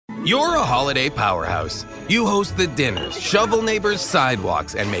You're a holiday powerhouse. You host the dinners, shovel neighbors'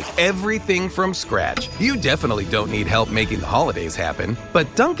 sidewalks, and make everything from scratch. You definitely don't need help making the holidays happen.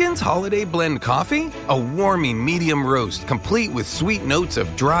 But Dunkin's Holiday Blend Coffee? A warming medium roast complete with sweet notes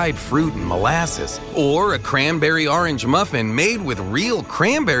of dried fruit and molasses. Or a cranberry orange muffin made with real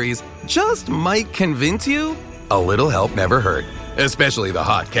cranberries just might convince you a little help never hurt. Especially the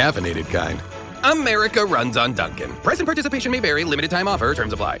hot caffeinated kind. America runs on Dunkin'. Price and participation may vary. Limited time offer.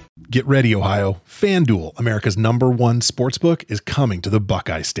 Terms apply. Get ready, Ohio. FanDuel, America's #1 sportsbook, is coming to the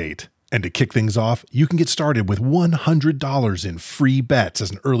Buckeye State. And to kick things off, you can get started with $100 in free bets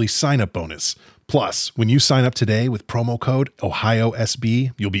as an early sign-up bonus. Plus, when you sign up today with promo code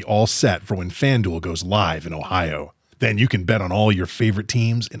OhioSB, you'll be all set for when FanDuel goes live in Ohio. Then you can bet on all your favorite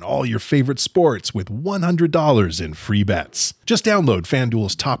teams and all your favorite sports with $100 in free bets. Just download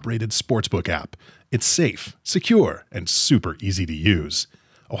FanDuel's top-rated sportsbook app. It's safe, secure, and super easy to use.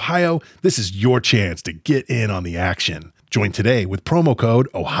 Ohio, this is your chance to get in on the action. Join today with promo code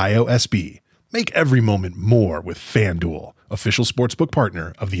OhioSB. Make every moment more with FanDuel, official sportsbook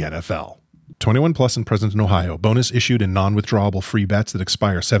partner of the NFL. 21 plus and present in Ohio. Bonus issued in non-withdrawable free bets that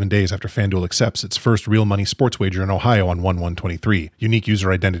expire 7 days after FanDuel accepts its first real money sports wager in Ohio on 1/1/23. Unique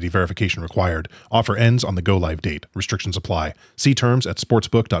user identity verification required. Offer ends on the go-live date. Restrictions apply. See terms at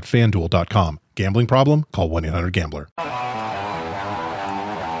sportsbook.fanduel.com. Gambling problem? Call 1-800-GAMBLER.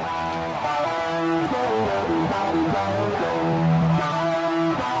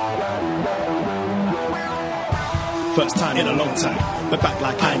 First time in a long time, but back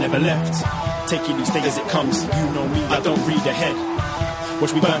like I never left. Taking each day as it comes, you know me, I don't read ahead.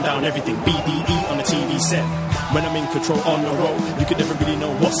 Watch me burn down everything, BDE on the TV set. When I'm in control on the road, you can never really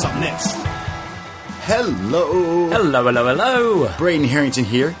know what's up next. Hello. Hello, hello, hello. Braden Harrington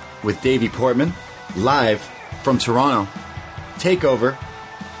here with Davey Portman, live from Toronto. TakeOver,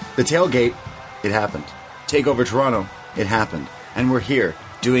 the tailgate, it happened. TakeOver Toronto, it happened. And we're here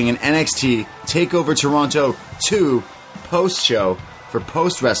doing an NXT TakeOver Toronto 2 post-show for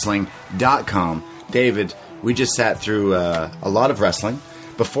postwrestling.com. David, we just sat through a lot of wrestling.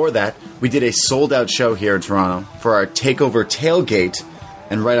 Before that, we did a sold-out show here in Toronto for our TakeOver tailgate.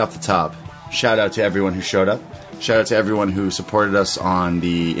 And right off the top, shout out to everyone who showed up. Shout out to everyone who supported us on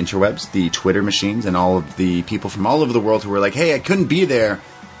the interwebs, the Twitter machines, and all of the people from all over the world who were like, hey, I couldn't be there,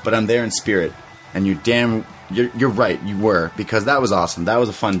 but I'm there in spirit. And you're right, you were, because that was awesome. That was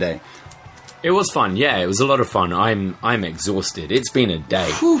a fun day. It was fun, yeah. It was a lot of fun. I'm exhausted. It's been a day.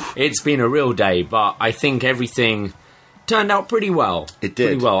 Whew. It's been a real day, but I think everything turned out pretty well. It did.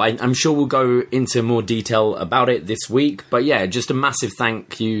 Pretty well. I'm sure we'll go into more detail about it this week. But yeah, just a massive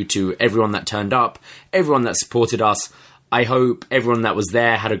thank you to everyone that turned up, everyone that supported us. I hope everyone that was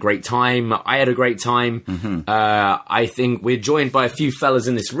there had a great time. I had a great time. Mm-hmm. I think we're joined by a few fellas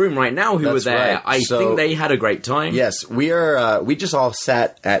in this room right now who were there. Right. I think they had a great time. Yes, we are. We just all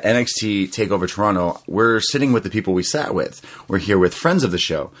sat at NXT TakeOver Toronto. We're sitting with the people we sat with. We're here with friends of the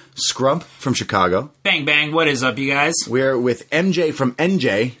show, Scrump from Chicago. Bang, bang. What is up, you guys? We're with MJ from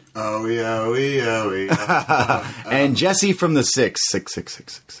NJ. Oh, yeah. And Jesse from the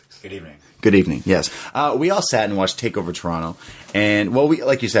 66666. Good evening. Good evening, yes. We all sat and watched TakeOver Toronto. And, well,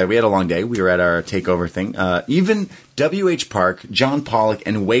 like you said, we had a long day. We were at our TakeOver thing. Even W.H. Park, John Pollock,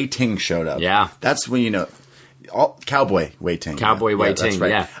 and Wei Ting showed up. Yeah. That's when you know. Cowboy Wei Ting. Cowboy Wei Ting, that's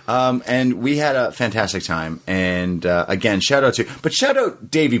right. Yeah. And we had a fantastic time. And, again, shout out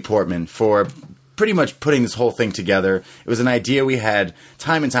Davey Portman for pretty much putting this whole thing together. It was an idea we had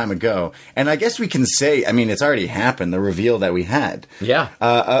time and time ago. And I guess we can say, I mean, it's already happened, the reveal that we had. Yeah.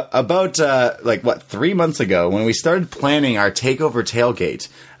 About 3 months ago, when we started planning our TakeOver tailgate,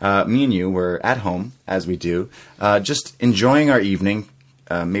 me and you were at home, as we do, just enjoying our evening.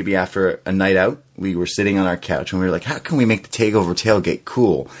 Maybe after a night out, we were sitting on our couch and we were like, how can we make the TakeOver tailgate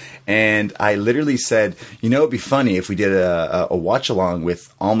cool? And I literally said, it'd be funny if we did a watch-along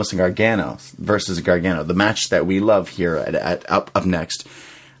with Almas and Gargano versus Gargano, the match that we love here at up next.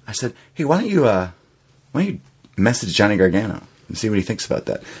 I said, hey, why don't you message Johnny Gargano and see what he thinks about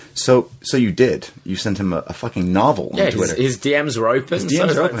that? So you did. You sent him a fucking novel on Twitter. His DMs were open. His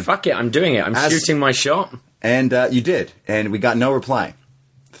DMs are open. Like, fuck it, I'm doing it. I'm shooting my shot. And you did. And we got no reply.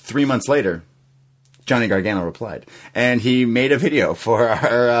 3 months later, Johnny Gargano replied, and he made a video for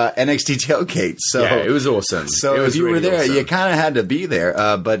our NXT tailgate. So yeah, it was awesome. So if you were there, you kind of had to be there.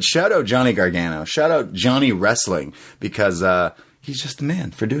 But shout out Johnny Gargano, shout out Johnny Wrestling, because he's just the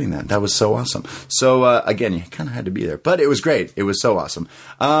man for doing that. That was so awesome. So again, you kind of had to be there, but it was great. It was so awesome.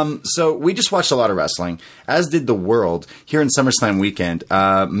 So we just watched a lot of wrestling, as did the world here in SummerSlam weekend.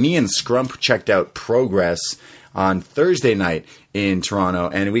 Me and Scrump checked out Progress on Thursday night in Toronto,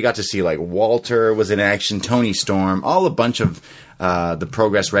 and we got to see like Walter was in action, Tony Storm, all a bunch of the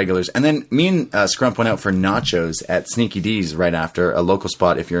Progress regulars. And then me and Scrump went out for nachos at Sneaky D's right after, a local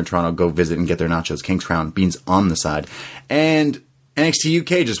spot. If you're in Toronto, go visit and get their nachos. King's Crown, beans on the side. And NXT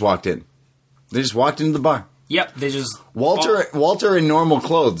UK just walked in. They just walked into the bar. Yep, they just... Walter in normal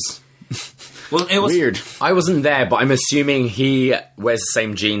clothes. Well, it was weird. I wasn't there, but I'm assuming he wears the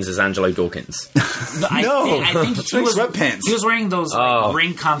same jeans as Angelo Dawkins. I think it's he like was sweatpants. He was wearing those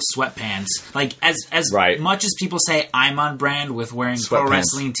ring comp sweatpants. Like as much as people say I'm on brand with wearing pro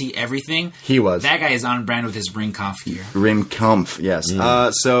wrestling tee everything, he was. That guy is on brand with his ring comp gear. Ring comp, yes.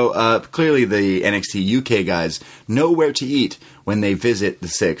 So clearly the NXT UK guys know where to eat when they visit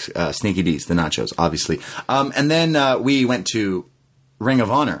the Sneaky D's, the nachos, obviously. And then we went to Ring of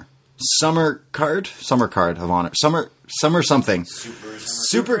Honor. Summer card of honor. Summer something.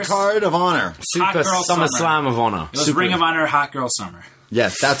 Super card of honor. Super Summer Slam of Honor. It was Ring of Honor Hot Girl Summer.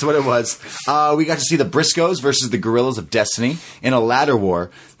 Yes, that's what it was. We got to see the Briscoes versus the Gorillas of Destiny in a ladder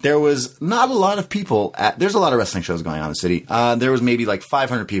war. There was not a lot of people there's a lot of wrestling shows going on in the city. There was maybe like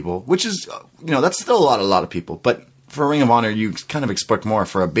 500 people, which is, that's still a lot of people. But for Ring of Honor, you kind of expect more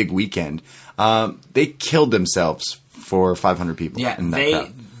for a big weekend. They killed themselves for 500 people in that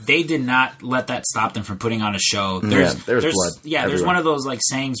crowd. They did not let that stop them from putting on a show. There's blood. Yeah, there's one of those like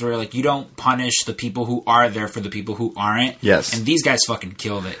sayings where like you don't punish the people who are there for the people who aren't. Yes. And these guys fucking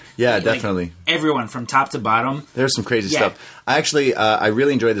killed it. Yeah, like, definitely. Everyone from top to bottom. There's some crazy stuff. I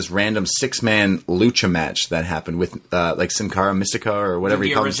really enjoyed this random 6-man lucha match that happened with like Sin Cara Mystica or whatever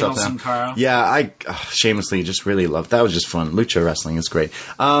he called himself now. Sin Cara. Yeah, I shamelessly just really loved that. Was just fun. Lucha wrestling is great.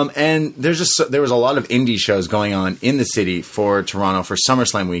 And there was a lot of indie shows going on in the city for Toronto for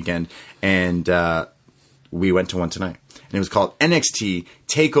SummerSlam weekend, and we went to one tonight. And it was called NXT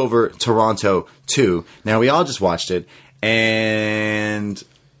TakeOver Toronto 2. Now, we all just watched it, and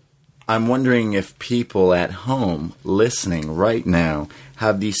I'm wondering if people at home listening right now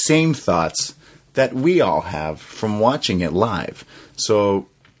have the same thoughts that we all have from watching it live. So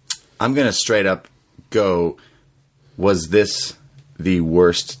I'm going to straight up go, was this the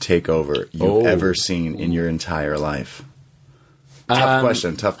worst takeover you've ever seen in your entire life? Tough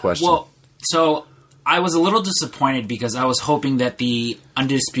question. Well, so I was a little disappointed because I was hoping that the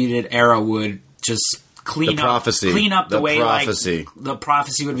Undisputed Era would just clean up the way prophecy. Like the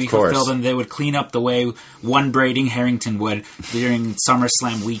prophecy would be fulfilled, and they would clean up the way one Braiding Harrington would during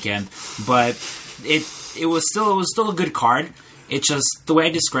SummerSlam weekend. But it was still a good card. It just, the way I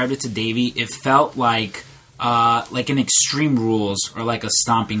described it to Davey, it felt like an Extreme Rules or like a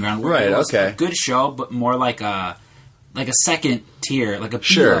Stomping Ground. Right. It was a good show, but more like a second tier, like a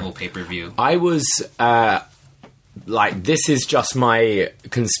B-level pay-per-view. I was this is just my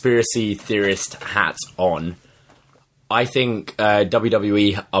conspiracy theorist hat on. I think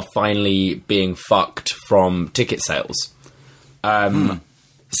WWE are finally being fucked from ticket sales.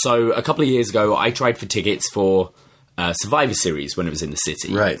 So a couple of years ago, I tried for tickets for Survivor Series when it was in the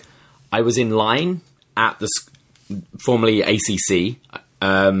city. Right. I was in line at the formerly ACC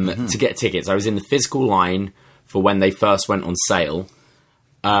to get tickets. I was in the physical line for when they first went on sale.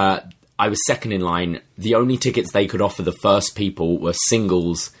 I was second in line. The only tickets they could offer the first people were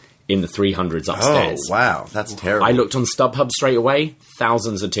singles in the 300s upstairs. Oh, wow. That's terrible. I looked on StubHub straight away.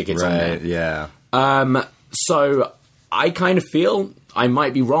 Thousands of tickets on there. Yeah. So I kind of feel I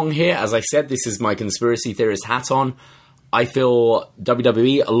might be wrong here. As I said, this is my conspiracy theorist hat on. I feel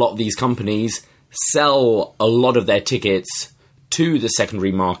WWE, a lot of these companies, sell a lot of their tickets to the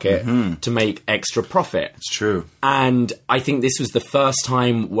secondary market to make extra profit. It's true. And I think this was the first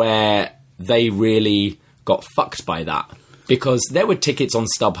time where they really got fucked by that. Because there were tickets on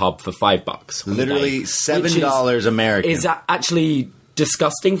StubHub for $5. Literally $7 American. Is that actually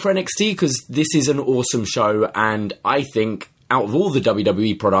disgusting for NXT? Because this is an awesome show, and I think out of all the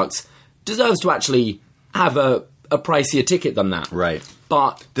WWE products, deserves to actually have a pricier ticket than that. Right.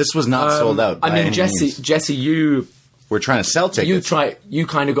 But this was not sold out. I mean, Jesse, you were trying to sell tickets. You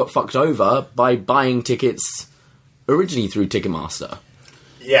kind of got fucked over by buying tickets originally through Ticketmaster.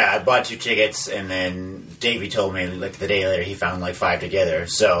 Yeah, I bought 2 tickets, and then Davey told me, like, the day later he found, like, 5 together.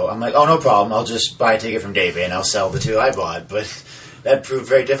 So I'm like, oh, no problem. I'll just buy a ticket from Davey, and I'll sell the 2 I bought. But that proved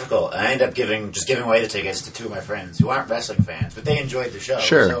very difficult. I ended up giving away the tickets to 2 of my friends who aren't wrestling fans, but they enjoyed the show.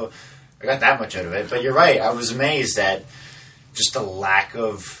 Sure. So I got that much out of it. But you're right. I was amazed at just the lack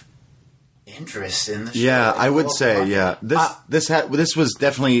of interest in the show. Yeah, I would say, yeah. This was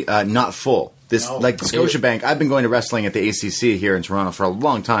definitely not full. Like Scotiabank, I've been going to wrestling at the ACC here in Toronto for a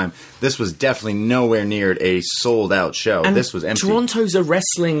long time. This was definitely nowhere near a sold-out show. And this was empty. Toronto's a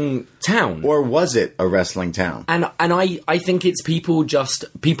wrestling town. Or was it a wrestling town? And I think it's people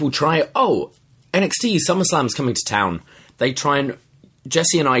try, NXT, SummerSlam's coming to town. They try and...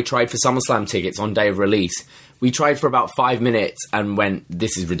 Jesse and I tried for SummerSlam tickets on day of release. We tried for about 5 minutes and went,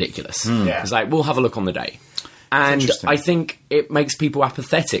 this is ridiculous. Yeah. It's like, we'll have a look on the day. And I think it makes people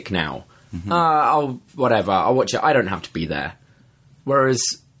apathetic now. I'll watch it. I don't have to be there. Whereas,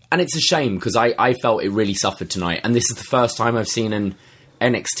 and it's a shame because I felt it really suffered tonight. And this is the first time I've seen an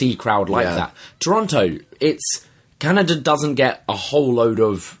NXT crowd like that. Toronto, Canada doesn't get a whole load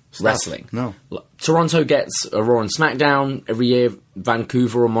of wrestling. No. Toronto gets a Raw and SmackDown every year.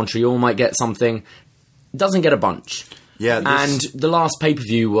 Vancouver or Montreal might get something. Doesn't get a bunch. Yeah. And the last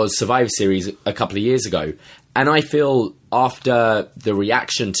pay-per-view was Survivor Series a couple of years ago. And I feel after the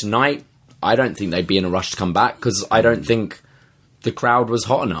reaction tonight, I don't think they'd be in a rush to come back because I don't think the crowd was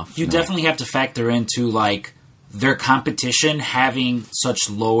hot enough. You definitely have to factor into, like, their competition having such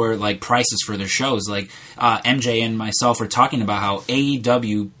lower, like, prices for their shows. Like, MJ and myself were talking about how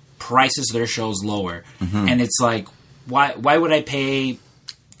AEW prices their shows lower. And it's like, why would I pay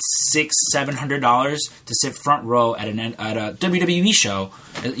 $600-700 to sit front row at a WWE show,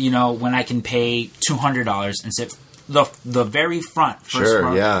 when I can pay $200 and sit the very front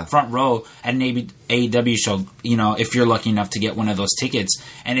row at an AEW show, if you're lucky enough to get one of those tickets.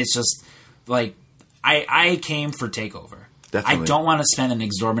 And it's just like, I came for TakeOver. Definitely. I don't want to spend an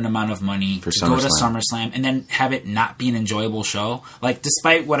exorbitant amount of money to go to SummerSlam and then have it not be an enjoyable show. Like,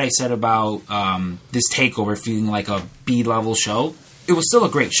 despite what I said about this TakeOver feeling like a B-level show, it was still a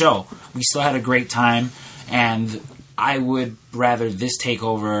great show. We still had a great time, and I would rather this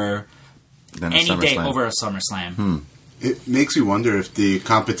TakeOver any day over a SummerSlam. It makes you wonder if the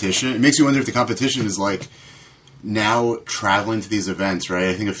competition... It makes you wonder if the competition is, like, now traveling to these events, right?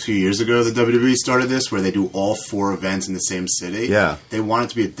 I think a few years ago the WWE started this, where they do all 4 events in the same city. Yeah. They want it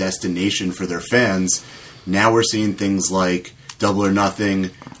to be a destination for their fans. Now we're seeing things like Double or Nothing,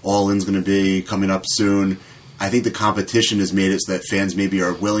 All In's going to be coming up soon. I think the competition has made it so that fans maybe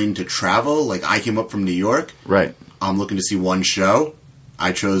are willing to travel. Like, I came up from New York. Right. I'm looking to see one show.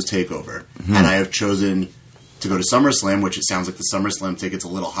 I chose TakeOver. And I have chosen to go to SummerSlam, which it sounds like the SummerSlam ticket's a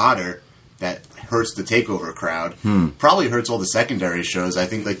little hotter. That hurts the TakeOver crowd. Probably hurts all the secondary shows. I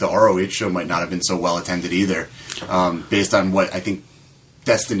think, like, the ROH show might not have been so well attended either, based on what I think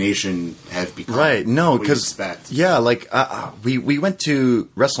destination has become. Right, no, because we went to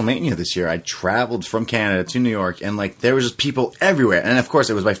WrestleMania this year. I traveled from Canada to New York, and like there was just people everywhere. And of course,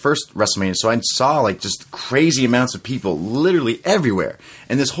 it was my first WrestleMania, so I saw like just crazy amounts of people, literally everywhere.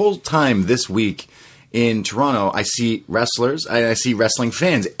 And this whole time this week in Toronto, I see wrestlers, I see wrestling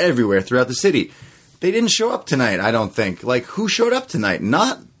fans everywhere throughout the city. They didn't show up tonight, I don't think. Like, who showed up tonight?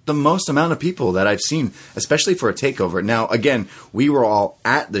 Not the most amount of people that I've seen, especially for a TakeOver. Now, again, we were all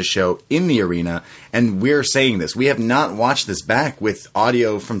at the show in the arena, and we're saying this. We have not watched this back with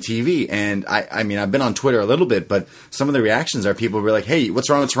audio from TV, and I mean, I've been on Twitter a little bit, but some of the reactions are people were like, hey, what's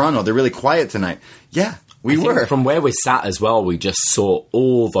wrong with Toronto? They're really quiet tonight. Yeah, we were. From where we're sat as well, we just saw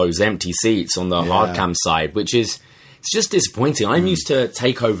all those empty seats on the hardcam side, which is, it's just disappointing. I'm used to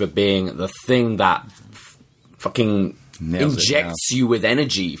TakeOver being the thing that fucking injects you with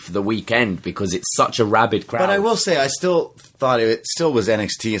energy for the weekend because it's such a rabid crowd. But I will say, I still thought it still was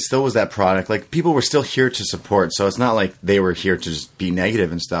NXT. It still was that product. Like, people were still here to support, so it's not like they were here to just be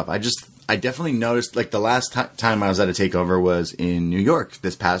negative and stuff. I definitely noticed, like, the last time I was at a TakeOver was in New York,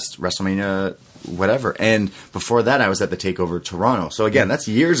 this past WrestleMania whatever. And before that, I was at the TakeOver Toronto. So again, that's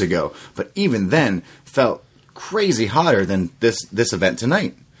years ago. But even then, felt crazy hotter than this event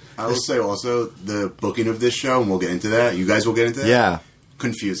tonight. I will say also, the booking of this show, and we'll get into that. You guys will get into that? Yeah.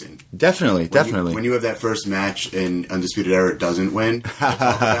 Confusing. Definitely. When you have that first match and Undisputed Era doesn't win,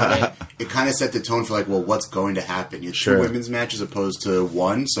 it kind of set the tone for, like, well, what's going to happen? You had 2 women's matches opposed to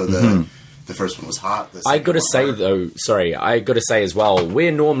 1, so the first one was hot. I got to say as well,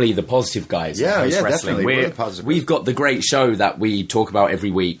 we're normally the positive guys. Yeah, wrestling. Definitely. We're the positive. We've got the great show that we talk about every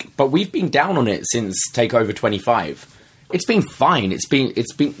week, but we've been down on it since TakeOver 25. It's been fine. It's been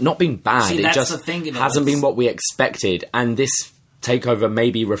not been bad. See, it just hasn't been what we expected, and this TakeOver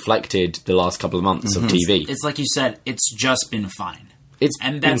maybe reflected the last couple of months of TV. It's like you said, it's just been fine.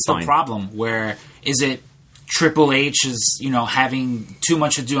 And that's the problem. Where is it? Triple H is, having too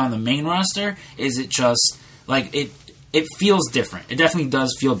much to do on the main roster? Is it just like it? It feels different. It definitely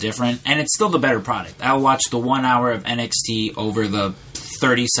does feel different, and it's still the better product. I'll watch the 1 hour of NXT over the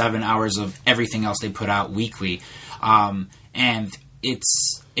 37 hours of everything else they put out weekly. And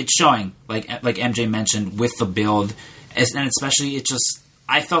it's showing, like MJ mentioned, with the build, and especially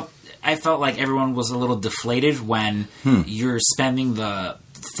I felt like everyone was a little deflated when you're spending the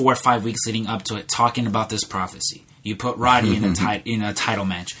 4 or 5 weeks leading up to it talking about this prophecy. You put Roddy in a title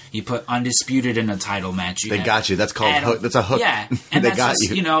match. You put Undisputed in a title match. They got you. That's called hook. That's a hook. Yeah, and they got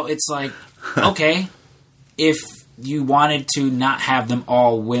you. It's like, okay, if you wanted to not have them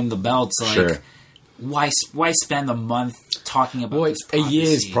all win the belts, like, sure. why spend a month talking about this prophecy? A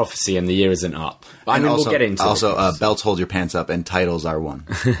year's prophecy and the year isn't up. I mean, we'll get into it. Belts hold your pants up and titles are won.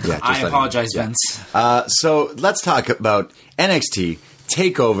 Yeah, I apologize, Vince. So let's talk about NXT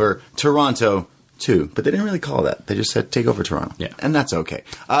TakeOver Toronto 2, but they didn't really call that. They just said TakeOver Toronto. Yeah. And that's okay.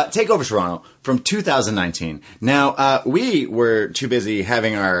 TakeOver Toronto from 2019. Now, we were too busy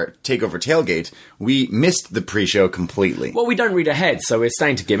having our TakeOver tailgate. We missed the pre-show completely. Well, we don't read ahead, so we're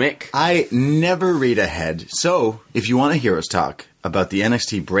staying to gimmick. I never read ahead. So, if you want to hear us talk about the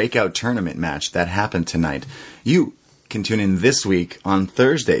NXT Breakout Tournament match that happened tonight, you can tune in this week on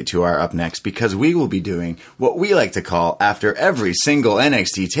Thursday to our Up Next, because we will be doing what we like to call, after every single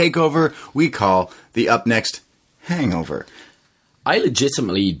NXT takeover, we call the Up Next Hangover. I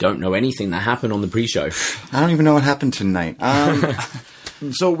legitimately don't know anything that happened on the pre-show. I don't even know what happened tonight.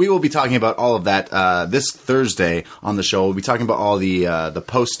 So we will be talking about all of that this Thursday on the show. We'll be talking about all the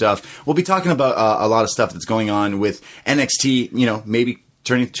post stuff. We'll be talking about a lot of stuff that's going on with NXT, maybe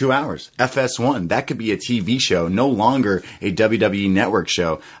turning 2 hours. FS1, that could be a TV show, no longer a WWE Network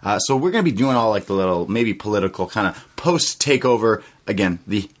show. So we're going to be doing all like the little, maybe political kind of post-takeover, again,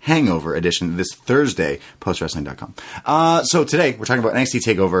 the Hangover edition this Thursday, postwrestling.com. So today, we're talking about NXT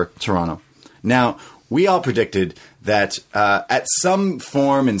TakeOver Toronto. Now, we all predicted that at some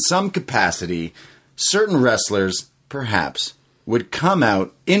form, in some capacity, certain wrestlers, perhaps, would come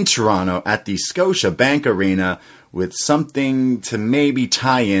out in Toronto at the Scotiabank Arena with something to maybe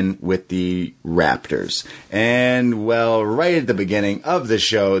tie in with the Raptors. And, well, right at the beginning of the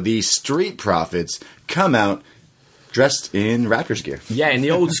show, the Street Profits come out dressed in Raptors gear. Yeah, in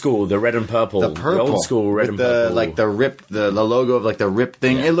the old school, the red and purple. The purple. The old school red and purple. Like the rip, the logo of like the rip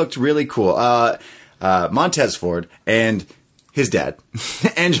thing. Yeah. It looked really cool. Montez Ford and his dad,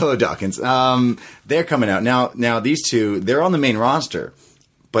 Angelo Dawkins, they're coming out. Now these two, they're on the main roster.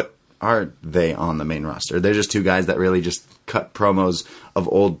 Are they on the main roster? They're just two guys that really just cut promos of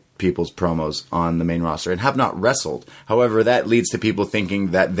old people's promos on the main roster and have not wrestled. However, that leads to people thinking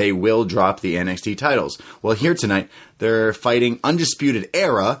that they will drop the NXT titles. Well, here tonight, they're fighting Undisputed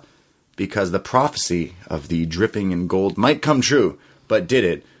Era because the prophecy of the dripping in gold might come true. But did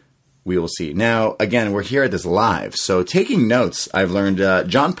it? We will see. Now, again, we're here at this live. So taking notes, I've learned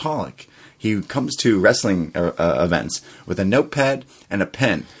John Pollock, he comes to wrestling events with a notepad and a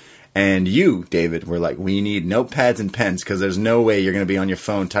pen. And you, David, were like, we need notepads and pens because there's no way you're going to be on your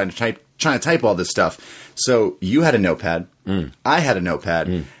phone trying to type all this stuff. So you had a notepad. I had a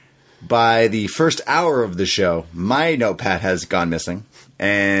notepad. By the first hour of the show, my notepad has gone missing.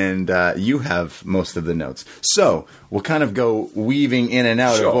 And you have most of the notes. So we'll kind of go weaving in and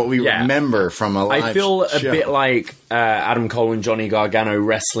out of what we remember from a live show. I feel a bit like Adam Cole and Johnny Gargano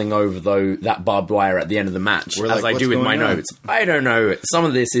wrestling over that barbed wire at the end of the match, as I do with my notes. I don't know. Some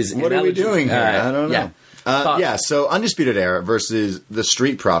of this is what are we doing here? I don't know. So Undisputed Era versus the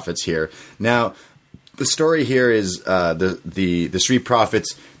Street Profits here. Now, the story here is the Street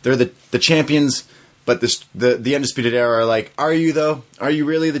Profits. They're the champions. But the Undisputed Era are like, are you though? Are you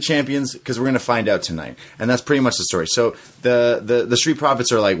really the champions? Because we're going to find out tonight. And that's pretty much the story. So the Street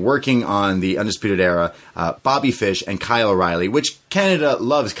Profits are like working on the Undisputed Era, Bobby Fish and Kyle O'Reilly, which Canada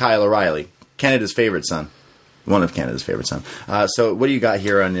loves Kyle O'Reilly, Canada's favorite son. One of Canada's favorite son. So what do you got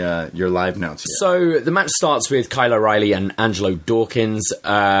here on your live notes here? So the match starts with Kyle O'Reilly and Angelo Dawkins.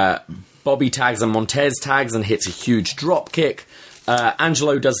 Bobby tags and Montez tags and hits a huge drop kick.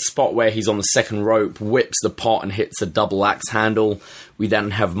 Angelo does a spot where he's on the second rope, whips the pot and hits a double axe handle. We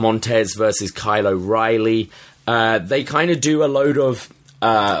then have Montez versus Kyle O'Reilly. They kind of do a load of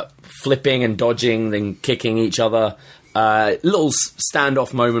flipping and dodging, then kicking each other. Little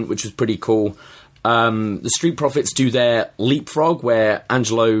standoff moment, which was pretty cool. The Street Profits do their leapfrog, where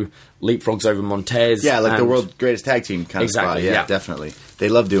Angelo leapfrogs over Montez. Yeah, like the world's greatest tag team kind of spot. Yeah, definitely. They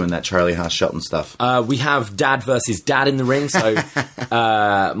love doing that Charlie Haas Shelton stuff. We have dad versus dad in the ring. So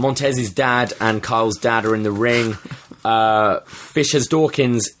Montez's dad and Kyle's dad are in the ring. Fish has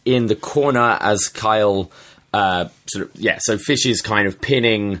Dawkins in the corner as Kyle... so Fish is kind of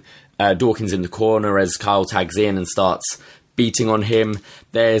pinning Dawkins in the corner as Kyle tags in and starts beating on him.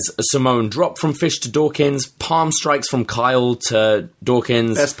 There's a Samoan drop from Fish to Dawkins, palm strikes from Kyle to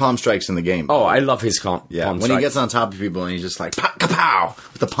Dawkins. Best palm strikes in the game. Oh, I love his palm when strikes. he gets on top of people and he's just like, pow,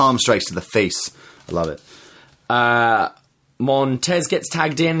 with the palm strikes to the face. I love it. Montez gets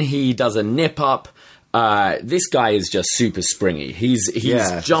tagged in. He does a nip up. This guy is just super springy. He's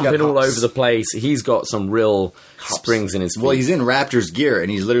jumping all over the place. He's got some real springs in his feet. Well, he's in Raptors gear, and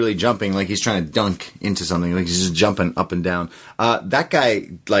he's literally jumping like he's trying to dunk into something. Like he's just jumping up and down. That guy,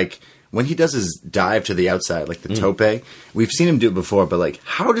 like, when he does his dive to the outside, like the tope, we've seen him do it before, but, like,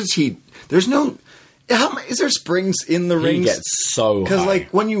 how does he... There's no... is there springs in the rings? He gets so high. Because, like,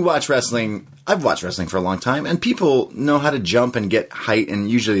 when you watch wrestling... I've watched wrestling for a long time, and people know how to jump and get height, and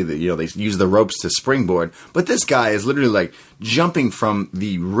usually, they use the ropes to springboard. But this guy is literally, like, jumping from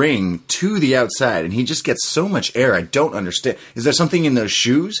the ring to the outside, and he just gets so much air. I don't understand. Is there something in those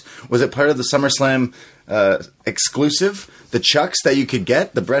shoes? Was it part of the SummerSlam exclusive? The chucks that you could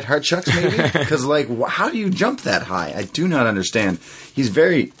get? The Bret Hart chucks, maybe? Because, like, how do you jump that high? I do not understand. He's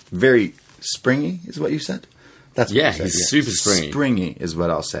very, very springy, is what you said? That's what you said. He's super springy. Springy is what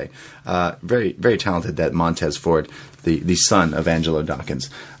I'll say. Very, very talented, that Montez Ford, the son of Angelo Dawkins.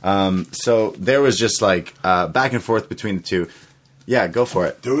 So there was just like back and forth between the two. Yeah, go for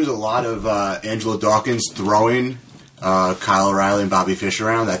it. There was a lot of Angelo Dawkins throwing Kyle O'Reilly and Bobby Fish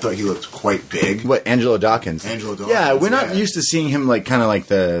around. I thought he looked quite big. What, Angelo Dawkins? Angelo Dawkins. Yeah, we're not used to seeing him like kind of like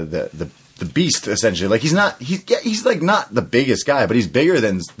the beast, essentially. Like he's like not the biggest guy, but he's bigger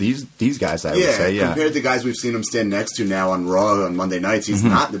than these guys, I would say. Yeah, compared to guys we've seen him stand next to now on Raw on Monday nights, he's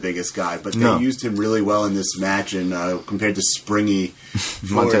not the biggest guy, but they used him really well in this match, and compared to springy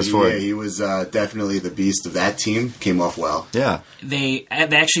Montez Ford, he was definitely the beast of that team. Came off well. Yeah, they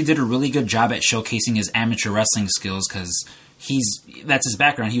actually did a really good job at showcasing his amateur wrestling skills, because that's his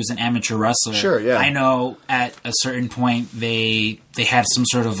background. He was an amateur wrestler. Sure, yeah. I know at a certain point they had some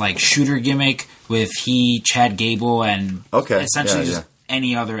sort of like shooter gimmick with Chad Gable, and essentially just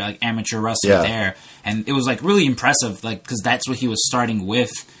any other like amateur wrestler there. And it was like really impressive, like, because that's what he was starting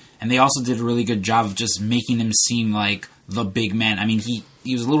with. And they also did a really good job of just making him seem like the big man. I mean, he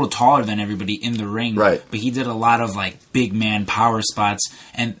was a little taller than everybody in the ring, right? But he did a lot of like big man power spots,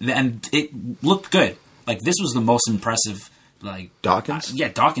 and it looked good. Like, this was the most impressive. Like Dawkins?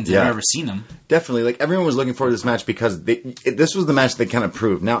 Dawkins. I've never seen him. Definitely. Like, everyone was looking forward to this match because this was the match they kind of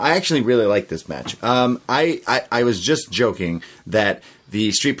proved. Now, I actually really like this match. I was just joking that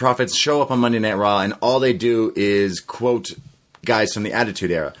the Street Profits show up on Monday Night Raw and all they do is quote guys from the Attitude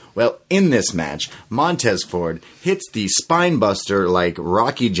Era. Well, in this match, Montez Ford hits the spine buster like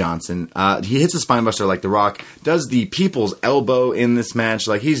Rocky Johnson. He hits the spine buster like The Rock, does the people's elbow in this match.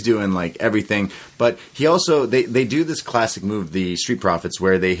 Like, he's doing like everything. But he also, they do this classic move, the Street Profits,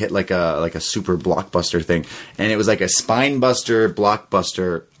 where they hit like a super blockbuster thing. And it was like a spine buster,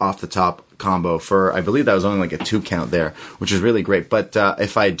 blockbuster off the top combo for, I believe that was only like a 2 count there, which is really great. But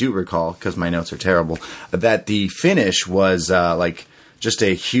if I do recall, because my notes are terrible, that the finish was like just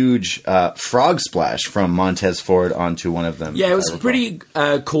a huge frog splash from Montez Ford onto one of them. Yeah, it was a pretty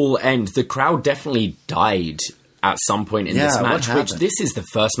cool end. The crowd definitely died at some point in this match, which this is the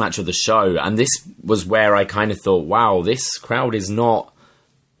first match of the show, and this was where I kind of thought, wow, this crowd is not...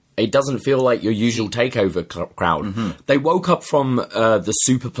 It doesn't feel like your usual TakeOver crowd. Mm-hmm. They woke up from the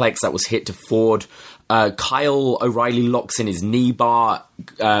superplex that was hit to Ford. Kyle O'Reilly locks in his knee bar.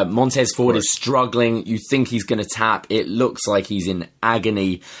 Montez Ford is struggling. You think he's going to tap. It looks like he's in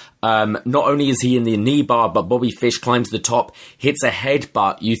agony. Not only is he in the knee bar, but Bobby Fish climbs the top, hits a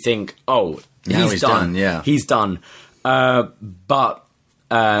headbutt. You think, oh, he's done. Yeah, he's done. But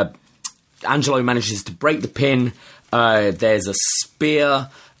Angelo manages to break the pin. There's a spear.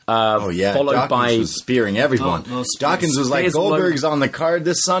 Followed Dawkins by was spearing everyone. Dawkins was like, Goldberg's on the card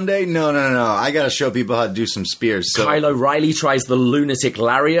this Sunday? No. I got to show people how to do some spears. So. Kyle O'Reilly tries the lunatic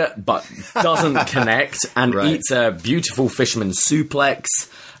lariat, but doesn't connect, and eats a beautiful fisherman suplex.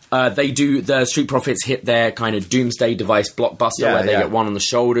 The Street Profits hit their kind of doomsday device blockbuster where they get one on the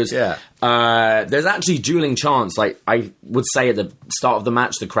shoulders. Yeah. There's actually dueling chants. Like, I would say at the start of the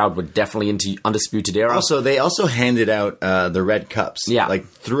match, the crowd were definitely into Undisputed Era. Also, they also handed out the red cups. Yeah. Like,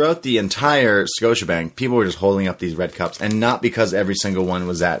 throughout the entire Scotiabank, people were just holding up these red cups. And not because every single one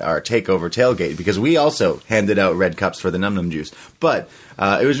was at our TakeOver tailgate, because we also handed out red cups for the Num Num Juice. But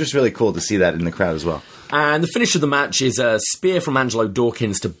it was just really cool to see that in the crowd as well. And the finish of the match is a spear from Angelo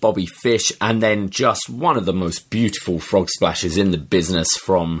Dawkins to Bobby Fish, and then just one of the most beautiful frog splashes in the business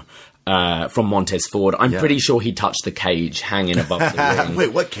from Montez Ford. I'm pretty sure he touched the cage hanging above the ring.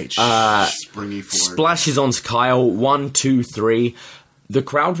 Wait, what cage? Springy Ford. Splashes onto Kyle. 1, 2, 3. The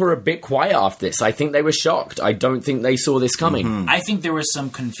crowd were a bit quiet after this. I think they were shocked. I don't think they saw this coming. I think there was some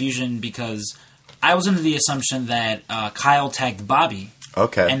confusion because I was under the assumption that Kyle tagged Bobby.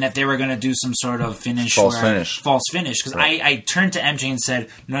 Okay. And that they were going to do some sort of finish. False finish. Because I turned to MJ and said,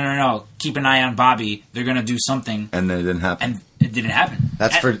 no, keep an eye on Bobby. They're going to do something. And then it didn't happen. And it didn't happen.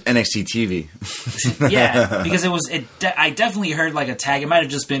 That's for NXT TV. Yeah, because I definitely heard like a tag. It might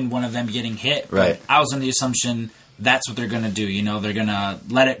have just been one of them getting hit. Right. But I was under the assumption that's what they're going to do. You know, they're going to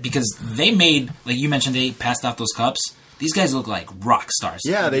let it, because they made, like you mentioned, they passed out those cups. These guys look like rock stars.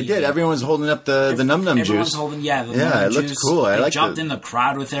 Yeah, they did. Everyone's holding up the num num juice. Everyone's holding, the num it juice. looked cool. They jumped in the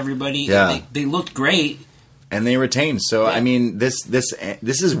crowd with everybody. Yeah. They looked great. And they retained. So, I mean, this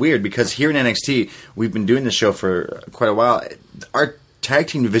is weird because here in NXT, we've been doing this show for quite a while. Our tag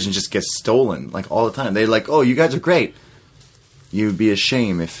team division just gets stolen, like, all the time. They're like, oh, you guys are great. You'd be a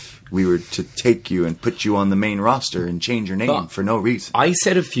shame if we were to take you and put you on the main roster and change your name for no reason. I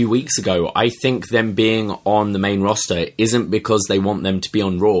said a few weeks ago, I think them being on the main roster isn't because they want them to be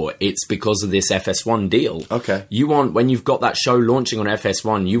on Raw. It's because of this FS1 deal. Okay. When you've got that show launching on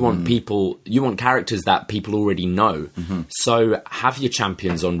FS1, you want characters that people already know. Mm-hmm. So have your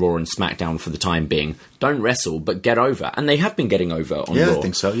champions on Raw and SmackDown for the time being. Don't wrestle, but get over. And they have been getting over on Raw. Yeah, I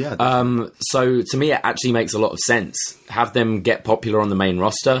think so, yeah. So to me, it actually makes a lot of sense. Have them get popular on the main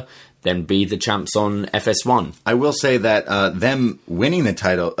roster, then be the champs on FS1. I will say that them winning the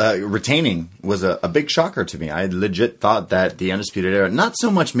title, retaining, was a big shocker to me. I legit thought that the Undisputed Era, not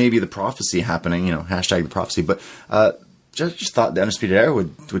so much maybe the prophecy happening, hashtag the prophecy, but just thought the Undisputed Era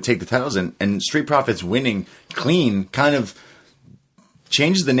would take the titles, and Street Profits winning clean kind of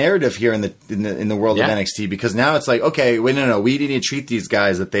changes the narrative here in the world of NXT, because now it's like, okay, wait, no, we need to treat these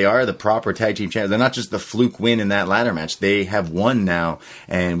guys that they are the proper tag team champions. They're not just the fluke win in that ladder match. They have won now,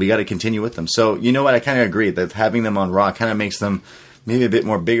 and we got to continue with them. So, you know what? I kind of agree that having them on Raw kind of makes them maybe a bit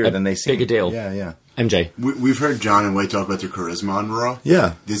more bigger than they seem. Bigger deal. Yeah. MJ. We've heard John and Wade talk about their charisma on Raw.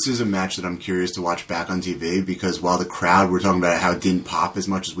 Yeah. This is a match that I'm curious to watch back on TV, because while the crowd, we're talking about how it didn't pop as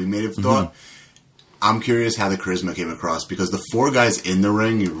much as we may have thought, I'm curious how the charisma came across, because the four guys in the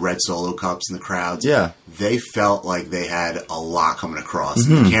ring, red Solo cups in the crowds, they felt like they had a lot coming across.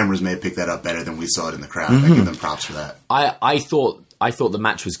 And the cameras may have picked that up better than we saw it in the crowd. I give them props for that. I thought the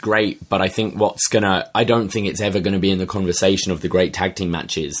match was great, but I think I don't think it's ever going to be in the conversation of the great tag team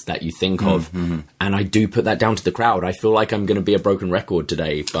matches that you think of. And I do put that down to the crowd. I feel like I'm going to be a broken record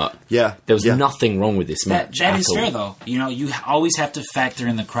today, but there was nothing wrong with this match. That is fair, though. You always have to factor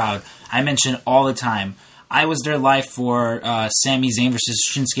in the crowd. I mention all the time, I was there live for Sami Zayn versus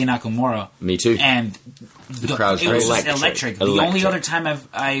Shinsuke Nakamura. Me too. And the crowd's it was just electric. The only other time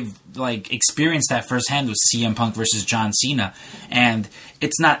I've experienced that firsthand was CM Punk versus John Cena, and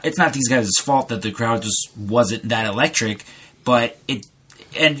it's not these guys' fault that the crowd just wasn't that electric, but it.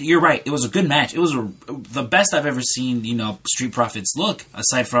 And you're right, it was a good match. It was the best I've ever seen. Street Profits look,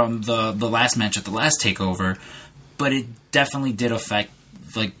 aside from the last match at the last TakeOver, but it definitely did affect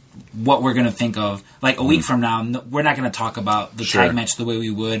what we're going to think of. Like a week from now, we're not going to talk about the tag match the way we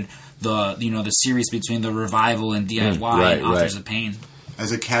would the series between the Revival and DIY and Authors of Pain.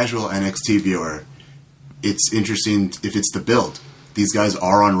 As a casual NXT viewer, it's interesting if it's the build. These guys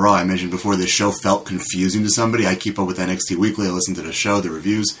are on Raw. I mentioned before, this show felt confusing to somebody. I keep up with NXT Weekly. I listen to the show, the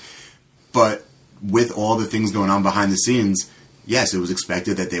reviews. But with all the things going on behind the scenes, yes, it was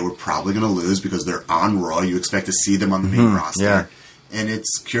expected that they were probably going to lose because they're on Raw. You expect to see them on the main roster. Yeah. And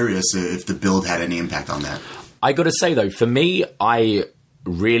it's curious if the build had any impact on that. I got to say, though, for me, I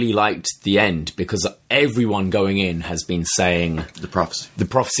really liked the end because everyone going in has been saying the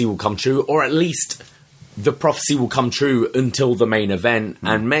prophecy will come true, or at least the prophecy will come true until the main event,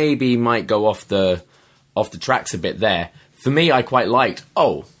 and maybe might go off the tracks a bit there. For me, I quite liked,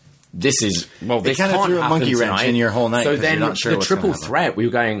 this they kind of threw a monkey wrench in your whole night. So then you're not sure the triple threat, we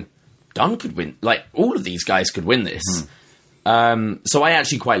were going, Dunn could win. Like, all of these guys could win this. So I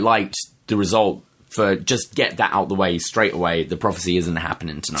actually quite liked the result for just get that out the way straight away. The prophecy isn't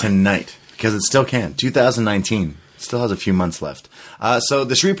happening tonight. Because it still can. 2019 still has a few months left. So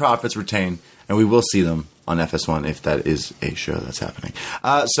the Street Profits retain, and we will see them on FS1 if that is a show that's happening.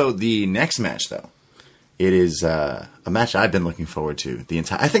 So the next match, though, it is a match I've been looking forward to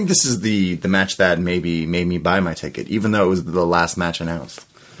I think this is the match that maybe made me buy my ticket, even though it was the last match announced.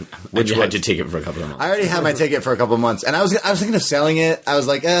 Which you had your ticket for a couple of months. I already had my ticket for a couple of months, and I was thinking of selling it. I was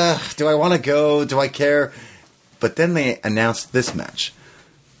like, do I want to go? Do I care? But then they announced this match.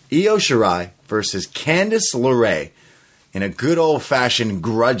 Io Shirai versus Candice LeRae in a good old-fashioned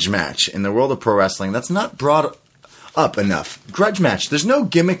grudge match in the world of pro wrestling that's not brought up enough. Grudge match. There's no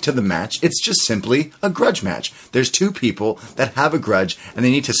gimmick to the match. It's just simply a grudge match. There's two people that have a grudge and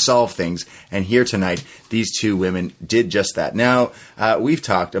they need to solve things. And here tonight, these two women did just that. Now, we've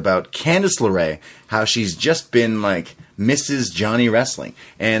talked about Candice LeRae, how she's just been like Mrs. Johnny Wrestling.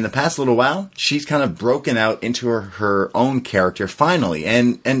 And the past little while, she's kind of broken out into her own character finally.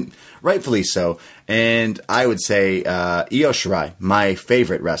 And rightfully so. And I would say Io Shirai, my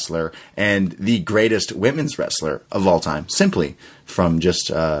favorite wrestler and the greatest women's wrestler of all time. Simply from just,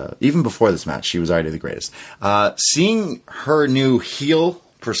 even before this match, she was already the greatest. Seeing her new heel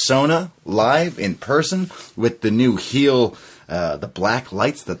persona live in person with the new heel, the black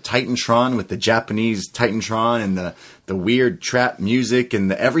lights, the Titantron with the Japanese Titantron and the weird trap music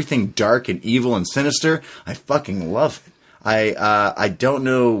and everything dark and evil and sinister, I fucking love it. I don't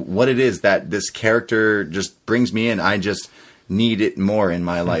know what it is that this character just brings me in. I just need it more in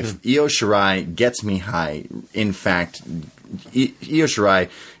my life. Io Shirai gets me high. In fact, Io Shirai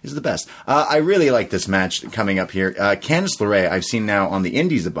is the best. I really like this match coming up here. Candice LeRae, I've seen now on the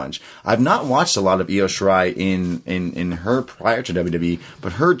indies a bunch. I've not watched a lot of Io Shirai in her prior to WWE,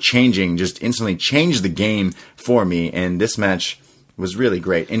 but her changing just instantly changed the game for me, and this match was really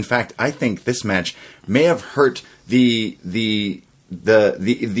great. In fact, I think this match may have hurt the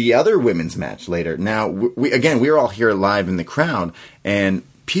other women's match later. Now, we were all here live in the crowd, and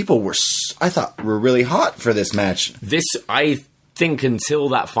people were, I thought, were really hot for this match. I think until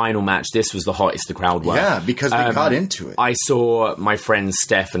that final match, this was the hottest the crowd were. Yeah, because they got into it. I saw my friends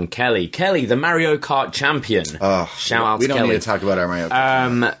Steph and Kelly. Kelly, the Mario Kart champion. Shout out to Kelly. We don't need to talk about our Mario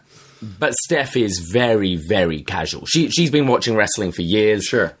Kart. But Steph is very, very casual. She's been watching wrestling for years.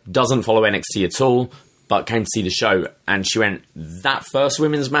 Sure. Doesn't follow NXT at all, but came to see the show. And she went, that first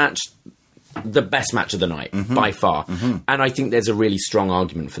women's match, the best match of the night, by far. And I think there's a really strong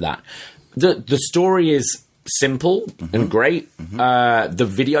argument for that. The story is simple and great. The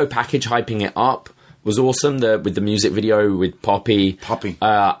video package hyping it up was awesome. With the music video with Poppy.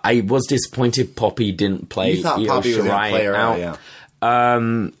 I was disappointed Poppy didn't play You thought Io Poppy was going to play her out. Yeah.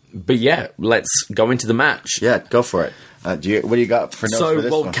 But yeah, let's go into the match. Yeah, go for it. What do you got for notes for this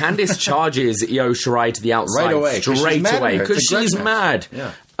one? Candice charges Io Shirai to the outside right away, straight away because she's mad.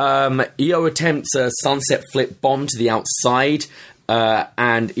 Yeah. Io attempts a sunset flip bomb to the outside,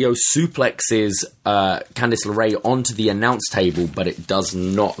 and Io suplexes Candice LeRae onto the announce table, but it does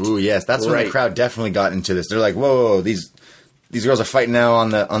not. Ooh, yes, that's when the crowd definitely got into this. They're like, "Whoa, these girls are fighting now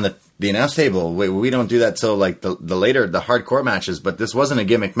on the announce table. We don't do that till like the later, the hardcore matches." But this wasn't a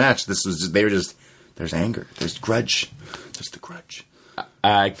gimmick match. This was there's anger, there's grudge, there's the grudge.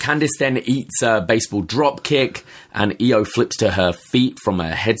 Candice then eats a baseball drop kick, and Io flips to her feet from a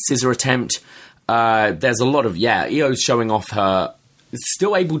head scissor attempt. There's a lot of Io's showing off her,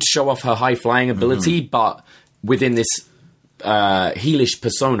 still able to show off her high flying ability, but within this heelish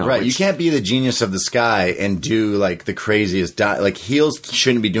persona. Right, you can't be the genius of the sky and do like the craziest like heels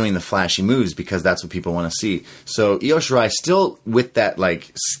shouldn't be doing the flashy moves because that's what people want to see. So Io Shirai still with that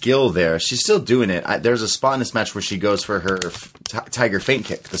like skill there, she's still doing it. There's a spot in this match where she goes for her tiger feint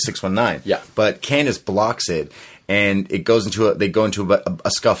kick, the 619. Yeah, but Candice blocks it. And they go into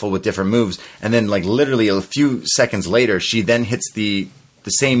a scuffle with different moves, and then like literally a few seconds later, she then hits the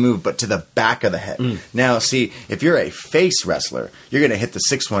same move, but to the back of the head. Now, see, if you're a face wrestler, you're going to hit the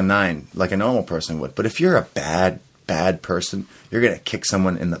 619 like a normal person would. But if you're a bad person, you're going to kick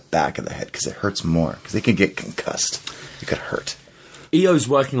someone in the back of the head because it hurts more, because they can get concussed. It could hurt. Io's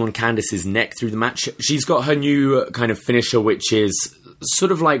working on Candice's neck through the match. She's got her new kind of finisher, which is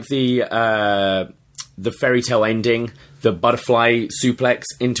sort of like the fairy tale ending, the butterfly suplex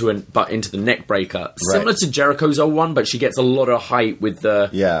into the neck breaker, similar to Jericho's old one, but she gets a lot of height with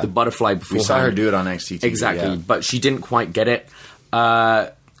the butterfly before. We saw her do it on NXT TV. Exactly, but she didn't quite get it.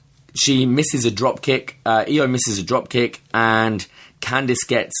 She misses a drop kick. Io misses a drop kick, and Candice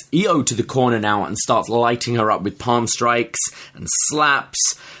gets Io to the corner now and starts lighting her up with palm strikes and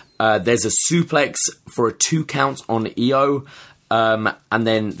slaps. There's a suplex for a 2 count on Io. And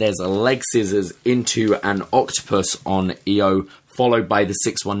then there's a leg scissors into an octopus on Io, followed by the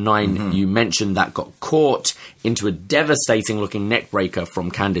 619 you mentioned that got caught into a devastating looking neck breaker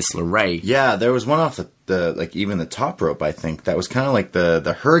from Candice LeRae. Yeah, there was one off the like even the top rope, I think. That was kind of like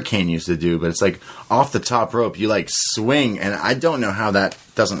the Hurricane used to do, but it's like off the top rope, you like swing, and I don't know how that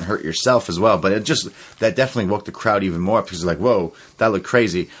doesn't hurt yourself as well, but that definitely woke the crowd even more up because like, whoa, that looked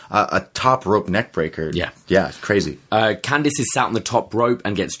crazy. A top rope neck breaker. Yeah, it's crazy. Candice is sat on the top rope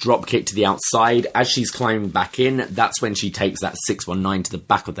and gets drop kicked to the outside. As she's climbing back in, that's when she takes that 619 to the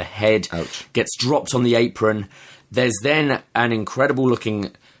back of the head. Ouch. Gets dropped on the apron. There's then an incredible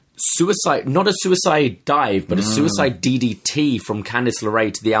looking not a suicide dive, but a suicide DDT from Candice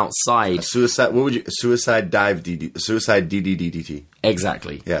LeRae to the outside. Suicide dive suicide DDT.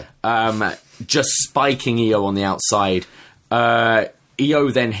 Exactly. Yeah. Just spiking Io on the outside. Io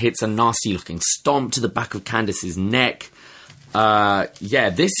then hits a nasty looking stomp to the back of Candice's neck.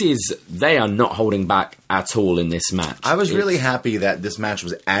 They are not holding back at all in this match. I was really happy that this match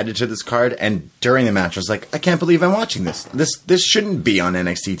was added to this card, and during the match I was like, I can't believe I'm watching this. This shouldn't be on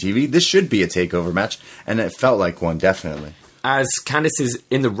NXT TV. This should be a TakeOver match, and it felt like one, definitely. As Candice is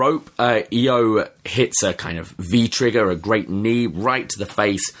in the rope, Io hits a kind of V-trigger, a great knee right to the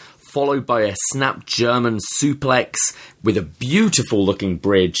face, followed by a snap German suplex with a beautiful looking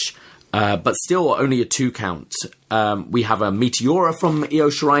bridge. But still only a 2 count. We have a Meteora from Io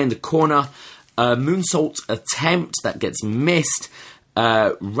Shirai in the corner. Moonsault attempt that gets missed.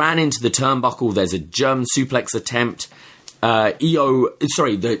 Ran into the turnbuckle. There's a German suplex attempt. A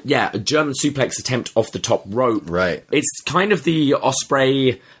German suplex attempt off the top rope. Right. It's kind of the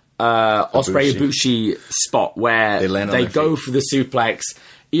Ospreay Ibushi spot where they go for the suplex.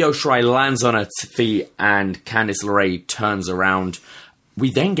 Io Shirai lands on her feet and Candice LeRae turns around. We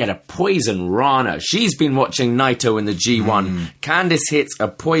then get a Poison Rana. She's been watching Naito in the G1. Candice hits a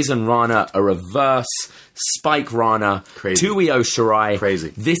Poison Rana, a reverse Spike Rana to Io Shirai.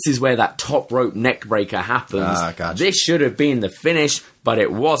 Crazy. This is where that top rope neck breaker happens. Gotcha. This should have been the finish, but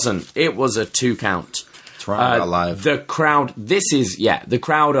it wasn't. It was a 2 count. Live. The crowd, the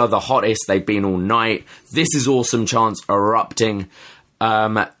crowd are the hottest they've been all night. This is awesome chants erupting.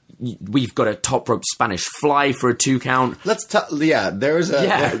 We've got a top rope Spanish fly for a 2 count. There was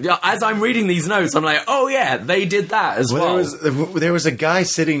a... as I'm reading these notes, I'm like, oh yeah, they did that as well. There was a guy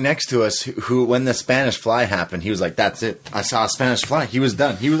sitting next to us who, when the Spanish fly happened, he was like, that's it. I saw a Spanish fly. He was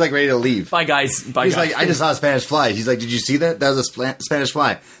done. He was like ready to leave. Bye, guys. He's like, I just saw a Spanish fly. He's like, did you see that? That was a Spanish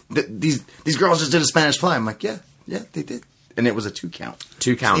fly. These girls just did a Spanish fly. I'm like, yeah, they did. And it was a 2 count.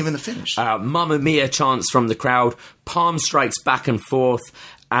 2 count. Even the finish. Mamma Mia chants from the crowd. Palm strikes back and forth.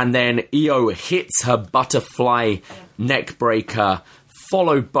 And then Io hits her butterfly neck breaker,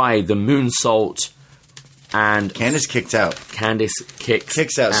 followed by the moonsault. And Candice kicked out. Candice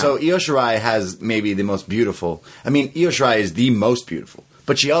kicks out. So Io Shirai has maybe the most beautiful... I mean, Io Shirai is the most beautiful.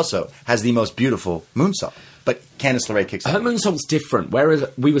 But she also has the most beautiful moonsault. But Candice LeRae kicks out. Her moonsault's different. Whereas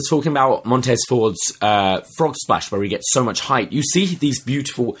we were talking about Montez Ford's frog splash, where he gets so much height. You see these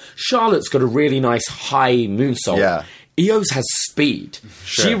beautiful... Charlotte's got a really nice high moonsault. Yeah. Io's has speed.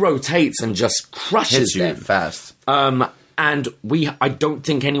 Sure. She rotates and just crushes them fast. And I don't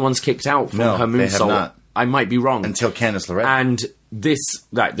think anyone's kicked out from her moonsault. They have not. I might be wrong. Until Candice LeRae. And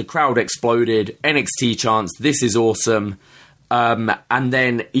the crowd exploded. NXT chants, this is awesome. And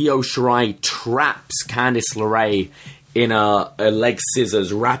then Io Shirai traps Candice LeRae in a leg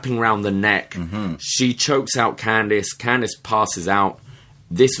scissors wrapping around the neck. Mm-hmm. She chokes out Candice. Candice passes out.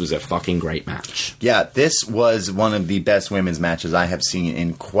 This was a fucking great match. Yeah, this was one of the best women's matches I have seen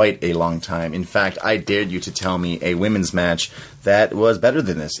in quite a long time. In fact, I dared you to tell me a women's match that was better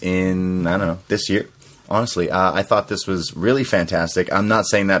than this in, I don't know, this year. Honestly, I thought this was really fantastic. I'm not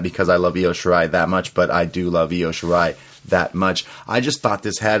saying that because I love Io Shirai that much, but I do love Io Shirai that much. I just thought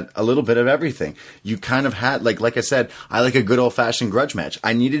this had a little bit of everything. You kind of had, like I said, I like a good old-fashioned grudge match.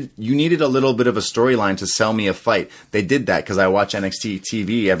 You needed a little bit of a storyline to sell me a fight. They did that because I watch NXT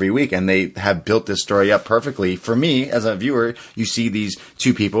TV every week, and they have built this story up perfectly. For me, as a viewer, you see these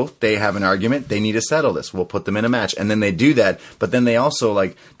two people, they have an argument, they need to settle this. We'll put them in a match. And then they do that, but then they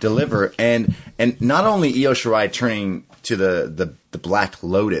also, deliver. And not only Io Shirai turning to the Black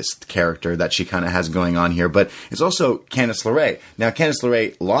Lotus character that she kind of has going on here, but it's also Candice LeRae. Now, Candice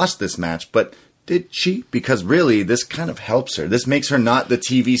LeRae lost this match, but did she? Because really, this kind of helps her. This makes her not the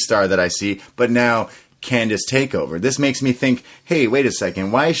TV star that I see, but now Candice TakeOver. This makes me think, hey, wait a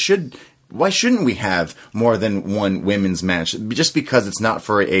second, why shouldn't we have more than one women's match? Just because it's not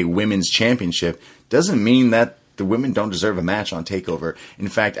for a women's championship doesn't mean that the women don't deserve a match on TakeOver. In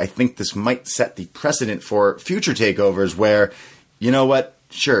fact, I think this might set the precedent for future TakeOvers where, you know what,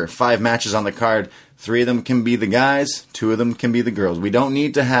 sure, 5 matches on the card, 3 of them can be the guys, 2 of them can be the girls. We don't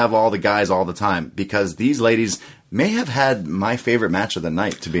need to have all the guys all the time because these ladies may have had my favorite match of the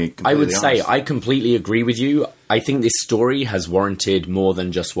night, to be completely honest. I would say I completely agree with you. I think this story has warranted more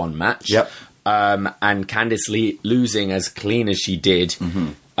than just one match. Yep. And Candice losing as clean as she did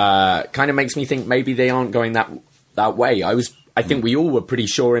kind of makes me think maybe they aren't going that way. I think we all were pretty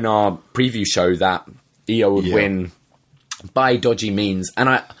sure in our preview show that Io would win by dodgy means, and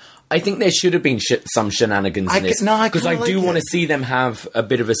I think there should have been some shenanigans in this because I do want to see them have a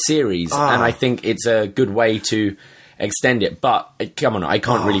bit of a series, and I think it's a good way to extend it. But come on, I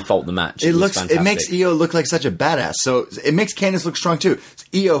can't really fault the match. It makes Io look like such a badass. So it makes Candice look strong too.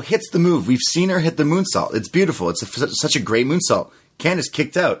 Io hits the move. We've seen her hit the moonsault. It's beautiful. It's such a great moonsault. Candice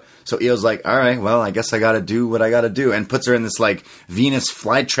kicked out. So Io's like, all right, well, I guess I got to do what I got to do, and puts her in this like Venus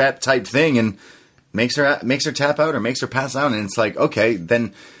flytrap type thing, and makes her tap out or makes her pass out, and it's like, okay,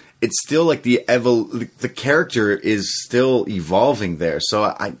 then it's still like the character is still evolving there. So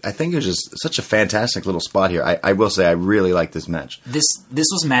I think it was just such a fantastic little spot here. I will say I really like this match. This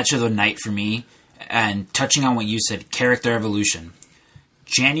was match of the night for me, and touching on what you said, character evolution.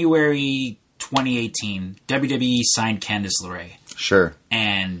 January 2018, WWE signed Candice LeRae. Sure.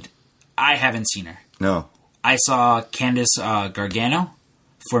 And I haven't seen her. No. I saw Candice Gargano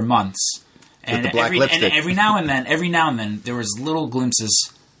for months. And every now and then, there was little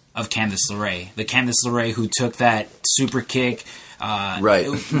glimpses of Candice LeRae. The Candice LeRae who took that super kick, right?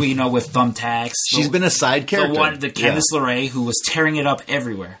 With thumbtacks. She's been a side character. The Candice LeRae who was tearing it up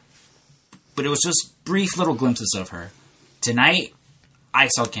everywhere. But it was just brief little glimpses of her. Tonight, I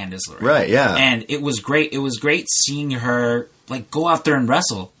saw Candice LeRae. Right, yeah. And it was great. It was great seeing her go out there and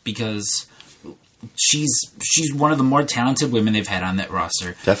wrestle, because she's one of the more talented women they've had on that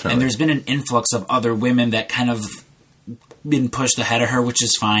roster. Definitely. And there's been an influx of other women that kind of been pushed ahead of her, which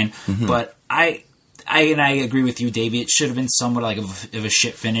is fine. Mm-hmm. But I agree with you, Davey. It should have been somewhat like of a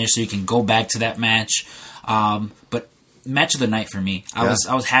shit finish, so you can go back to that match. But match of the night for me. I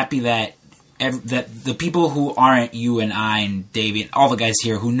was happy that the people who aren't you and I and Davey and all the guys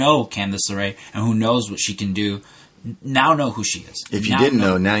here who know Candice LeRae and who knows what she can do now know who she is. If you didn't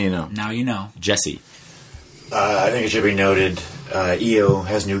know, now you know. Now you know. Jesse. I think it should be noted, Io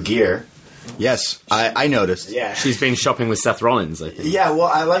has new gear. Yes, I noticed. Yeah. She's been shopping with Seth Rollins, I think. Yeah, well,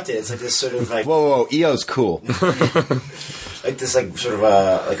 I liked it. It's like this sort of like... Whoa, Io's cool. like this sort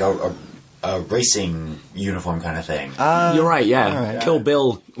of a racing uniform kind of thing. You're right, yeah. Right. Kill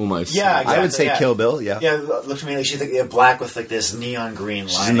Bill, almost. Yeah, exactly, I would say Kill Bill, yeah. Yeah, look to me like she's like black with like this neon green line.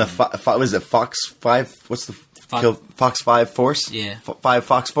 She's in the, what is it, Fox 5? What's the... Fox 5 Force? Yeah. 5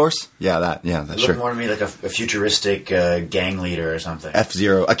 Fox Force? Yeah, that's it looked more to me like a futuristic gang leader or something.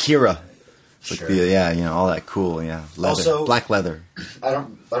 F-Zero. Akira. Sure. Like all that cool, leather. Also, black leather. I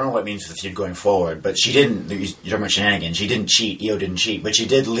don't know what it means for the feud going forward, but she didn't, you're talking about shenanigans, she didn't cheat, Io didn't cheat, but she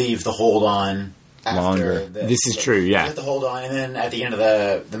did leave the hold on after. Longer. This is true, yeah. She left the hold on, and then at the end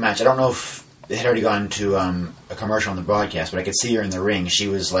of the match, I don't know if it had already gone to a commercial on the broadcast, but I could see her in the ring. She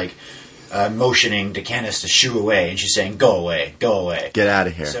was like, motioning to Candice to shoo away, and she's saying, go away, get out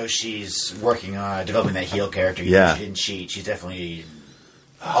of here. So she's working on developing that heel character. Yeah. She didn't cheat. She's definitely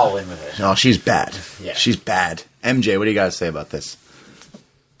all in with it. No, she's bad. Yeah. She's bad. MJ, what do you got to say about this?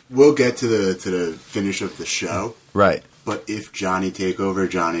 We'll get to the finish of the show. Right. But if Johnny TakeOver,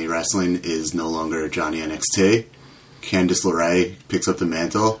 Johnny Wrestling, is no longer Johnny NXT, Candice LeRae picks up the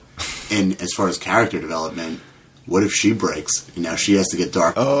mantle. And as far as character development, what if she breaks and now she has to get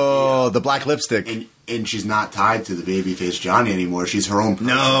dark? Oh, the black lipstick. And she's not tied to the babyface Johnny anymore. She's her own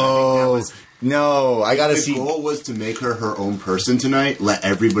person. No, I gotta see. The goal was to make her her own person tonight. Let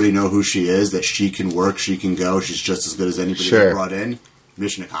everybody know who she is. That she can work. She can go. She's just as good as anybody they brought in.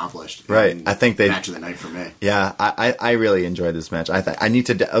 Mission accomplished. Right. And I think they match of the night for me. Yeah, I really enjoyed this match. I need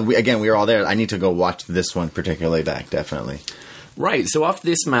to. We were all there. I need to go watch this one particularly back. Definitely. Right, so after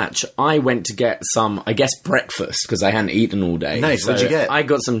this match, I went to get some, I guess, breakfast, because I hadn't eaten all day. Nice, so what'd you get? I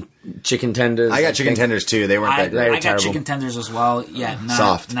got some chicken tenders. I got chicken tenders, too. They weren't that great. I got chicken tenders as well. Yeah,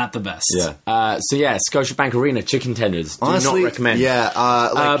 soft. Not the best. Yeah. Scotiabank Arena, chicken tenders. Honestly, do not recommend.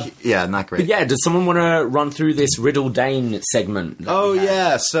 Yeah, not great. But yeah, does someone want to run through this Riddle Dane segment? Oh,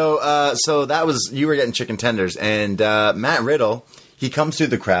 yeah. So that was, you were getting chicken tenders, and Matt Riddle... He comes through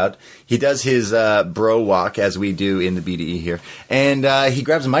the crowd. He does his bro walk, as we do in the BDE here. And he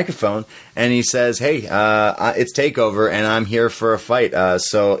grabs a microphone, and he says, hey, it's TakeOver, and I'm here for a fight.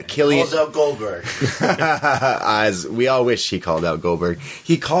 So Killian... Calls out Goldberg. As we all wish he called out Goldberg.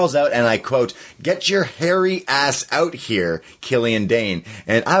 He calls out, and I quote, get your hairy ass out here, Killian Dane.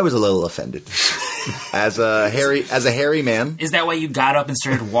 And I was a little offended. As a hairy man. Is that why you got up and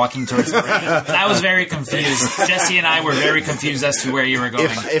started walking towards the ring? I was very confused. Jesse and I were very confused as to where you were going.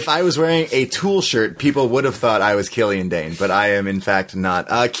 If I was wearing a Tool shirt, people would have thought I was Killian Dane, but I am in fact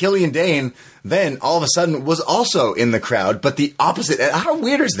not. Killian Dane then all of a sudden was also in the crowd, but the opposite. How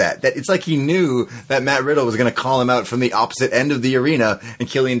weird is that? That it's like he knew that Matt Riddle was going to call him out from the opposite end of the arena, and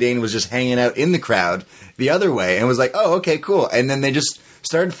Killian Dane was just hanging out in the crowd the other way, and was like, oh, okay, cool. And then they just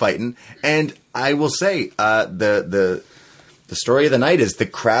started fighting, and I will say, the story of the night is the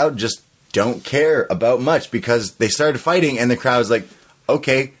crowd just don't care about much, because they started fighting, and the crowd's like,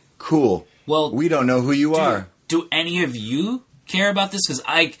 okay, cool. Well, we don't know who you are. do any of you care about this? Because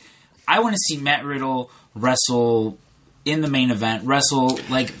I want to see Matt Riddle wrestle in the main event,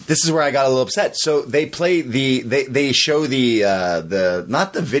 This is where I got a little upset. So they play they show the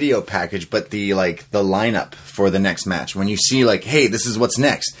not the video package, but the lineup for the next match. When you see hey, this is what's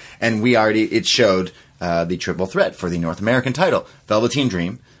next, and it showed the triple threat for the North American title: Velveteen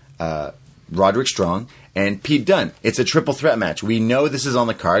Dream, Roderick Strong, and Pete Dunne. It's a triple threat match. We know this is on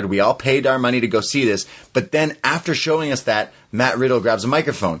the card. We all paid our money to go see this. But then after showing us that, Matt Riddle grabs a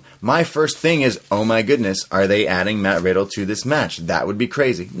microphone. My first thing is, oh my goodness, are they adding Matt Riddle to this match? That would be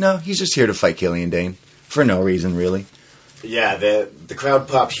crazy. No, he's just here to fight Killian Dane. For no reason, really. Yeah, the crowd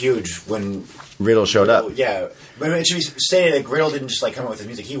popped huge when Riddle showed up. Yeah. But it should be stated, Riddle didn't just come up with his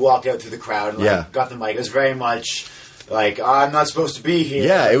music. He walked out through the crowd and got the mic. It was very much I'm not supposed to be here.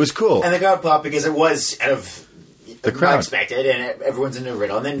 Yeah, it was cool. And the crowd popped because it was out of the crowd unexpected, and everyone's into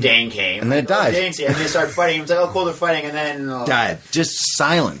Riddle. And then Dane came. And then it died. Dane's here, and they started fighting. It was oh, cool, they're fighting, and then... died. Just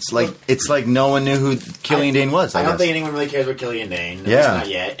silence. It's no one knew who Killian Dane was, I don't think anyone really cares about Killian Dane. Yeah. Not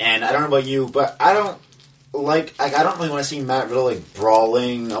yet. And I don't know about you, but I don't... I don't really want to see Matt Riddle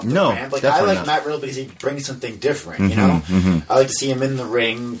brawling up the ramp. I like Matt Riddle because he brings something different. You know, I like to see him in the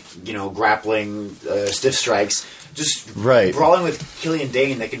ring. Grappling, stiff strikes, just brawling with Killian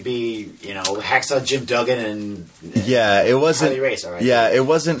Dane. That could be Hacksaw Jim Duggan and it wasn't. Harley Race, all right? Yeah, it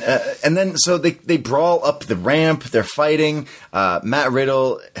wasn't. And then so they brawl up the ramp. They're fighting. Matt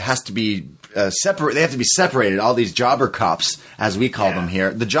Riddle has to be. Separate. They have to be separated. All these jobber cops, as we call them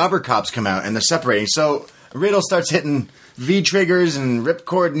here, the jobber cops come out and they're separating. So Riddle starts hitting V triggers and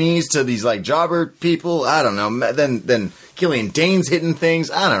ripcord knees to these jobber people. I don't know. Then Killian Dane's hitting things.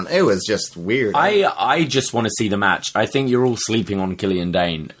 I don't know. It was just weird. I just want to see the match. I think you're all sleeping on Killian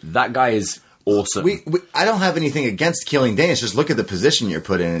Dane. That guy is awesome. I don't have anything against Killian Dane. It's just look at the position you're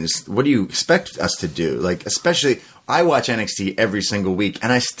put in. And what do you expect us to do? Especially, I watch NXT every single week,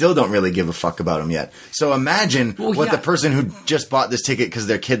 and I still don't really give a fuck about him yet. So imagine the person who just bought this ticket because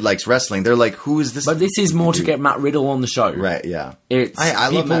their kid likes wrestling. They're like, who is this? But this is more to get Matt Riddle on the show. Right, yeah. It's I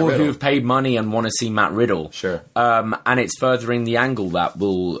love Matt people Riddle. who've paid money and want to see Matt Riddle. Sure. And it's furthering the angle that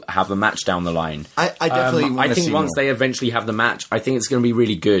will have a match down the line. I definitely want to see I think once they eventually have the match, I think it's going to be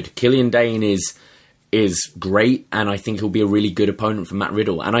really good. Killian Dane is great, and I think he'll be a really good opponent for Matt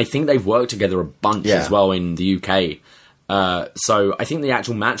Riddle. And I think they've worked together a bunch as well in the UK. So I think the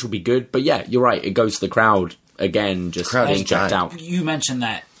actual match will be good. But yeah, you're right. It goes to the crowd again, just being checked out. You mentioned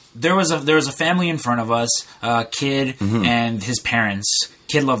that. There was a family in front of us, a kid and his parents.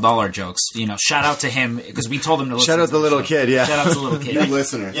 Kid loved all our jokes. Shout out to him because we told him to listen. Shout out to the little kid, yeah. Shout out to the little kid. New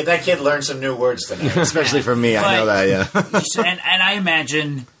listener. Yeah, that kid learned some new words tonight. Especially for me, I know that, yeah. and I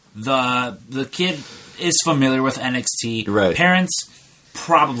imagine the kid is familiar with NXT. Right. Parents,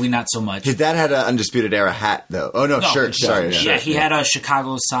 probably not so much. His dad had an Undisputed Era hat, though. Oh, no, shirt. Sorry. Yeah, he had a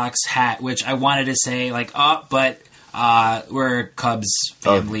Chicago Sox hat, which I wanted to say, but we're a Cubs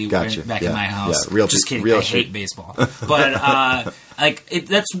family back in my house. Yeah, just kidding. I hate baseball. But,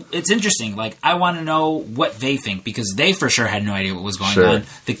 it's interesting. I want to know what they think, because they for sure had no idea what was going on.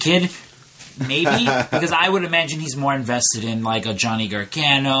 The kid... Maybe, because I would imagine he's more invested in a Johnny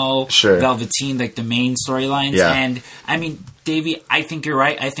Gargano, Velveteen, the main storylines. Yeah. And I mean, Davey, I think you're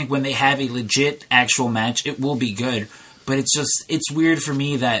right. I think when they have a legit actual match, it will be good. But it's weird for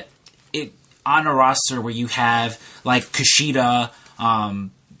me that on a roster where you have Kushida,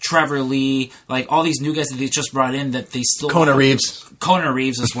 Trevor Lee, all these new guys that they just brought in, that they still Kona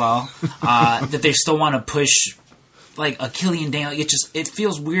Reeves as well, that they still want to push. A Killian Dane, it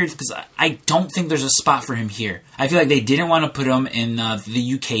feels weird because I don't think there's a spot for him here. I feel like they didn't want to put him in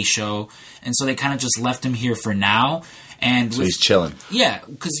the UK show, and so they kind of just left him here for now. And so he's chilling. Yeah,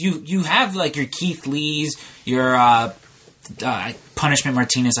 because you have your Keith Lees, your Punishment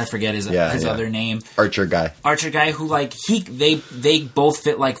Martinez, I forget his other name, Archer guy who they both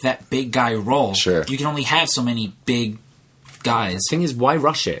fit that big guy role. Sure, you can only have so many big guys. The thing is, why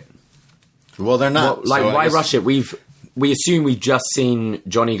rush it? Well, they're not. Why rush it? We assume we've just seen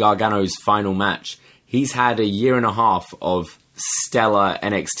Johnny Gargano's final match. He's had a year and a half of stellar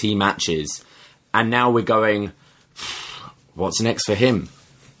NXT matches, and now we're going, what's next for him?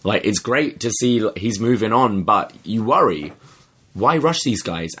 It's great to see he's moving on, but you worry. Why rush these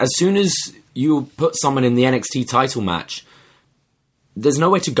guys? As soon as you put someone in the NXT title match, there's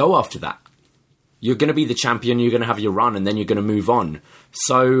nowhere to go after that. You're going to be the champion, you're going to have your run, and then you're going to move on.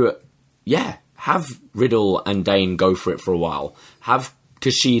 So... yeah, have Riddle and Dane go for it for a while. Have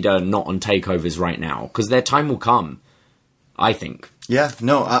Kushida not on takeovers right now, because their time will come. I think. Yeah,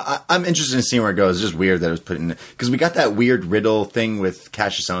 no, I'm interested in seeing where it goes. It's just weird that it was put in, because we got that weird Riddle thing with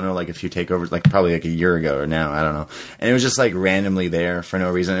Cassius Ohno like a few takeovers, like probably like a year ago or now, I don't know. And it was just like randomly there for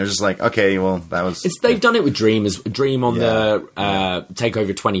no reason. It was just like, okay, well, that was... They've done it with Dream. Dream on the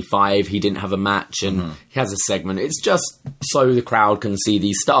TakeOver 25, he didn't have a match and he has a segment. It's just so the crowd can see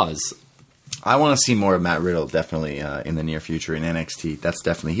these stars. I want to see more of Matt Riddle, definitely, in the near future in NXT. That's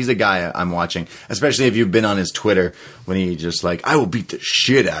definitely... He's a guy I'm watching, especially if you've been on his Twitter when he just like, I will beat the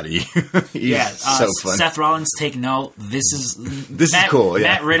shit out of you. So fun. Seth Rollins, take note. This is cool, yeah.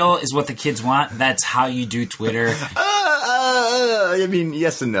 Matt Riddle is what the kids want. That's how you do Twitter. I mean,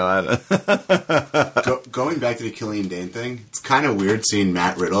 yes and no. Going back to the Killian Dane thing, it's kind of weird seeing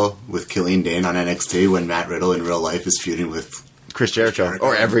Matt Riddle with Killian Dane on NXT when Matt Riddle in real life is feuding with Chris Jericho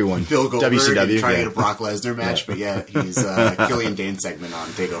or everyone. Bill Goldberg, WCW, trying to get a Brock Lesnar match, but yeah, he's Killian Dane segment on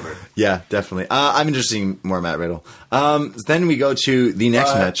TakeOver. Yeah, definitely. I'm interested in more Matt Riddle. Then we go to the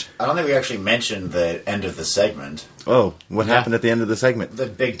next match. I don't think we actually mentioned the end of the segment. Oh, what happened at the end of the segment? The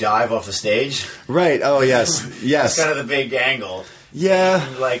big dive off the stage. Right. Oh, yes. Yes. That's kind of the big angle. Yeah.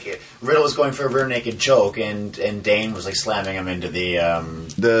 And, like, Riddle was going for a rear naked choke, and Dane was like slamming him into the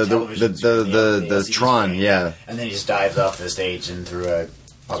Tron, yeah. And then he just dives off the stage and through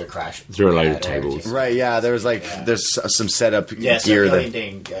a crash through a load of tables. Right, yeah. There was there's some setup gear there.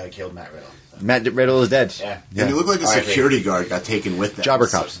 Dane killed Matt Riddle. Matt Riddle is dead. Yeah. And he looked like a security guard got taken with them. Jobber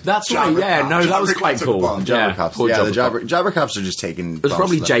cops. That's right, yeah. No, that was quite cool. Jobber cops. Yeah, the Jobber cops are just taking... It was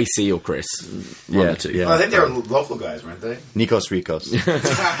probably JC or Chris. One or two. Yeah. Well, I think they were local guys, weren't they? Nikos Rikos.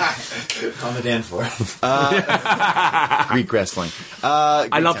 On the Dan for Greek wrestling.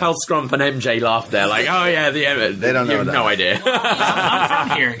 I love how Scrump and MJ laughed there. Like, oh yeah, they don't know. You have no idea. I'm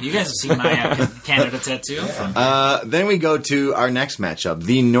from here. You guys have seen my Canada tattoo. Then we go to our next matchup,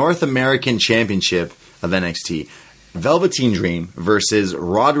 the North American Championship of NXT. Velveteen Dream versus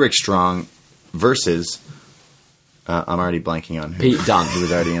Roderick Strong versus... I'm already blanking on Pete Dunne. Who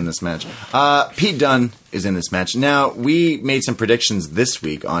was already in this match. Pete Dunne is in this match. Now, we made some predictions this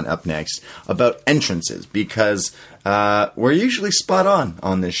week on Up Next about entrances because we're usually spot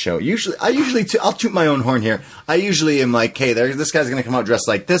on this show. I'll toot my own horn here. I usually am like, hey, this guy's going to come out dressed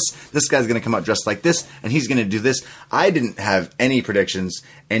like this guy's going to come out dressed like this, and he's going to do this. I didn't have any predictions,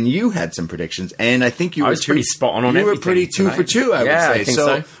 and you had some predictions, and I think you were pretty spot on everything. You were pretty 2 for 2, I would say. I think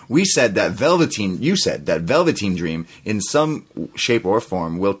so. We said that you said that Velveteen Dream, in some shape or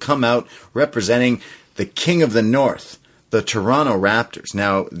form, will come out representing the King of the North, the Toronto Raptors.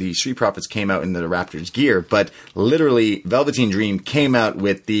 Now, the Street Profits came out in the Raptors gear, but literally, Velveteen Dream came out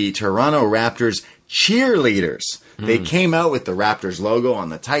with the Toronto Raptors cheerleaders. They came out with the Raptors logo on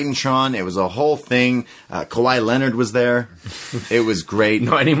the Titantron. It was a whole thing. Kawhi Leonard was there. It was great.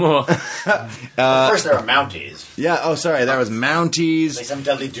 Not anymore. First, there were Mounties. Yeah. Oh, sorry. There was Mounties. Like some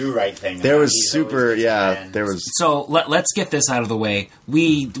Dudley Do-Right thing. There was super. Yeah. There was. So let's get this out of the way.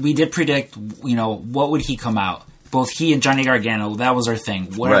 We did predict. What would he come out? Both he and Johnny Gargano. That was our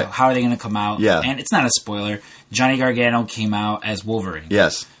thing. How are they going to come out? Yeah. And it's not a spoiler. Johnny Gargano came out as Wolverine.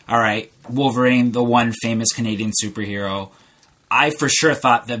 Yes. All right, Wolverine, the one famous Canadian superhero. I for sure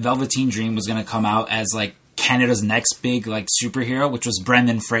thought that Velveteen Dream was going to come out as like Canada's next big like superhero, which was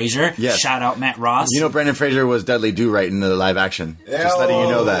Brendan Fraser. Yes. Shout out Matt Ross. Brendan Fraser was Dudley Do-Right in the live action. Just letting you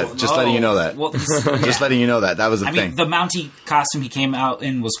know that. Letting you know that. Well, Just letting you know that. That was the thing. Mean, the Mountie costume he came out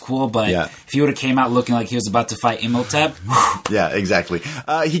in was cool, but if he would have came out looking like he was about to fight Imhotep. Yeah, exactly.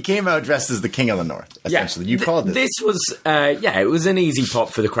 He came out dressed as the King of the North, essentially. You called it. This was, it was an easy pop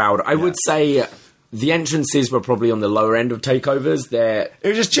for the crowd. I would say... The entrances were probably on the lower end of takeovers. It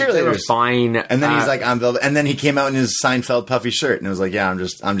was just cheerleaders. They were fine. And then he's like, I'm Velvet. And then he came out in his Seinfeld puffy shirt, and it was like, yeah, I'm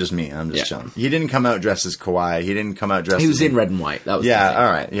just me. I'm just chilling. He didn't come out dressed as Kawhi. He didn't come out dressed. He was in red and white. That was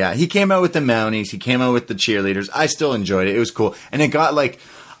all right. Yeah, he came out with the Mounties. He came out with the cheerleaders. I still enjoyed it. It was cool, and it got like.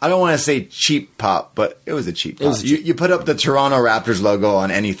 I don't want to say cheap pop, but it was a cheap pop. You put up the Toronto Raptors logo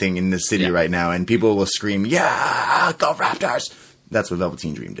on anything in the city right now, and people will scream, "Yeah, go Raptors!" That's what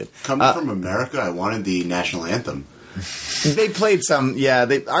Velveteen Dream did. Coming from America, I wanted the national anthem. They played some. Yeah,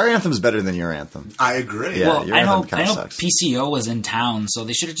 our anthem's better than your anthem. I agree. Yeah, well, I know PCO was in town, so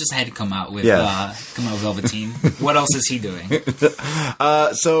they should have just had to come out with Velveteen. What else is he doing?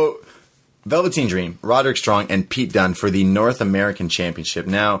 So. Velveteen Dream, Roderick Strong, and Pete Dunne for the North American Championship.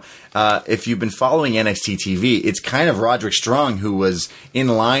 Now, if you've been following NXT TV, it's kind of Roderick Strong who was in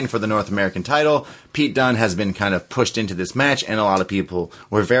line for the North American title. Pete Dunne has been kind of pushed into this match, and a lot of people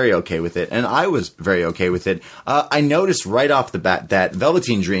were very okay with it, and I was very okay with it. I noticed right off the bat that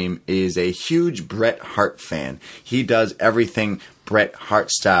Velveteen Dream is a huge Bret Hart fan. He does everything Bret Hart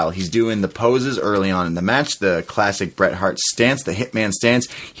style. He's doing the poses early on in the match, the classic Bret Hart stance, the Hitman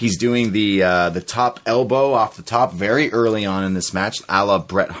stance. He's doing the top elbow off the top very early on in this match, a la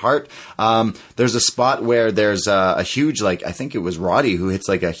Bret Hart. There's a spot where there's a huge, like, I think it was Roddy who hits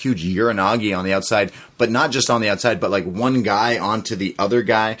like a huge Uranagi on the outside, but not just on the outside, but like one guy onto the other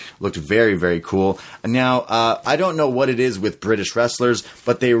guy. Looked very, very cool. Now, I don't know what it is with British wrestlers,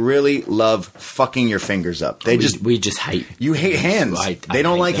 but they really love fucking your fingers up. We just hate. You hate hands. They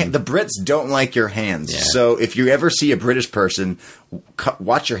don't like the Brits don't like your hands. Yeah. So if you ever see a British person,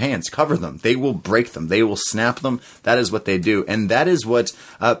 watch your hands, cover them. They will break them. They will snap them. That is what they do, and that is what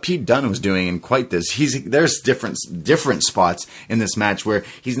Pete Dunne was doing in quite this. There's different spots in this match where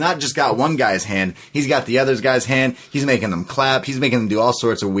he's not just got one guy's hand. He's got the other guy's hand. He's making them clap. He's making them do all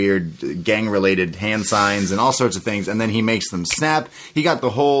sorts of weird gang-related hand signs and all sorts of things, and then he makes them snap. He got the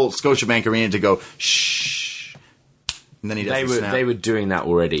whole Scotiabank Arena to go shh. And then he does they were doing that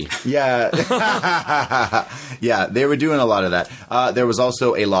already. Yeah. Yeah, they were doing a lot of that. There was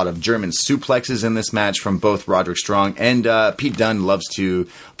also a lot of German suplexes in this match from both Roderick Strong and Pete Dunne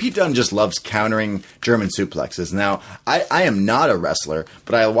Pete Dunne just loves countering German suplexes. Now, I am not a wrestler,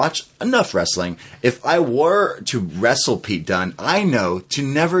 but I watch enough wrestling. If I were to wrestle Pete Dunne, I know to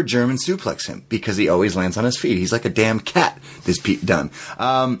never German suplex him because he always lands on his feet. He's like a damn cat, this Pete Dunne.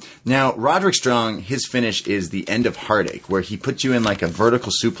 Now, Roderick Strong, his finish is the end of Heartache, where he puts you in like a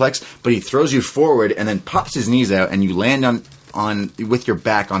vertical suplex, but he throws you forward and then pops his knees out, and you land on with your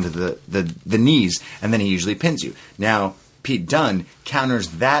back onto the knees, and then he usually pins you. Now, Pete Dunne counters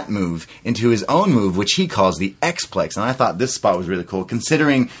that move into his own move, which he calls the X-Plex. And I thought this spot was really cool,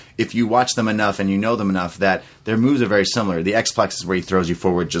 considering if you watch them enough and you know them enough that their moves are very similar. The X-Plex is where he throws you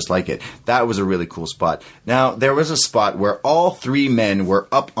forward just like it. That was a really cool spot. Now, there was a spot where all three men were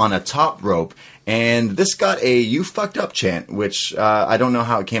up on a top rope, and this got a "you fucked up" chant, which I don't know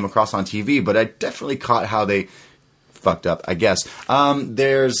how it came across on TV, but I definitely caught how they fucked up, I guess.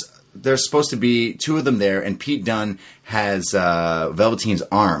 There's supposed to be two of them there, and Pete Dunne has Velveteen's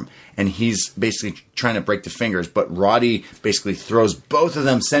arm, and he's basically trying to break the fingers, but Roddy basically throws both of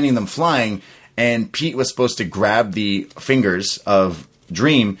them, sending them flying, and Pete was supposed to grab the fingers of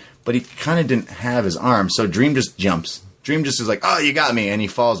Dream, but he kind of didn't have his arm, so Dream just jumps. Dream just is like, "Oh, you got me," and he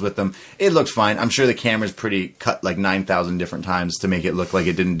falls with them. It looked fine. I'm sure the camera's pretty cut like 9,000 different times to make it look like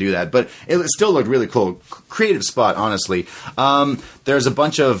it didn't do that, but it still looked really cool. Creative spot, honestly. There's a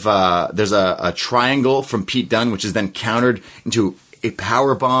bunch of there's a triangle from Pete Dunne, which is then countered into a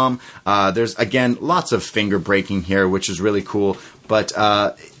power bomb. There's again lots of finger breaking here, which is really cool. But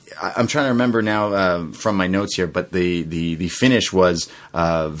I'm trying to remember now from my notes here, but the finish was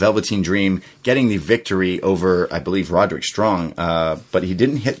Velveteen Dream getting the victory over, I believe, Roderick Strong. But he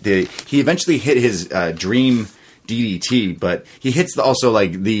didn't hit he eventually hit his Dream DDT, but he hits also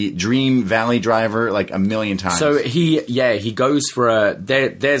like the Dream Valley Driver like a million times. So he goes for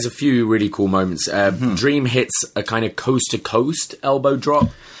there's a few really cool moments. Dream hits a kind of coast to coast elbow drop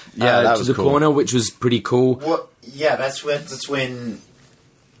that to the corner, which was pretty cool. Well, yeah, that's when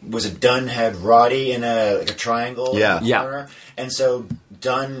was it Dunne had Roddy in a triangle in the corner? And so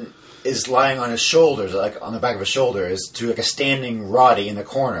Dunne is lying on his shoulders, like on the back of his shoulders, to like a standing Roddy in the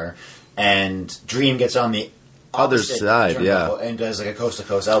corner, and Dream gets on the other side, and does like a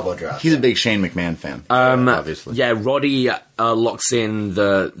coast-to-coast elbow drop. He's a big Shane McMahon fan, obviously. Yeah, Roddy locks in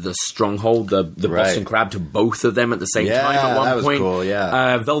the stronghold, the Boston Crab, to both of them at the same time at one point. Cool,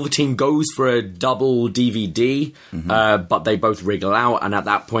 yeah. Velveteen goes for a double DVD, but they both wriggle out, and at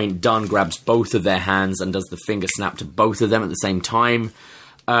that point, Dunne grabs both of their hands and does the finger snap to both of them at the same time.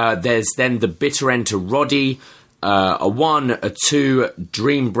 There's then the bitter end to Roddy, a 1, a 2,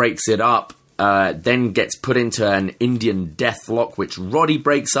 Dream breaks it up, then gets put into an Indian death lock, which Roddy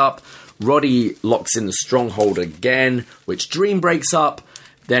breaks up. Roddy locks in the stronghold again, which Dream breaks up.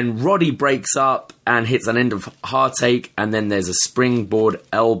 Then Roddy breaks up and hits an end of Heartache, and then there's a springboard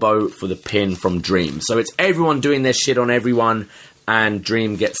elbow for the pin from Dream. So it's everyone doing their shit on everyone, and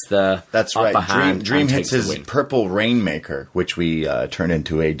Dream gets the upper hand. Dream hits his purple Rainmaker, which we turn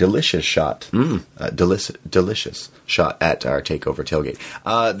into a delicious shot. Delicious shot at our TakeOver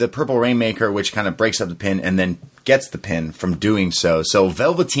tailgate. The purple Rainmaker, which kind of breaks up the pin and then gets the pin from doing so. So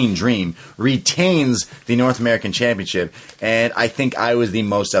Velveteen Dream retains the North American Championship, and I think I was the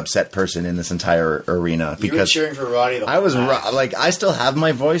most upset person in this entire arena because you were cheering for Roddy. I was like, I still have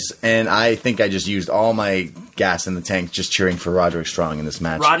my voice, and I think I just used all my gas in the tank just cheering for Roderick Strong in this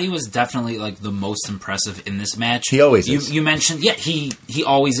match. Roddy was definitely like the most impressive in this match. He always is. You mentioned, he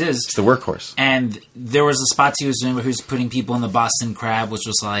always is. It's the workhorse. And there was a spot he was doing where he was putting people in the Boston Crab, which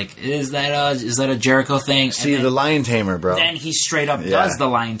was like, is that a Jericho thing? See, the Lion Tamer, bro. Then he straight up does the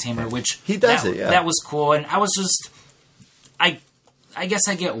Lion Tamer, which he does it. Yeah, that was cool. And I was just, I guess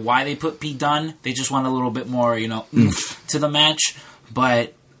I get why they put Pete Dunne. They just want a little bit more, oomph to the match.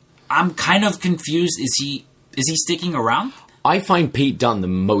 But I'm kind of confused. Is he sticking around? I find Pete Dunne the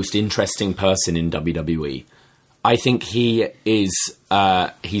most interesting person in WWE. I think he is.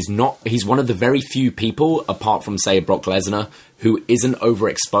 He's one of the very few people, apart from say Brock Lesnar, who isn't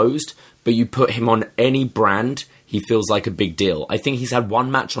overexposed. But you put him on any brand, he feels like a big deal. I think he's had one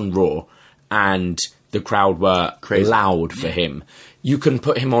match on Raw, and the crowd were loud for him. You can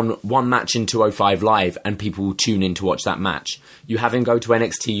put him on one match in 205 Live and people will tune in to watch that match. You have him go to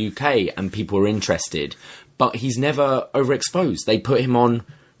NXT UK and people are interested. But he's never overexposed. They put him on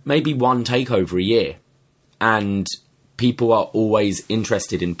maybe one takeover a year. And people are always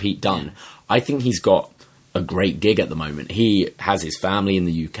interested in Pete Dunne. I think he's got a great gig at the moment. He has his family in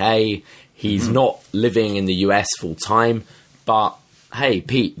the UK. He's not living in the US full time. But, hey,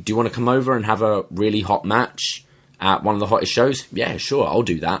 Pete, do you want to come over and have a really hot match at one of the hottest shows? Yeah, sure, I'll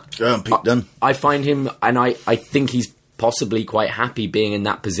do that. Pete Dunne. I find him, and I think he's possibly quite happy being in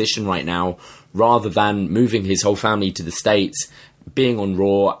that position right now, rather than moving his whole family to the States, being on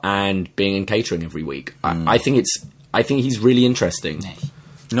Raw, and being in catering every week. I think he's really interesting.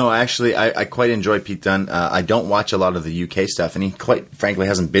 No, actually, I quite enjoy Pete Dunne. I don't watch a lot of the UK stuff, and he quite frankly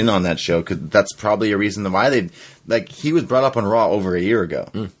hasn't been on that show, because that's probably a reason why he was brought up on Raw over a year ago.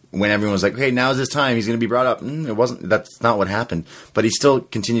 When everyone was like, okay, now's his time, he's going to be brought up. That's not what happened. But he still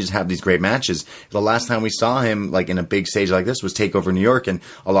continues to have these great matches. The last time we saw him, like, in a big stage like this was TakeOver New York, and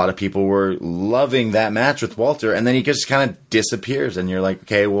a lot of people were loving that match with Walter, and then he just kind of disappears, and you're like,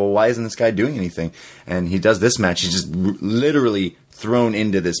 okay, well, why isn't this guy doing anything? And he does this match. He's just literally thrown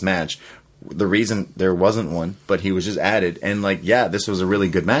into this match. The reason there wasn't one, but he was just added. And, like, yeah, this was a really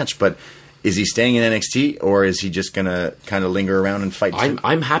good match, but is he staying in NXT, or is he just going to kind of linger around and fight?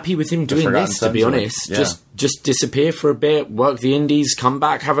 I'm happy with him doing this, to be honest. Yeah. Just disappear for a bit, work the indies, come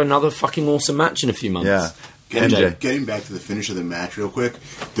back, have another fucking awesome match in a few months. Yeah. Getting back to the finish of the match real quick,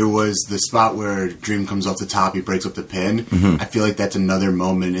 there was the spot where Dream comes off the top, he breaks up the pin. I feel like that's another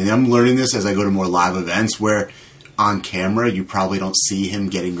moment, and I'm learning this as I go to more live events, where on camera you probably don't see him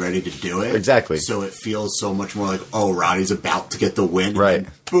getting ready to do it. Exactly. So it feels so much more like, oh, Roddy's about to get the win. Right.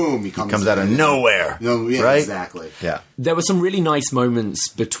 And boom, he comes out of nowhere. No, yeah, right? Exactly. Yeah. There were some really nice moments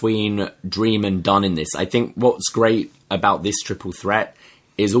between Dream and Dunn in this. I think what's great about this triple threat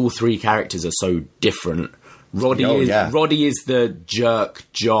is all three characters are so different. Roddy is the jerk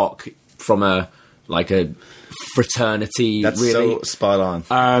jock from a fraternity. That's really. so spot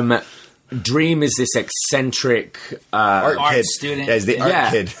on. Dream is this eccentric art student. Yeah, he's the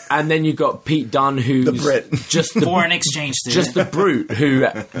art kid. And then you got Pete Dunne, who's the Brit, just the foreign exchange student, just the brute. Who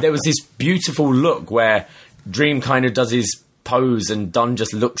there was this beautiful look where Dream kind of does his pose, and Dunne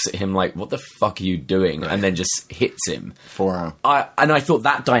just looks at him like, "What the fuck are you doing?" And then just hits him. Forearm. I thought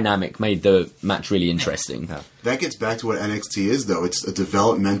that dynamic made the match really interesting. Yeah. That gets back to what NXT is, though. It's a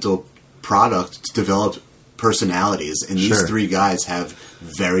developmental product to develop personalities, and these three guys have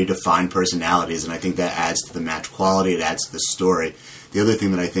very defined personalities, and I think that adds to the match quality, it adds to the story. The other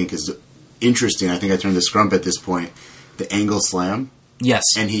thing that I think is interesting, I think I turned the scrump at this point, the angle slam. Yes.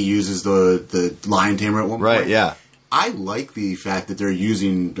 And he uses the Lion Tamer at one point. Right, yeah. I like the fact that they're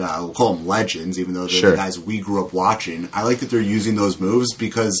using, we'll call them legends, even though they're the guys we grew up watching. I like that they're using those moves,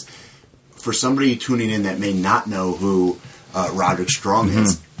 because for somebody tuning in that may not know who Roderick Strong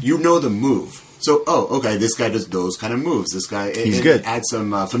is, you know the move. So, okay, this guy does those kind of moves. This guy, he's good. Adds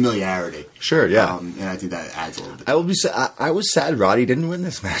some familiarity. Sure, yeah. And I think that adds a little bit. I was sad Roddy didn't win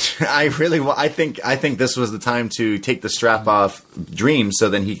this match. I think this was the time to take the strap off Dream, so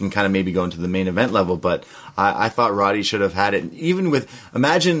then he can kind of maybe go into the main event level. But I thought Roddy should have had it. Even with,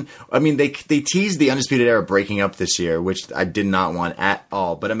 they teased the Undisputed Era breaking up this year, which I did not want at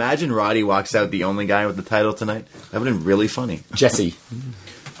all. But imagine Roddy walks out the only guy with the title tonight. That would have been really funny. Jesse.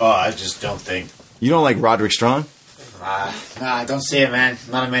 Oh, I just don't think. You don't like Roderick Strong? I don't see it, man.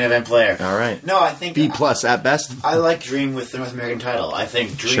 Not a main event player. All right. No, I think B+ at best. I like Dream with the North American title. I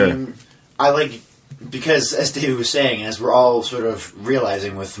think Dream. I like because, as David was saying, as we're all sort of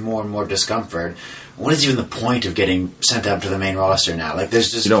realizing with more and more discomfort, what is even the point of getting sent up to the main roster now? Like,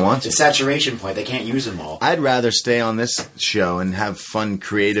 there's just... You don't want to. It's saturation point. They can't use them all. I'd rather stay on this show and have fun,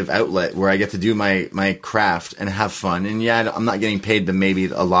 creative outlet where I get to do my craft and have fun. And yeah, I'm not getting paid to maybe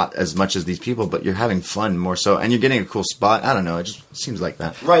a lot as much as these people, but you're having fun more so. And you're getting a cool spot. I don't know. It just seems like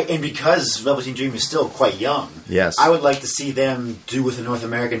that. Right, and because Velveteen Dream is still quite young, yes, I would like to see them do with the North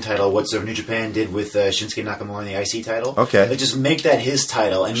American title what sort of New Japan did with Shinsuke Nakamura in the IC title. Okay. Like, just make that his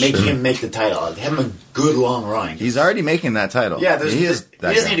title and make him make the title. Like, have him a good long run. He's already making that title. Yeah, he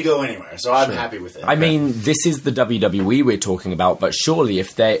doesn't need to go anywhere, so I'm happy with it. I mean, this is the WWE we're talking about, but surely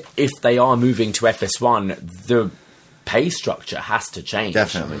if they are moving to FS1, the pay structure has to change.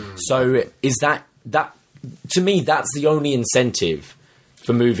 Definitely. So is that to me, that's the only incentive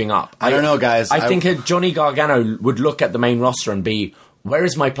for moving up. I don't know, guys. I think Johnny Gargano would look at the main roster and be, where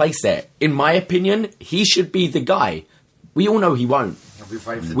is my place there? In my opinion, he should be the guy. We all know he won't.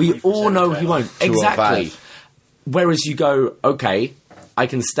 We all know he won't. Exactly. Whereas you go, okay, I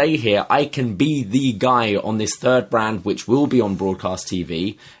can stay here. I can be the guy on this third brand, which will be on broadcast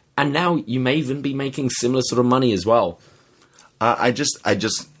TV. And now you may even be making similar sort of money as well.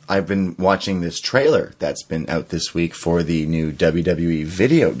 I've been watching this trailer that's been out this week for the new WWE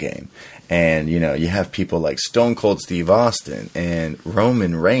video game. And, you know, you have people like Stone Cold Steve Austin and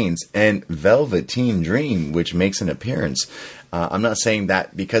Roman Reigns and Velveteen Dream, which makes an appearance. I'm not saying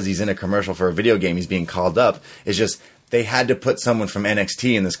that because he's in a commercial for a video game, he's being called up. It's just they had to put someone from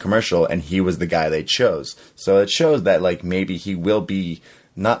NXT in this commercial, and he was the guy they chose. So it shows that, like, maybe he will be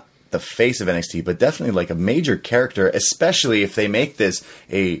not the face of NXT, but definitely like a major character, especially if they make this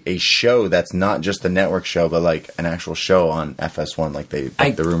a show that's not just a network show, but like an actual show on FS1, like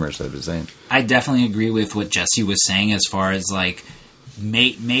the rumors have been saying. I definitely agree with what Jesse was saying as far as like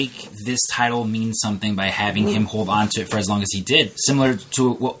make this title mean something by having him hold on to it for as long as he did, similar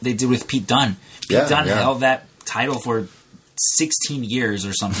to what they did with Pete Dunne. Pete Dunne held that title for 16 years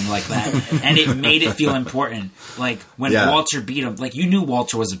or something like that, and it made it feel important. Like when Walter beat him, like you knew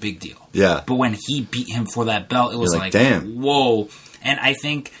Walter was a big deal. Yeah. But when he beat him for that belt, it was like damn, whoa. And I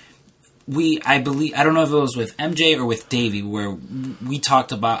think I don't know if it was with MJ or with Davey, where we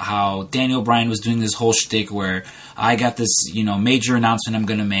talked about how Daniel Bryan was doing this whole shtick where I got this, major announcement I'm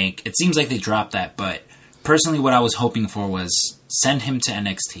going to make. It seems like they dropped that, but personally, what I was hoping for was send him to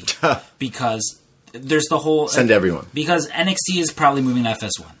NXT because. There's the whole... Send everyone. Because NXT is probably moving to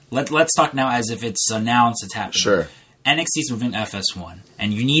FS1. Let's talk now as if it's announced, it's happening. Sure. NXT's moving to FS1,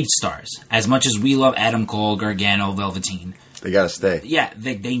 and you need stars. As much as we love Adam Cole, Gargano, Velveteen... They gotta stay. Yeah,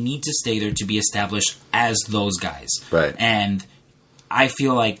 they need to stay there to be established as those guys. Right. And I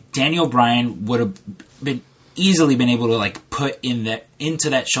feel like Daniel Bryan would have easily been able to like put into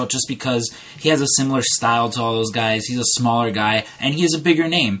that show just because he has a similar style to all those guys. He's a smaller guy, and he is a bigger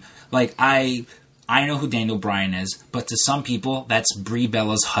name. Like, I know who Daniel Bryan is, but to some people, that's Brie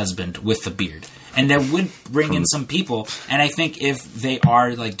Bella's husband with the beard. And that would bring in some people. And I think if they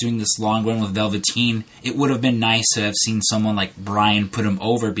are like doing this long run with Velveteen, it would have been nice to have seen someone like Bryan put him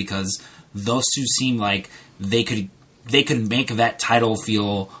over because those two seem like they could make that title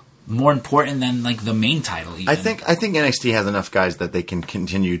feel more important than like the main title. Even. I think NXT has enough guys that they can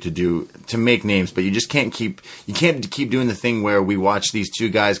continue to make names, but you just can't keep doing the thing where we watch these two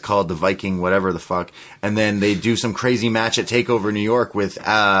guys called the Viking whatever the fuck, and then they do some crazy match at TakeOver New York with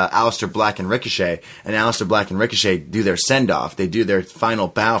Aleister Black and Ricochet, and Aleister Black and Ricochet do their send off, they do their final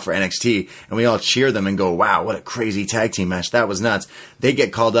bow for NXT, and we all cheer them and go, wow, what a crazy tag team match, that was nuts. They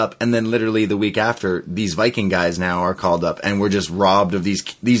get called up, and then literally the week after, these Viking guys now are called up, and we're just robbed of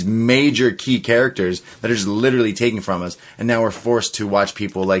these major key characters that are just literally taken from us, and now we're forced to watch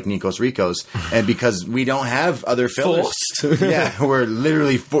people like Nikos Ricos, and because we don't have other fillers, we're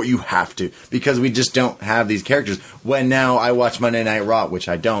literally you have to, because we just don't have these characters. When now I watch Monday Night Raw, which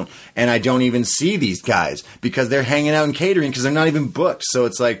I don't, and I don't even see these guys because they're hanging out in catering because they're not even booked. So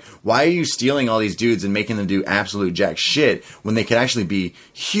it's like, why are you stealing all these dudes and making them do absolute jack shit when they could actually be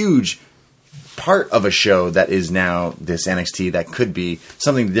huge part of a show that is now this NXT that could be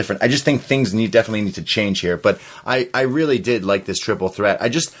something different? I just think things definitely need to change here. But I really did like this triple threat.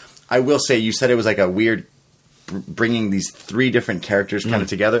 I will say, you said it was like a weird bringing these three different characters kind of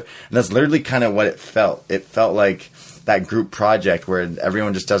together, and that's literally kind of what it felt. It felt like that group project where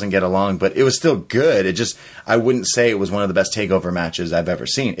everyone just doesn't get along, but it was still good. I wouldn't say it was one of the best TakeOver matches I've ever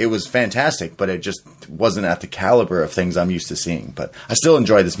seen. It was fantastic, but it just wasn't at the caliber of things I'm used to seeing. But I still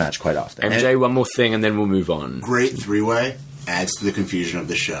enjoy this match quite often. MJ, one more thing, and then we'll move on. Great three-way adds to the confusion of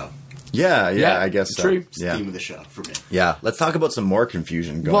the show. Yeah, Yeah, I guess so. true. Yeah. Theme of the show for me. Yeah, let's talk about some more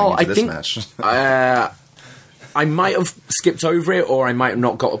confusion going into this match. I might have skipped over it, or I might have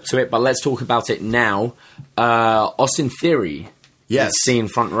not got up to it, but let's talk about it now. Austin Theory. Yes. Seen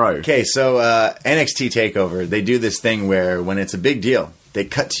front row. Okay, so NXT TakeOver, they do this thing where when it's a big deal, they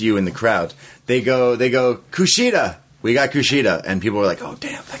cut to you in the crowd. They go, Kushida. We got Kushida. And people were like, oh,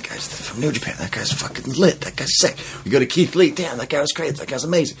 damn, that guy's from New Japan. That guy's fucking lit. That guy's sick. We go to Keith Lee. Damn, that guy was great. That guy's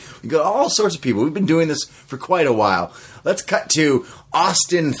amazing. We go to all sorts of people. We've been doing this for quite a while. Let's cut to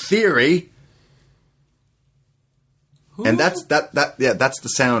Austin Theory. And that's the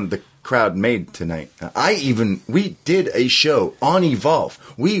sound the crowd made tonight. We did a show on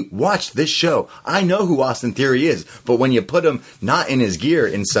Evolve. We watched this show. I know who Austin Theory is, but when you put him not in his gear,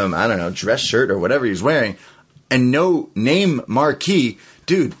 in some, I don't know, dress shirt or whatever he's wearing, and no name marquee,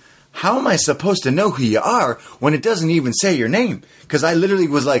 dude, how am I supposed to know who you are when it doesn't even say your name? Because I literally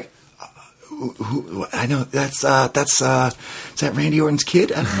was like, I know that's is that Randy Orton's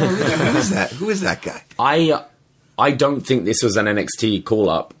kid? I don't know who is that. Who is that guy? I don't think this was an NXT call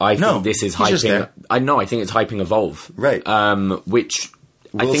up. I think this is hyping. I think it's hyping Evolve, right? Which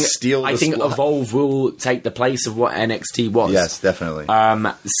I think Evolve will take the place of what NXT was. Yes, definitely.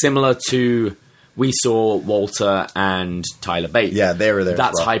 Similar to we saw Walter and Tyler Bate. Yeah, they were there.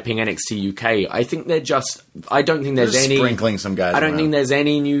 That's hyping NXT UK. I think they're just. I don't think there's any sprinkling some guys. I don't think there's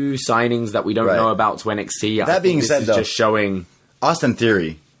any new signings that we don't know about to NXT. That being said, though, just showing Austin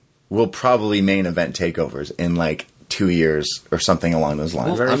Theory will probably main event takeovers in like 2 years or something along those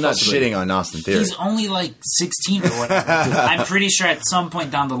lines. Well, I'm not shitting on Austin Theory. He's only like 16 or whatever. I'm pretty sure at some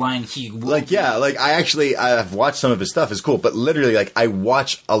point down the line he will. I've watched some of his stuff. It's cool, but literally, like, I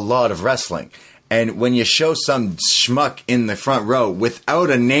watch a lot of wrestling. And when you show some schmuck in the front row without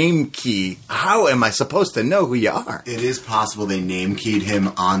a name key, how am I supposed to know who you are? It is possible they name keyed him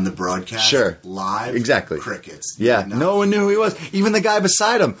on the broadcast. Sure. Live. Exactly. Crickets. Yeah. No one knew who he was. Even the guy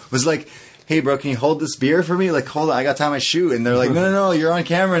beside him was like, hey, bro, can you hold this beer for me? Like, hold on, I got to tie my shoe. And they're like, no, you're on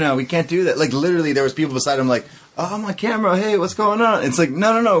camera now. We can't do that. Like, literally, there was people beside him like, oh, I'm on camera. Hey, what's going on? It's like,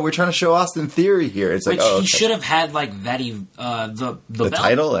 no, we're trying to show Austin Theory here. It's like, he should have had like that. The belt.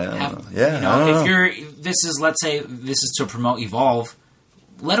 Title. This is, let's say, this is to promote Evolve.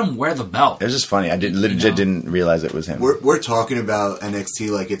 Let him wear the belt. It was just funny. I didn't realize it was him. We're talking about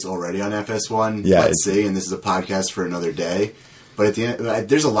NXT like it's already on FS1. Yeah, let's see, and this is a podcast for another day. But at the end,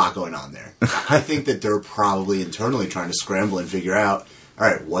 there's a lot going on there. I think that they're probably internally trying to scramble and figure out, all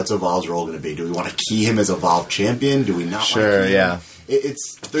right, what's Evolve's role going to be? Do we want to key him as Evolve champion? Do we not? Sure, yeah.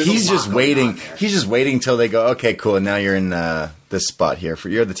 He's just waiting. He's just waiting till they go, okay, cool. Now you're in this spot here.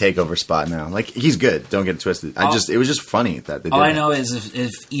 You're the takeover spot now. Like, he's good. Don't get it twisted. It was just funny that they did. All I know is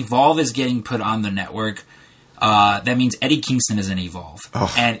if Evolve is getting put on the network, that means Eddie Kingston is in Evolve.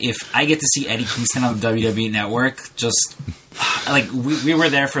 Oh. And if I get to see Eddie Kingston on the WWE Network, just like we were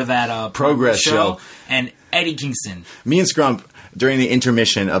there for that Progress show, and Eddie Kingston. Me and Scrump, during the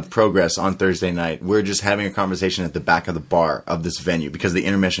intermission of Progress on Thursday night, we're just having a conversation at the back of the bar of this venue because of the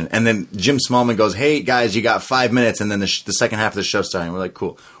intermission. And then Jim Smallman goes, hey, guys, you got 5 minutes. And then the second half of the show starting. We're like,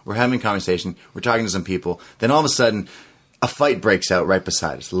 cool. We're having a conversation. We're talking to some people. Then all of a sudden, a fight breaks out right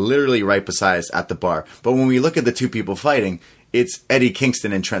beside us, literally right beside us at the bar. But when we look at the two people fighting, it's Eddie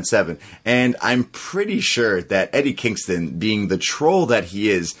Kingston and Trent Seven. And I'm pretty sure that Eddie Kingston, being the troll that he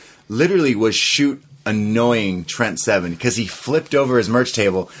is, literally was annoying Trent Seven because he flipped over his merch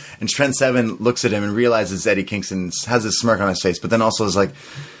table and Trent Seven looks at him and realizes Eddie Kingston has a smirk on his face, but then also is like,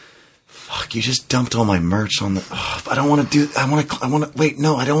 fuck, you just dumped all my merch on the... Oh, I don't want to do... I want to... Wait,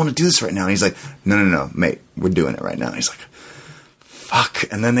 no, I don't want to do this right now. And he's like, no, mate, we're doing it right now. And he's like,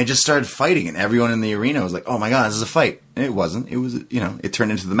 fuck. And then they just started fighting and everyone in the arena was like, oh my God, this is a fight. And it wasn't. It was, it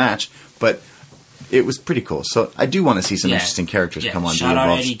turned into the match, but it was pretty cool. So I do want to see some interesting characters come on. Shout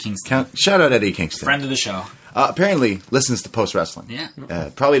out Eddie Kingston. Shout out Eddie Kingston. Friend of the show. Apparently listens to Post Wrestling. Yeah.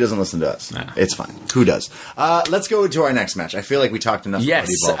 Probably doesn't listen to us. No. It's fine. Who does? Let's go to our next match. I feel like we talked enough about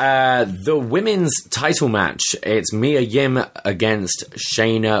Evolve. The women's title match. It's Mia Yim against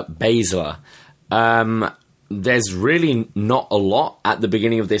Shayna Baszler. There's really not a lot at the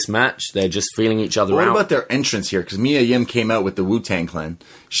beginning of this match. They're just feeling each other out. What about their entrance here? Because Mia Yim came out with the Wu-Tang Clan.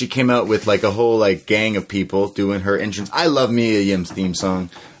 She came out with like a whole like gang of people doing her entrance. I love Mia Yim's theme song,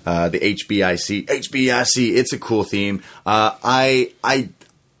 the HBIC. HBIC. It's a cool theme.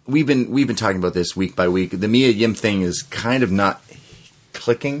 We've been talking about this week by week. The Mia Yim thing is kind of not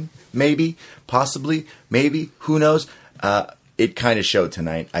clicking. Maybe, possibly, maybe. Who knows? It kind of showed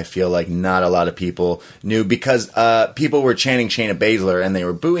tonight. I feel like not a lot of people knew because people were chanting Shayna Baszler and they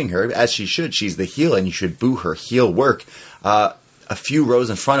were booing her, as she should. She's the heel and you should boo her heel work. a few rows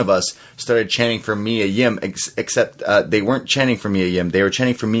in front of us started chanting for Mia Yim, except they weren't chanting for Mia Yim. They were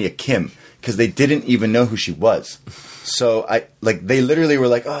chanting for Mia Kim because they didn't even know who she was. So they literally were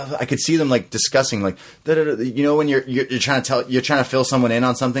like, oh, I could see them like discussing like, you know, when you're trying to fill someone in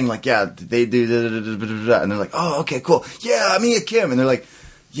on something, like, yeah, they do, and they're like, oh, okay, cool, yeah, Mia Kim, and they're like,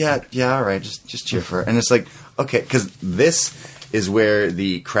 yeah, all right, just cheer for her, and it's like, okay, because this is where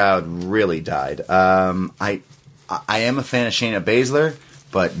the crowd really died. I am a fan of Shayna Baszler,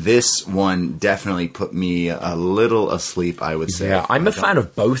 but this one definitely put me a little asleep, I would say. Yeah, I'm a fan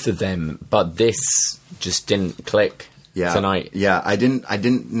of both of them, but this just didn't click tonight. Yeah, I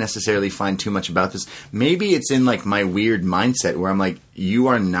didn't necessarily find too much about this. Maybe it's in like my weird mindset where I'm like, you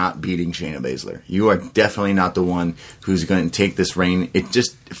are not beating Shayna Baszler. You are definitely not the one who's going to take this reign. It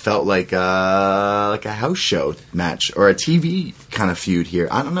just felt like a house show match or a TV kind of feud here.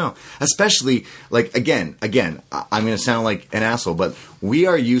 I don't know. Especially like again, I'm going to sound like an asshole, but we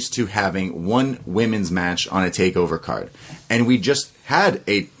are used to having one women's match on a TakeOver card, and we just had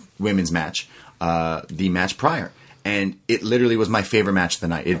a women's match, the match prior. And it literally was my favorite match of the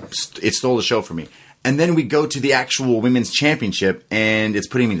night. It stole the show for me. And then we go to the actual women's championship, and it's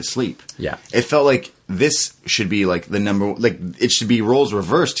putting me to sleep. Yeah, it felt like this should be like the number. Like it should be roles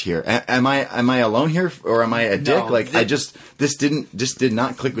reversed here. Am I alone here, or am I a dick? Like this did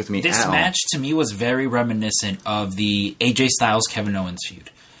not click with me. This match to me was very reminiscent of the AJ Styles Kevin Owens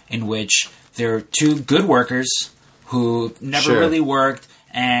feud, in which there are two good workers who never really worked.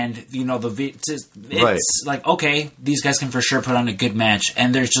 And, you know, it's like, okay, these guys can for sure put on a good match.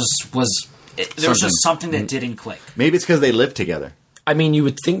 And there was just something that didn't click. Maybe it's because they live together. I mean, you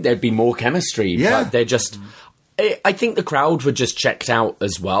would think there'd be more chemistry, but they're just... I think the crowd were just checked out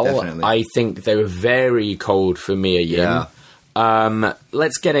as well. Definitely. I think they were very cold for Mia Yim. Yeah.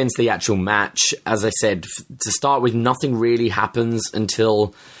 Let's get into the actual match. As I said, to start with, nothing really happens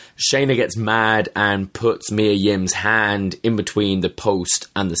until... Shayna gets mad and puts Mia Yim's hand in between the post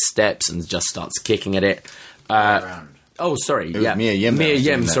and the steps and just starts kicking at it. Oh, sorry. It was Mia Yim. Mia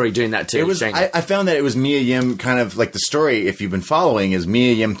Yim, doing that too. It was. I found that it was Mia Yim. Kind of like the story, if you've been following, is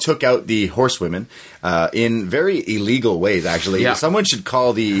Mia Yim took out the horsewomen in very illegal ways. Actually, someone should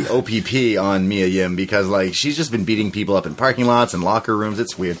call the OPP on Mia Yim because like she's just been beating people up in parking lots and locker rooms.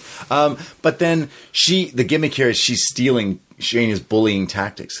 It's weird. But then the gimmick here is she's stealing Shayna's bullying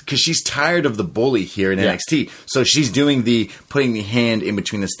tactics because she's tired of the bully here in NXT. So she's doing putting the hand in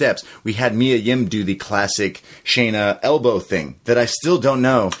between the steps. We had Mia Yim do the classic Shayna elbow thing that I still don't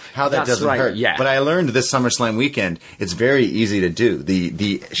know how that doesn't hurt. Yeah. But I learned this SummerSlam weekend it's very easy to do.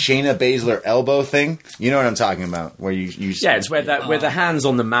 The Shayna Baszler elbow thing. You know what I'm talking about? Where you it's where the hand's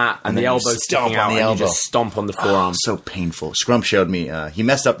on the mat and the elbow sticking out and you just stomp on the forearm. So painful. Scrump showed me. He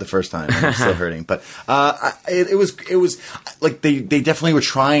messed up the first time. And it's still hurting. But it was like they definitely were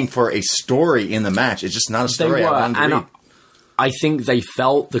trying for a story in the match. It's just not a story. They were, I think they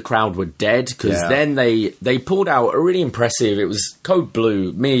felt the crowd were dead because then they pulled out a really impressive. It was code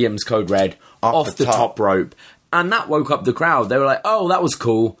blue, Mia Yim's code red off the top rope, and that woke up the crowd. They were like, "Oh, that was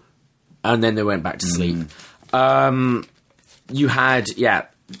cool," and then they went back to sleep. You had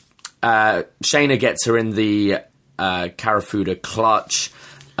Shayna gets her in the Karafuda clutch,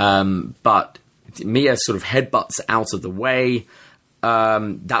 but Mia sort of headbutts out of the way.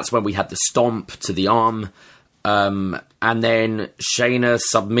 That's when we had the stomp to the arm. And then Shayna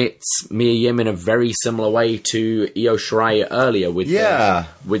submits Mia Yim in a very similar way to Io Shirai earlier with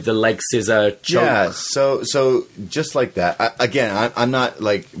the leg scissor choke. Yeah, so just like that. I'm not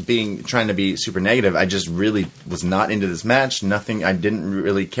like trying to be super negative. I just really was not into this match. I didn't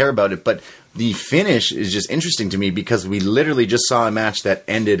really care about it, but the finish is just interesting to me because we literally just saw a match that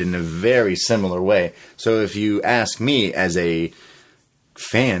ended in a very similar way. So if you ask me as a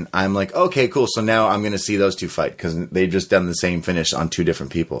fan, I'm like, okay, cool. So now I'm going to see those two fight because they've just done the same finish on two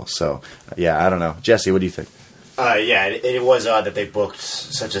different people. So I don't know. Jesse, what do you think? It was odd that they booked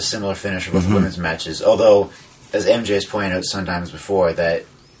such a similar finish for both women's matches. Although, as MJ has pointed out sometimes before, that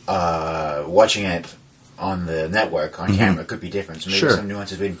watching it on the network on camera could be different. So maybe some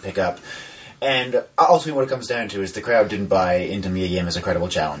nuances we didn't pick up. And ultimately what it comes down to is the crowd didn't buy into Mia Yim as a credible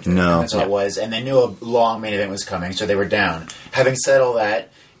challenger. No. And that's all it was. And they knew a long main event was coming, so they were down. Having said all that,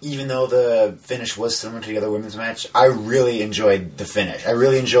 even though the finish was similar to the other women's match, I really enjoyed the finish. I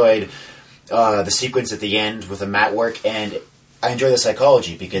really enjoyed the sequence at the end with the mat work, and I enjoyed the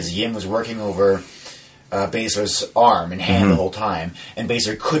psychology because Yim was working over Baszler's arm and hand the whole time, and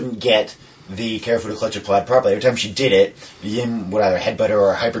Baszler couldn't get the Karafuda clutch applied properly. Every time she did it, Yim would either headbutt her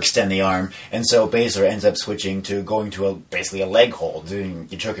or hyperextend the arm, and so Baszler ends up switching to going to basically a leg hold,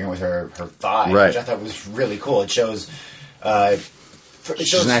 choking her with her thigh, which I thought was really cool. It shows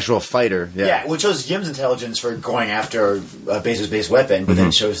She's an actual fighter. Yeah, well, it shows Yim's intelligence for going after Baszler's base weapon, but then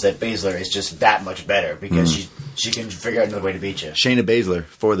it shows that Baszler is just that much better because she can figure out another way to beat you. Shayna Baszler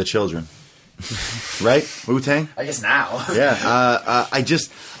for the children. Right? Wu-Tang? I guess now. Yeah. I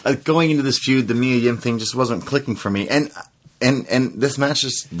just, going into this feud, the Mia Yim thing just wasn't clicking for me. And this match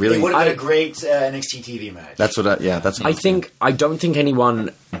is really... It would have been a great NXT TV match. That's what I don't think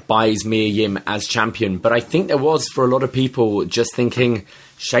anyone buys Mia Yim as champion, but I think there was, for a lot of people, just thinking...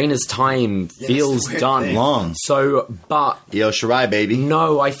 Shayna's time feels done. Long. So, but... Io Shirai, baby.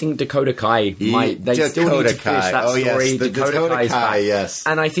 No, I think Dakota Kai might... They still need to finish that story. Yes, Dakota Kai, yes.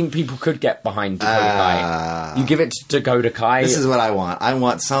 And I think people could get behind Dakota Kai. You give it to Dakota Kai... This is what I want. I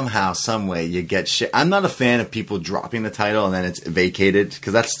want somehow, some way, you get shit... I'm not a fan of people dropping the title and then it's vacated,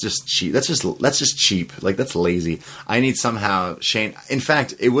 because that's just cheap. That's just cheap. Like, that's lazy. I need somehow Shane... In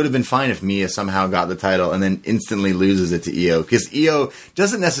fact, it would have been fine if Mia somehow got the title and then instantly loses it to Io, because Io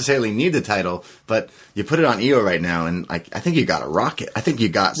doesn't necessarily need the title, but you put it on Io right now, and I think you got to rock it. I think you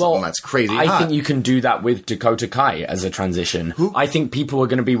got something that's crazy hot. I think you can do that with Dakota Kai as a transition. I think people are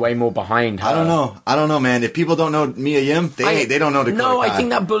going to be way more behind her. I don't know, man. If people don't know Mia Yim, they don't know Dakota Kai. No, I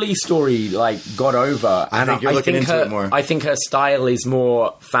think that bully story got over. I think you're looking into it more. I think her style is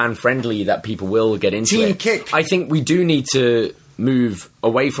more fan friendly, that people will get into Team kick. I think we do need to move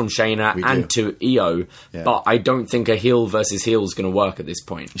away from Shayna and to Io, but I don't think a heel versus heel is going to work at this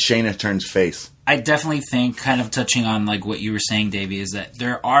point. Shayna turns face. I definitely think, kind of touching on like what you were saying, Davey, is that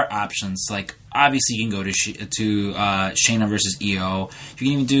there are options. Like, obviously you can go to Shayna versus Io. You can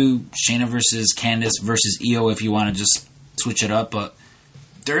even do Shayna versus Candice versus Io if you want to just switch it up, but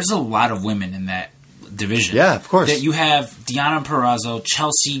there's a lot of women in that division. Yeah, of course. That you have Deonna Purrazzo,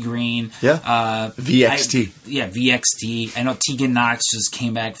 Chelsea Green, VXT. VXT. I know Tegan Knox just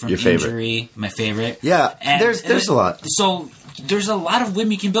came back from injury. My favorite. Yeah, and there's a lot. So there's a lot of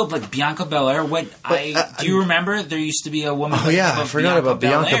women you can build, like Bianca Belair. Do you remember there used to be a woman? Oh yeah, I forgot about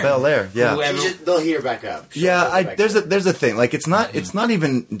Bianca Belair. Yeah, they'll hear her back up. There's a thing. Like, it's not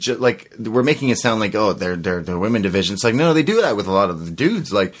even like we're making it sound like, oh, they're women division. It's like, no, they do that with a lot of the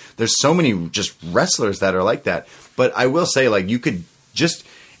dudes. Like, there's so many just wrestlers that are like that. But I will say, like, you could just.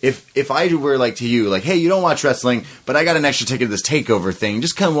 If I were like to you, like, hey, you don't watch wrestling, but I got an extra ticket to this TakeOver thing,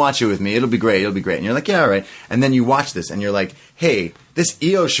 just come watch it with me. It'll be great. And you're like, yeah, all right. And then you watch this, and you're like, hey, this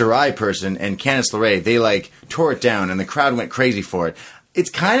Io Shirai person and Candice LeRae, they like tore it down, and the crowd went crazy for it.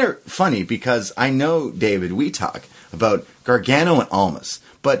 It's kind of funny because I know, David, we talk about Gargano and Almas,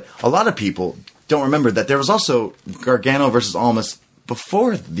 but a lot of people don't remember that there was also Gargano versus Almas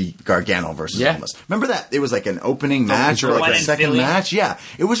before the Gargano versus Almas. Remember that? It was like an opening match or like a second match. Yeah.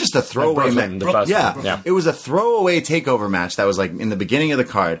 It was just a throwaway match. It was a throwaway TakeOver match that was like in the beginning of the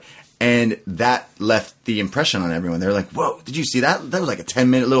card. And that left the impression on everyone. They were like, whoa, did you see that? That was like a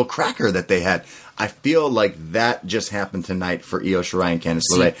 10-minute little cracker that they had. I feel like that just happened tonight for Io Shirai and Candice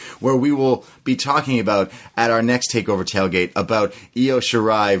LeRae, where we will be talking about at our next TakeOver tailgate about Io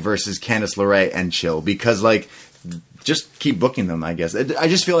Shirai versus Candice LeRae and chill. Because, like, just keep booking them, I guess. I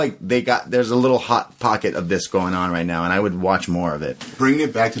just feel like there's a little hot pocket of this going on right now, and I would watch more of it. Bringing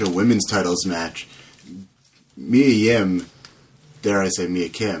it back to the women's titles match, Mia Yim, dare I say Mia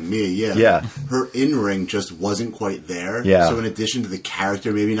Yim, her in-ring just wasn't quite there. Yeah. So in addition to the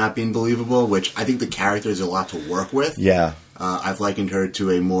character maybe not being believable, which I think the character is a lot to work with, I've likened her to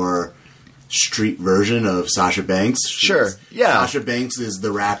a more street version of Sasha Banks. Sasha Banks is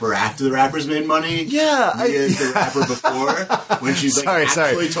the rapper after the rappers made money. Yeah. Mia is the rapper before, when she's like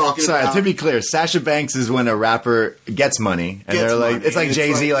talking about... To be clear, Sasha Banks is when a rapper gets money, and they're like, it's like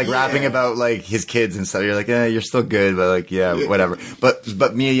Jay-Z rapping about like his kids and stuff. You're like, you're still good, but like, whatever.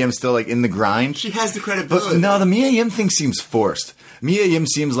 But Mia Yim's still like in the grind. She has the credibility. But no, the Mia Yim thing seems forced. Mia Yim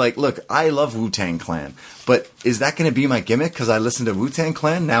seems like, look, I love Wu-Tang Clan, but is that going to be my gimmick because I listen to Wu-Tang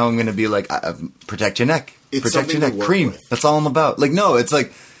Clan? Now I'm going to be like, protect your neck. Protect your neck. Cream. That's all I'm about. Like, no, it's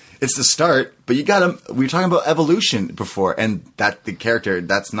like, it's the start, but you got to, we were talking about evolution before, and that the character,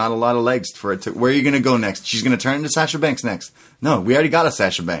 that's not a lot of legs for it to, where are you going to go next? She's going to turn into Sasha Banks next. No, we already got a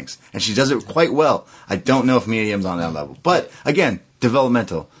Sasha Banks, and she does it quite well. I don't know if Mia Yim's on that level, but again,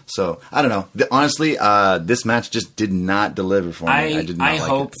 developmental. So, I don't know. Honestly, this match just did not deliver for me. I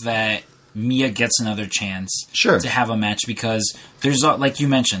hope that Mia gets another chance to have a match, because there's, like you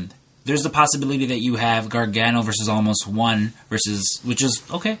mentioned, there's the possibility that you have Gargano versus Almost One versus, which is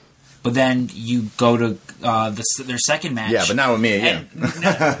okay. But then you go to their second match. Yeah, but not with Mia Yim.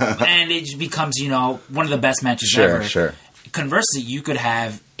 And it becomes, one of the best matches ever. Sure. Conversely, you could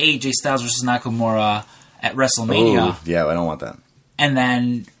have AJ Styles versus Nakamura at WrestleMania. Ooh, yeah, I don't want that. and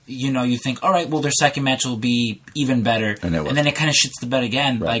then you think, all right, well, their second match will be even better, and then it kind of shits the bed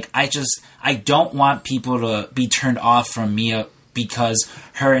again. Right. Like I don't want people to be turned off from Mia because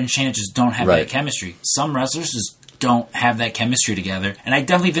her and Shayna just don't have that chemistry. Some wrestlers just don't have that chemistry together, and I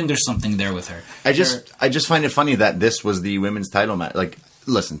definitely think there's something there with her. I just find it funny that this was the women's title match. Like,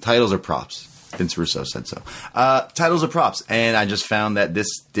 listen, titles are props. Vince Russo said so. Titles are props, and I just found that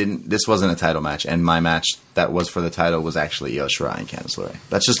this wasn't a title match, and my match that was for the title was actually Io Shirai and Candice LeRae.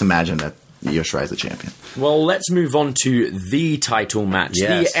 Let's just imagine that Io Shirai is the champion. Well, let's move on to the title match,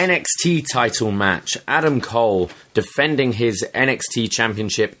 the NXT title match. Adam Cole defending his NXT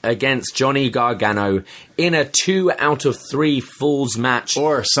championship against Johnny Gargano in a 2 out of 3 falls match.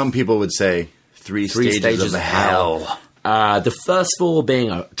 Or some people would say three stages of hell. The first fall being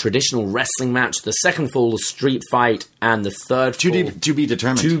a traditional wrestling match, the second fall a street fight, and the third fall to be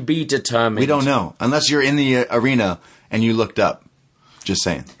determined. To be determined. We don't know unless you're in the arena and you looked up. Just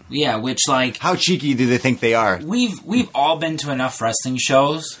saying. Yeah, which like how cheeky do they think they are? We've all been to enough wrestling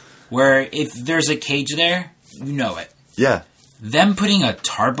shows where if there's a cage there, you know it. Yeah. Them putting a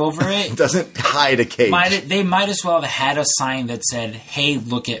tarp over it doesn't hide a cage. They might as well have had a sign that said, "Hey,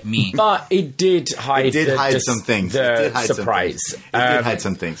 look at me." But it did hide. Some things. The it did hide surprise. It did hide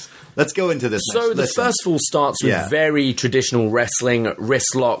some things. Let's go into this. So the first fall starts with very traditional wrestling,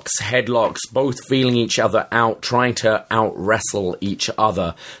 wrist locks, headlocks, both feeling each other out, trying to out-wrestle each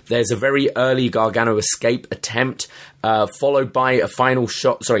other. There's a very early Gargano escape attempt, followed by a final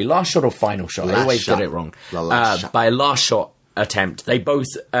shot. Sorry, last shot or final shot? I always get it wrong. By a last shot attempt. They both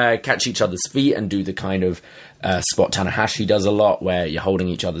catch each other's feet and do the kind of spot Tanahashi does a lot, where you're holding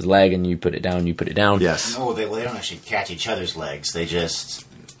each other's leg and you put it down, Yes. No, they don't actually catch each other's legs.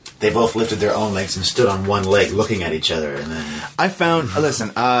 They both lifted their own legs and stood on one leg looking at each other. And then I found, listen,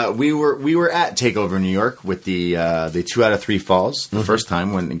 we were at TakeOver New York with the 2 out of 3 falls, the first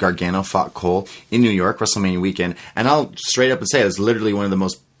time when Gargano fought Cole in New York, WrestleMania weekend. And I'll straight up and say it's literally one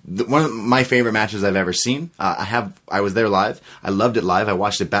of my favorite matches I've ever seen. I was there live. I loved it live. I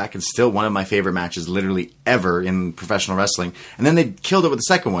watched it back. It's still one of my favorite matches literally ever in professional wrestling. And then they killed it with the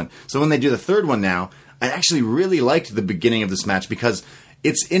second one. So when they do the third one now, I actually really liked the beginning of this match because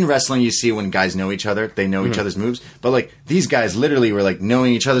it's in wrestling you see when guys know each other, they know each other's moves. But like these guys literally were like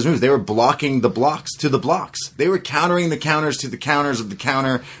knowing each other's moves. They were blocking the blocks to the blocks. They were countering the counters to the counters of the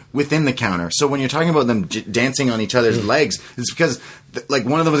counter within the counter. So when you're talking about them dancing on each other's legs, it's because like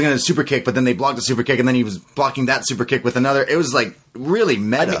one of them was going to super kick, but then they blocked a super kick, and then he was blocking that super kick with another. It was like really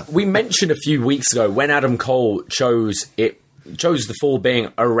meta. I mean, we mentioned a few weeks ago when Adam Cole chose the fall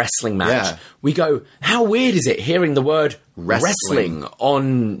being a wrestling match. We go, how weird is it hearing the word wrestling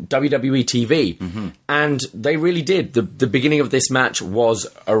on WWE TV? And they really did. The beginning of this match was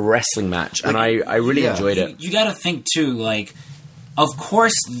a wrestling match, and I really enjoyed it. You got to think too, like, of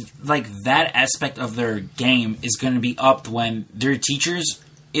course, like that aspect of their game is going to be upped when their teacher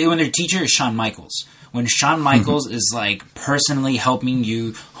is Shawn Michaels. When Shawn Michaels is like personally helping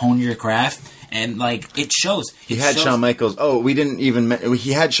you hone your craft. And, like, it shows. He had Shawn Michaels. Oh, we didn't even...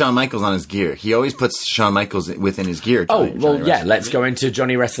 He had Shawn Michaels on his gear. He always puts Shawn Michaels within his gear. Johnny let's go into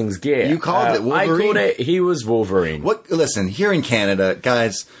Johnny Wrestling's gear. You called it Wolverine. I called it, he was Wolverine. Listen, here in Canada,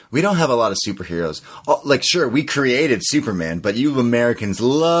 guys, we don't have a lot of superheroes. Sure, we created Superman, but you Americans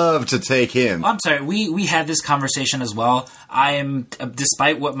love to take him. I'm sorry, we had this conversation as well. I am,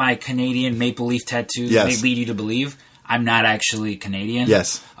 despite what my Canadian maple leaf tattoo may lead you to believe, I'm not actually Canadian.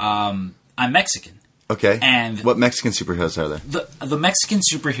 Yes. I'm Mexican. Okay. And what Mexican superheroes are there? The Mexican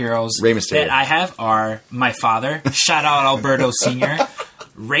superheroes Rey Mysterio. that I have are my father, shout out Alberto Sr.,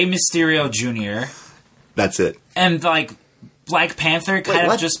 Rey Mysterio Jr. That's it. And like Black Panther,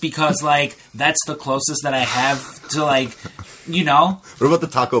 just because like that's the closest that I have to like, you know. What about the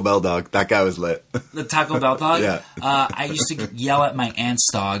Taco Bell dog? That guy was lit. The Taco Bell dog? Yeah. I used to yell at my aunt's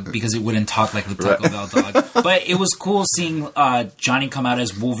dog because it wouldn't talk like the Taco Bell dog. But it was cool seeing Johnny come out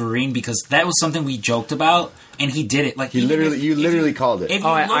as Wolverine because that was something we joked about, and he did it. Like you literally called it.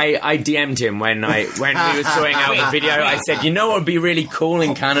 I DM'd him when we were sorting out the video. I said, you know what would be really cool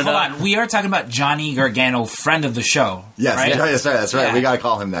in Canada? Hold on. We are talking about Johnny Gargano, friend of the show. Yes, right? That's right. Yeah. We got to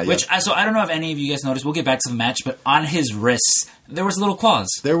call him that. So I don't know if any of you guys noticed. We'll get back to the match, but on his wrists there was little claws.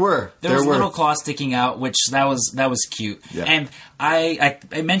 There was little claws sticking out, which that was cute. Yeah. And I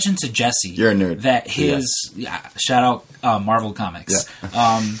mentioned to Jesse, you're a nerd, that his shout out Marvel Comics.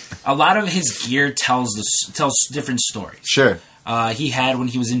 Yeah. A lot of his gear tells different stories. Sure. He had when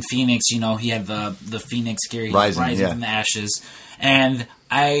he was in Phoenix, you know, he had the Phoenix gear, he was rising from the ashes, and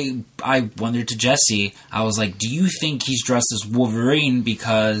I wondered to Jesse, I was like, do you think he's dressed as Wolverine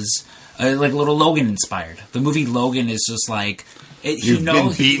because like a little Logan inspired? The movie Logan is just like You've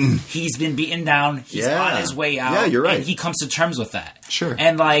been beaten. He's been beaten down. He's on his way out. Yeah, you're right. And he comes to terms with that. Sure.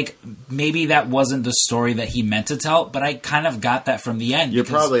 And, like, maybe that wasn't the story that he meant to tell, but I kind of got that from the end. You're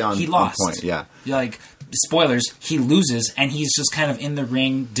probably on, he lost. on point, yeah. Like, spoilers, he loses, and he's just kind of in the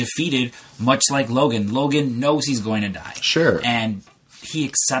ring, defeated, much like Logan. Logan knows he's going to die. Sure. And he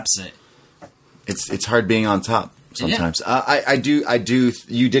accepts it. It's hard being on top sometimes. Yeah. I do.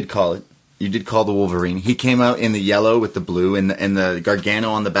 You did call it. You did call the Wolverine. He came out in the yellow with the blue and the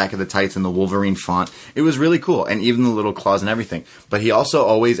Gargano on the back of the tights and the Wolverine font. It was really cool, and even the little claws and everything. But he also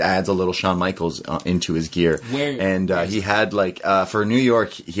always adds a little Shawn Michaels into his gear. He had, like, for New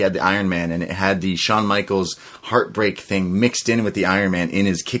York, he had the Iron Man, and it had the Shawn Michaels Heartbreak thing mixed in with the Iron Man in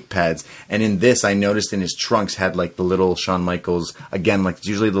his kick pads. And in this, I noticed in his trunks had, like, the little Shawn Michaels, again, like, it's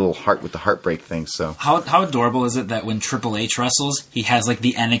usually the little heart with the Heartbreak thing. So how adorable is it that when Triple H wrestles, he has, like,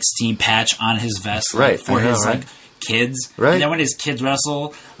 the NXT patch on his vest, like, for his like kids, right? And then when his kids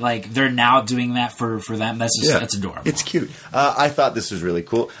wrestle, like, they're now doing that for them. That's just that's adorable. It's cute. I thought this was really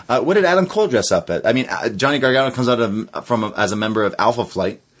cool. What did Adam Cole dress up as? I mean, Johnny Gargano comes out as a member of Alpha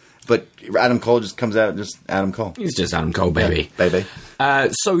Flight, but Adam Cole just comes out just Adam Cole. He's just Adam Cole, baby. Yeah,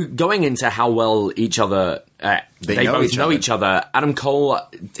 baby. So going into how well each other they both know each other. Adam Cole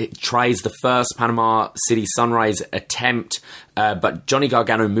tries the first Panama City Sunrise attempt, but Johnny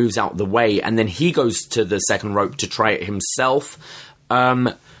Gargano moves out the way, and then he goes to the second rope to try it himself.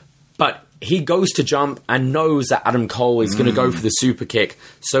 But he goes to jump and knows that Adam Cole is going to go for the super kick,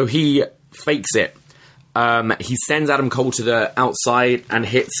 so he fakes it. He sends Adam Cole to the outside and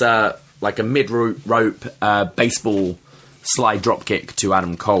hits like a mid-rope baseball slide drop kick to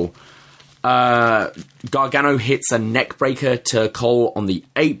Adam Cole. Gargano hits a neck breaker to Cole on the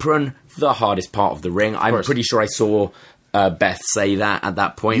apron, the hardest part of the ring. I'm pretty sure I saw Beth say that at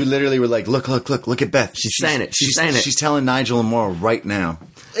that point. You literally were like, look at Beth. She's saying it. She's saying it. She's telling Nigel and Mauro right now.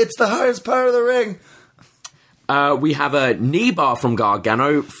 It's the hardest part of the ring. We have a knee bar from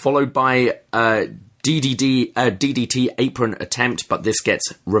Gargano, followed by DDT apron attempt, but this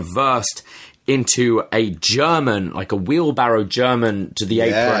gets reversed into a German, like a wheelbarrow German to the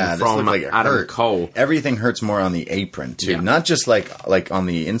apron from Adam Cole. Everything hurts more on the apron too, not just like on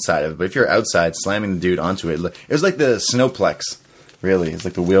the inside of it, but if you're outside slamming the dude onto it, it was like the Snowplex. Really, it's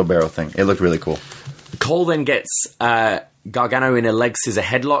like the wheelbarrow thing. It looked really cool. Cole then gets Gargano in a leg scissor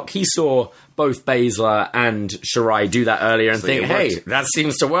headlock. He saw both Baszler and Shirai do that earlier and think, hey, that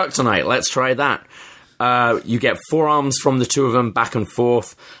seems to work tonight. Let's try that. You get forearms from the two of them back and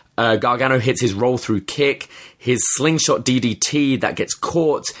forth. Gargano hits his roll-through kick, his slingshot DDT that gets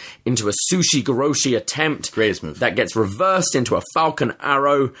caught into a sushi Goroshi attempt. Greatest move. That gets reversed into a Falcon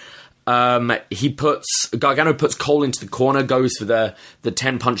Arrow. Gargano puts Cole into the corner, goes for the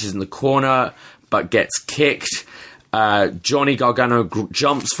 10 punches in the corner, but gets kicked. Johnny Gargano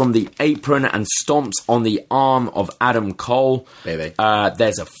jumps from the apron and stomps on the arm of Adam Cole. Baby.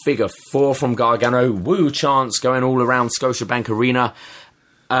 There's a figure 4 from Gargano. Woo chants going all around Scotiabank Arena.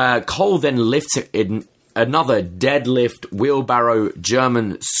 Cole then lifts it in another deadlift wheelbarrow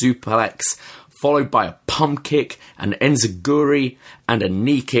German suplex, followed by a pump kick, an enziguri, and a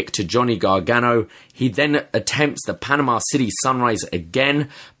knee kick to Johnny Gargano. He then attempts the Panama City Sunrise again,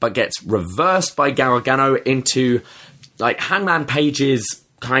 but gets reversed by Gargano into like Hangman Page's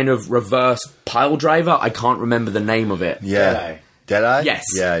kind of reverse pile driver. I can't remember the name of it. Yeah. Deadeye? Yes.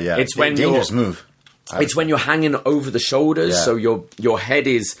 Yeah. It's when dangerous move. It's when you're hanging over the shoulders, so your head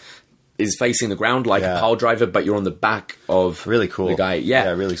is facing the ground like a pile driver, but you're on the back of really cool the guy. Yeah,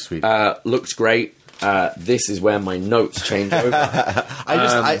 really sweet. Looked great. This is where my notes change over.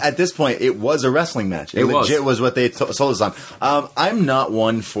 At this point, it was a wrestling match. It legit was what they sold us on. I'm not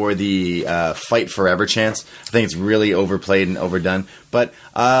one for the fight forever chance. I think it's really overplayed and overdone. But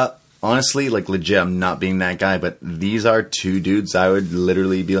honestly, like legit, I'm not being that guy, but these are two dudes I would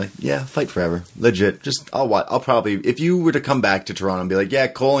literally be like, yeah, fight forever. Legit. Just, I'll probably, if you were to come back to Toronto and be like, yeah,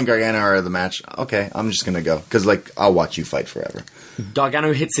 Cole and Gargano are the match, okay, I'm just going to go. Because, like, I'll watch you fight forever.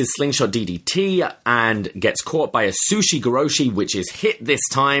 Gargano hits his slingshot DDT and gets caught by a sushi Goroshi, which is hit this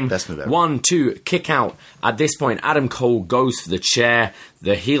time. Best move ever. 1, 2, kick out. At this point, Adam Cole goes for the chair.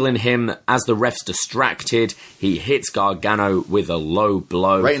 The heel in him, as the ref's distracted, he hits Gargano with a low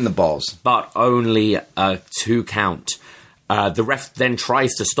blow. Right in the balls. But only a 2 count. The ref then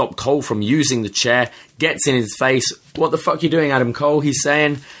tries to stop Cole from using the chair, gets in his face. What the fuck are you doing, Adam Cole? He's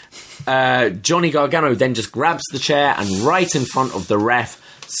saying. Johnny Gargano then just grabs the chair and right in front of the ref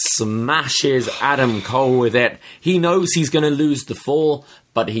smashes Adam Cole with it. He knows he's going to lose the fall,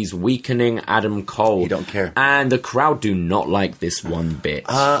 but he's weakening Adam Cole. He don't care. And the crowd do not like this one bit.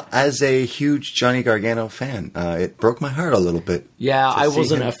 As a huge Johnny Gargano fan, it broke my heart a little bit. Yeah, I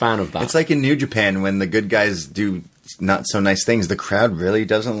wasn't a fan of that. It's like in New Japan when the good guys do not so nice things. The crowd really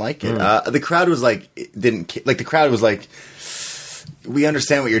doesn't like it. The crowd was like, the crowd was like, we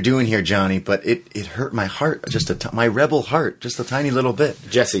understand what you're doing here, Johnny, but it hurt my heart, my rebel heart, just a tiny little bit.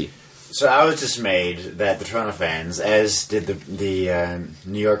 Jesse. So I was dismayed that the Toronto fans, as did the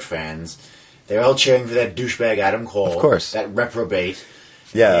New York fans, they were all cheering for that douchebag Adam Cole. Of course. That reprobate.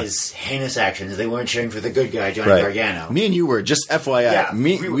 Yeah. His heinous actions. They weren't cheering for the good guy, Johnny Gargano. Me and you were, just FYI. Yeah,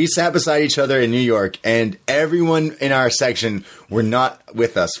 we sat beside each other in New York, and everyone in our section were not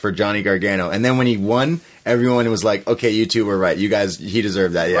with us for Johnny Gargano. And then when he won, everyone was like, okay, you two were right. You guys, he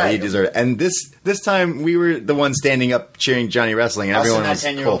deserved that. Yeah, right. He deserved it. And this time, we were the ones standing up cheering Johnny Wrestling, and everyone was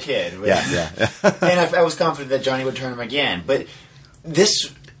that 10-year-old kid. Yeah. And I was confident that Johnny would turn him again. But this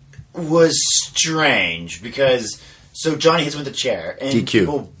was strange, because... So Johnny hits him with the chair, and DQ.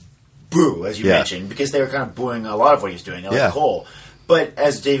 people boo, as you mentioned, because they were kind of booing a lot of what he's doing. They like Cole. But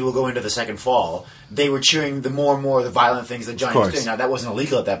as Davey will go into the second fall, they were cheering the more and more the violent things that Johnny was doing. Now, that wasn't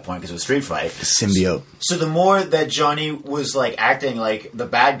illegal at that point because it was a street fight. Symbiote. So the more that Johnny was like acting like the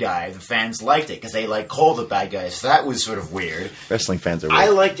bad guy, the fans liked it because they like Cole the bad guy. So that was sort of weird. Wrestling fans are weird.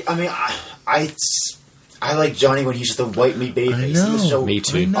 I like Johnny when he's just a white meat babyface. He was so Me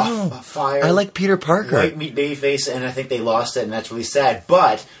too. fire. I like Peter Parker. White meat babyface, and I think they lost it, and that's really sad.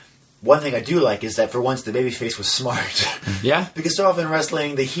 But one thing I do like is that for once the babyface was smart. Yeah. Because so often in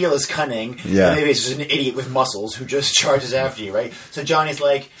wrestling, the heel is cunning, Yeah. and the babyface is just an idiot with muscles who just charges after you, right? So Johnny's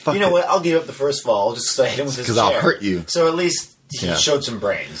like, Fuck you know it. what, I'll give up the first fall just because I hit him with his chair. Because I'll hurt you. So at least he Yeah. showed some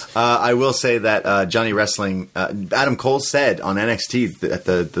brains. I will say that Johnny Wrestling, Adam Cole said on NXT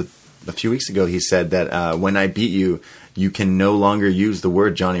at a few weeks ago, he said that when I beat you, you can no longer use the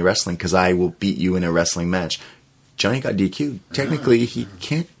word Johnny Wrestling because I will beat you in a wrestling match. Johnny got DQ'd. Technically, he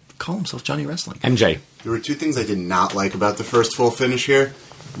can't call himself Johnny Wrestling. MJ. There were two things I did not like about the first full finish here.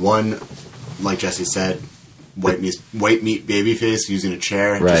 One, like Jesse said, white meat babyface using a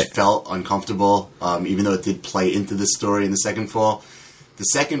chair. It just felt uncomfortable, even though it did play into the story in the second fall. The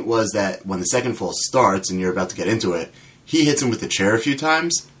second was that when the second fall starts and you're about to get into it, he hits him with the chair a few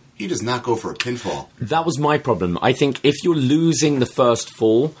times. He does not go for a pinfall. That was my problem. I think if you're losing the first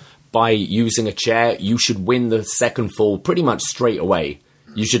fall by using a chair, you should win the second fall pretty much straight away.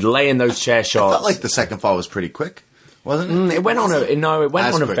 You should lay in those chair shots. I felt like the second fall was pretty quick, wasn't it? It went on a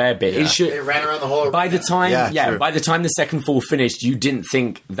fair bit. Yeah. They ran around the whole... By the time, true. by the time the second fall finished, you didn't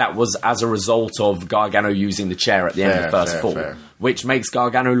think that was as a result of Gargano using the chair at the end of the first fall, which makes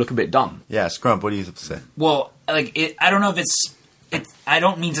Gargano look a bit dumb. Yeah, Scrump, what do you have to say? Well, I don't know if it's... I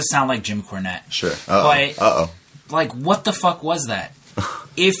don't mean to sound like Jim Cornette. Sure. But, like, what the fuck was that?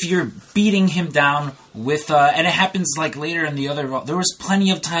 If you're beating him down with... and it happens, like, later in the other... There was plenty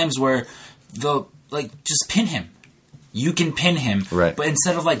of times where just pin him. You can pin him. Right. But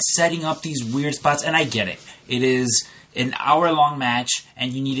instead of, like, setting up these weird spots... And I get it. It is an hour-long match,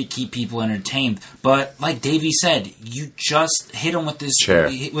 and you need to keep people entertained. But, like Davey said, you just hit him with this chair.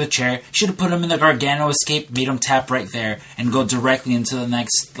 Should have put him in the Gargano escape, made him tap right there, and go directly into the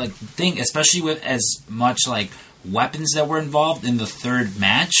next thing. Especially with as much weapons that were involved in the third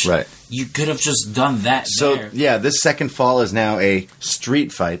match. Right. You could have just done that. So there. this second fall is now a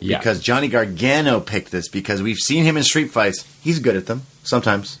street fight because Johnny Gargano picked this because we've seen him in street fights. He's good at them.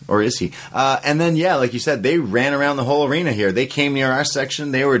 Sometimes, or is he? And then, like you said, they ran around the whole arena here. They came near our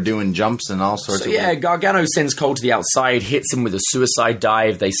section. They were doing jumps and all sorts of... Yeah, Gargano sends Cole to the outside, hits him with a suicide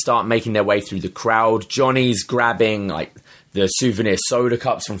dive. They start making their way through the crowd. Johnny's grabbing, the souvenir soda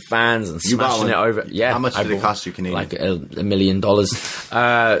cups from fans and smashing it over. Yeah, how much did it cost you, Canadian? Like $1 million.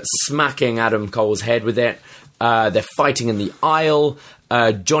 Smacking Adam Cole's head with it. They're fighting in the aisle.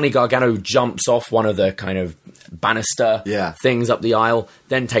 Johnny Gargano jumps off one of the kind of banister things up the aisle,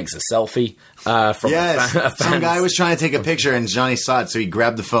 then takes a selfie from a fan. Some guy was trying to take a picture and Johnny saw it, so he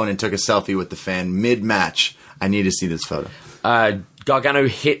grabbed the phone and took a selfie with the fan mid-match. I need to see this photo. Gargano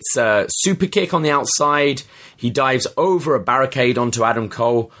hits a super kick on the outside. He dives over a barricade onto Adam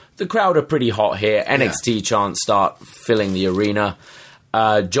Cole. The crowd are pretty hot here. NXT chants start filling the arena.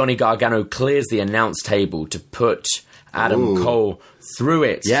 Johnny Gargano clears the announce table to put Adam Cole through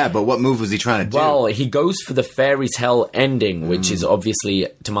it. Yeah, but what move was he trying to do? Well, he goes for the fairy tale ending, which is obviously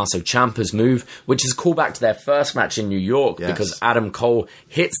Tommaso Ciampa's move, which is a callback to their first match in New York because Adam Cole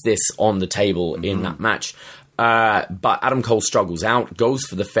hits this on the table in that match. But Adam Cole struggles out, goes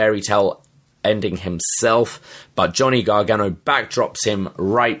for the fairy tale ending himself, but Johnny Gargano backdrops him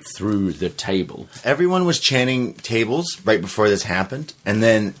right through the table. Everyone was chanting tables right before this happened, and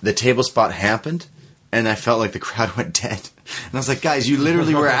then the table spot happened, and I felt like the crowd went dead. And I was like, guys, you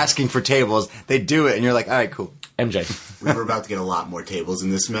literally were asking for tables. They do it, and you're like, all right, cool. MJ. We were about to get a lot more tables in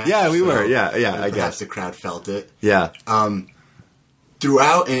this match. Yeah, we were. Yeah, I guess. The crowd felt it. Yeah.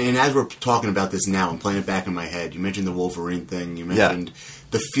 Throughout, and as we're talking about this now, I'm playing it back in my head. You mentioned the Wolverine thing. You mentioned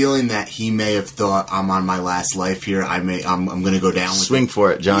the feeling that he may have thought, I'm on my last life here. I'm going to go down with Swing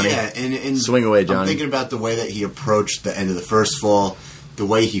for it, Johnny. Yeah, and swing away, Johnny. I'm thinking about the way that he approached the end of the first fall, the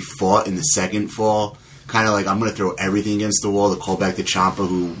way he fought in the second fall. Kind of like, I'm going to throw everything against the wall to call back to Ciampa,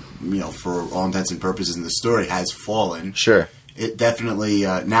 who, for all intents and purposes in the story, has fallen. Sure. It definitely,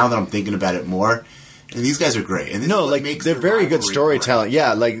 now that I'm thinking about it more, and these guys are great. And they're very good storytelling. Great.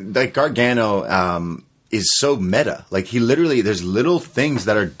 Yeah, like Gargano is so meta. Like, he literally, there's little things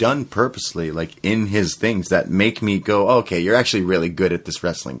that are done purposely, like, in his things that make me go, oh, okay, you're actually really good at this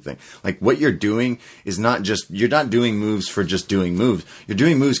wrestling thing. Like, what you're doing is not just, you're not doing moves for just doing moves. You're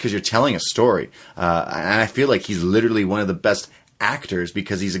doing moves because you're telling a story. And I feel like he's literally one of the best actors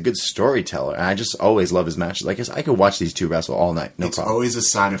because he's a good storyteller. And I just always love his matches. Like, I could watch these two wrestle all night. No problem. It's always a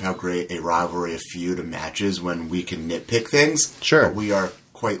sign of how great a rivalry, a feud, a match is when we can nitpick things. Sure. But we are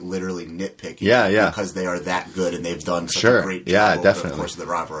quite literally nitpicking. Yeah. Because they are that good and they've done such a great job over the course of the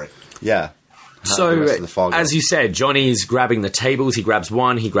rivalry. Yeah. So, as you said, Johnny's grabbing the tables. He grabs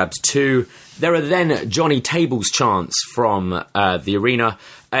one, he grabs two. There are then Johnny Tables chants from the arena.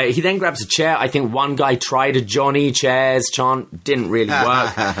 He then grabs a chair. I think one guy tried a Johnny Chairs chant. Didn't really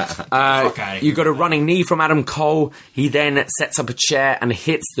work. You got a running knee from Adam Cole. He then sets up a chair and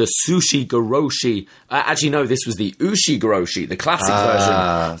hits the Sushi Goroshi. Actually, no, this was the Ushi Goroshi, the classic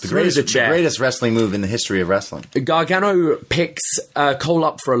version. The greatest wrestling move in the history of wrestling. Gargano picks Cole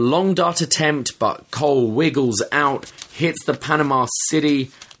up for a long dart attempt, but Cole wiggles out, hits the Panama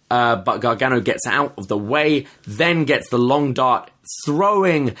City, but Gargano gets out of the way, then gets the long dart,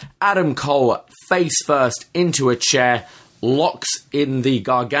 throwing Adam Cole face first into a chair, locks in the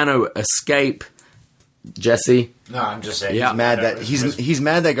Gargano escape. Jesse? No, I'm just saying. Yeah. He's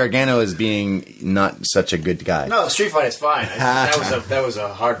mad that Gargano is being not such a good guy. No, Street Fight is fine. That was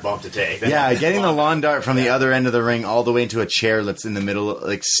a hard bump to take. Getting the lawn dart from the other end of the ring all the way into a chair that's in the middle,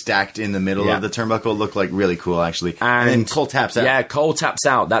 like stacked in the middle of the turnbuckle, looked like really cool, actually. And then Cole taps out. Yeah, Cole taps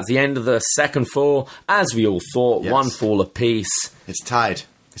out. That's the end of the second fall. As we all thought, one fall apiece. It's tied.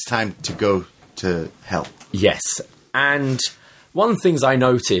 It's time to go to hell. Yes. And one of the things I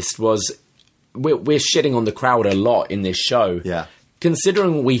noticed was we're shitting on the crowd a lot in this show. Yeah.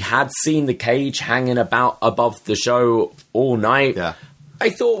 Considering we had seen the cage hanging about above the show all night, I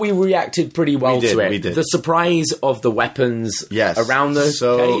thought we reacted pretty well to it. We did. The surprise of the weapons around the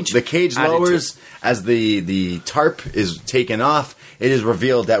cage. The cage lowers as the tarp is taken off. It is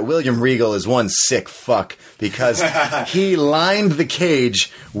revealed that William Regal is one sick fuck because he lined the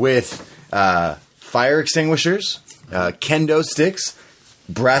cage with fire extinguishers, kendo sticks,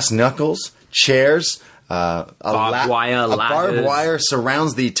 brass knuckles, chairs, barbed wire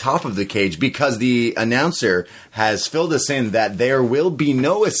surrounds the top of the cage because the announcer has filled us in that there will be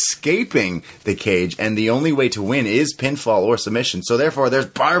no escaping the cage and the only way to win is pinfall or submission. So therefore there's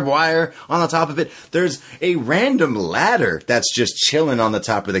barbed wire on the top of it. There's a random ladder that's just chilling on the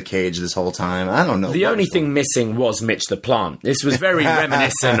top of the cage this whole time. I don't know. The only thing missing was Mitch the Plant. This was very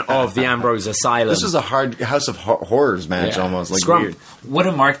reminiscent of the Ambrose Asylum. This was a hard House of Horrors match almost. Like weird. What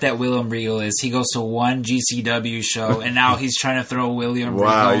a mark that William Regal is. He goes to one GCW show and now he's trying to throw William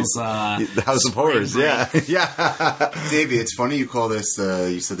Regal's the House of Horrors. Yeah. Davey, it's funny you call this,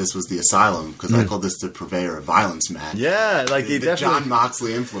 you said this was the Asylum, because I call this the purveyor of violence match. Yeah, like the John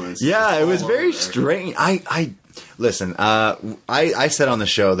Moxley influence. Yeah, it was very strange. Listen, I said on the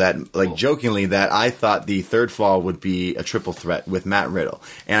show that, like, jokingly, that I thought the third fall would be a triple threat with Matt Riddle.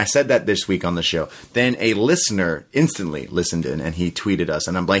 And I said that this week on the show. Then a listener instantly listened in, and he tweeted us,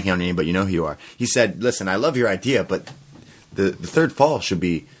 and I'm blanking on your name, but you know who you are. He said, listen, I love your idea, but the third fall should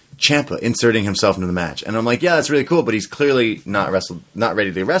be Ciampa inserting himself into the match. And I'm like, yeah, that's really cool, but he's clearly not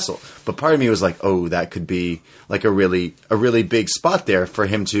ready to wrestle. But part of me was like, oh, that could be like a really big spot there for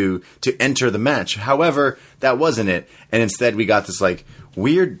him to enter the match. However, that wasn't it. And instead we got this like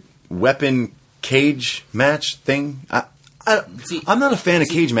weird weapon cage match thing. I'm not a fan of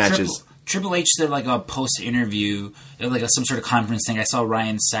cage matches. Triple H did like a post interview, like some sort of conference thing. I saw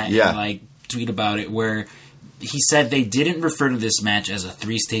Ryan Satin like tweet about it where he said they didn't refer to this match as a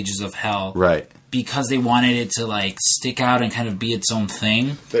 3 stages of hell. Right. Because they wanted it to, like, stick out and kind of be its own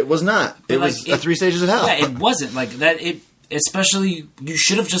thing. It was not. It was a 3 stages of hell. Yeah, it wasn't. Like, that. especially, you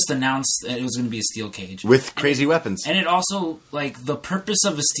should have just announced that it was going to be a steel cage. With crazy weapons. And it also, like, the purpose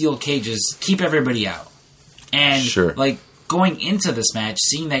of a steel cage is keep everybody out. And, like, going into this match,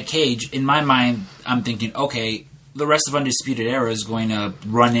 seeing that cage, in my mind, I'm thinking, okay, the rest of Undisputed Era is going to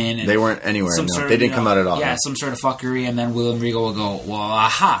run in. And they weren't anywhere. No. They didn't come out at all. Yeah, some sort of fuckery, and then William Regal will go, well,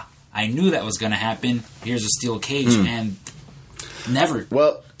 aha, I knew that was going to happen. Here's a steel cage, and never.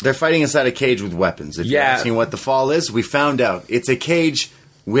 Well, they're fighting inside a cage with weapons. If you're asking what the fall is, we found out. It's a cage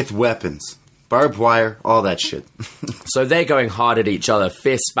with weapons. Barbed wire, all that shit. So they're going hard at each other,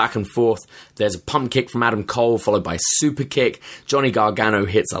 fists back and forth. There's a pump kick from Adam Cole, followed by a super kick. Johnny Gargano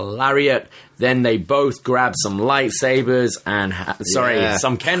hits a lariat. Then they both grab some lightsabers and,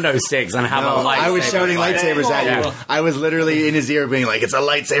 some kendo sticks and have a lightsaber. I was shouting lightsabers at you. I was literally in his ear being like, it's a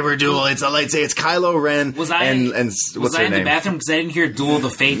lightsaber duel, it's a lightsaber, it's Kylo Ren. Was I in the bathroom? Because I didn't hear Duel of the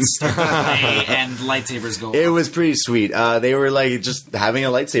Fates start to play and lightsabers go. It was pretty sweet. They were like just having a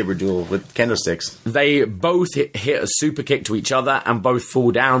lightsaber duel with kendo sticks. They both hit a super kick to each other and both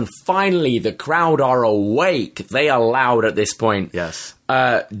fall down. Finally, the crowd are awake. They are loud at this point. Yes.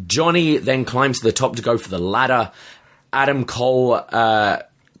 Johnny then climbs to the top to go for the ladder. Adam Cole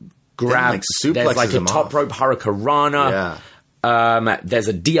grabs... There's like a top rope hurricanrana. Yeah. There's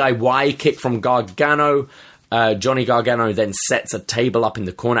a DIY kick from Gargano. Johnny Gargano then sets a table up in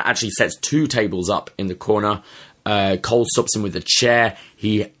the corner. Actually sets 2 tables up in the corner. Cole stops him with a chair.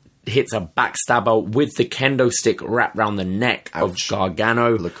 He hits a backstabber with the kendo stick wrapped around the neck of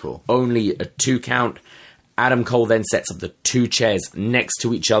Gargano. Look cool. Only a 2 count. Adam Cole then sets up the 2 chairs next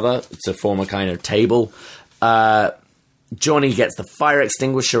to each other to form a kind of table. Johnny gets the fire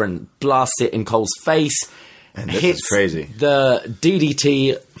extinguisher and blasts it in Cole's face. And this is crazy. The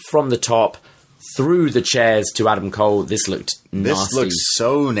DDT from the top through the chairs to Adam Cole. This looked nasty. This looks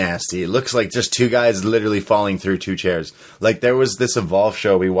so nasty. It looks like just 2 guys literally falling through 2 chairs. Like there was this Evolve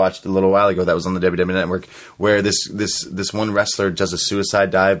show we watched a little while ago that was on the WWE Network where this one wrestler does a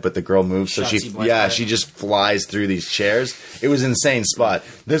suicide dive, but the girl moves, so she just flies through these chairs. It was an insane spot.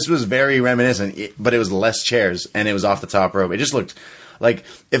 This was very reminiscent, but it was less chairs and it was off the top rope. It just looked like,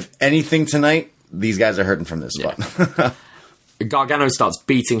 if anything tonight, these guys are hurting from this spot. Gargano starts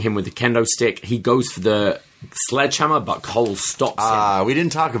beating him with the kendo stick. He goes for the sledgehammer, but Cole stops him. We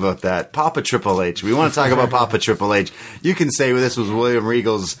didn't talk about that. Papa Triple H. We want to talk about Papa Triple H. You can say this was William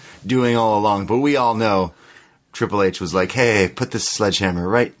Regal's doing all along, but we all know Triple H was like, hey, put this sledgehammer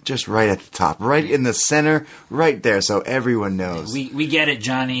right at the top, right in the center, right there, so everyone knows. We get it,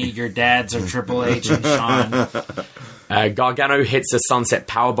 Johnny. Your dads are Triple H and Sean. Gargano hits a sunset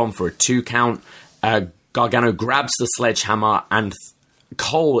powerbomb for a 2 count. Gargano grabs the sledgehammer and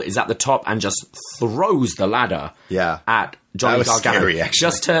Cole is at the top and just throws the ladder at Johnny Gargano. Scary, actually.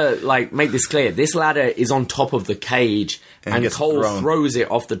 Just to make this clear, this ladder is on top of the cage and Cole throws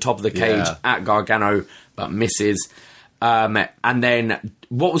it off the top of the cage at Gargano but misses. And then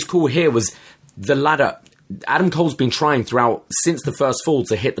what was cool here was the ladder. Adam Cole's been trying since the first fall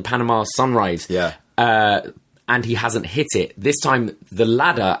to hit the Panama Sunrise. And he hasn't hit it. This time, the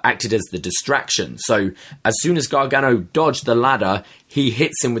ladder acted as the distraction. So, as soon as Gargano dodged the ladder, he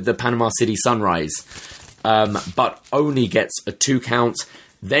hits him with the Panama City Sunrise. But only gets a 2 count,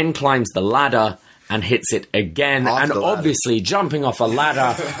 then climbs the ladder and hits it again. And obviously, jumping off a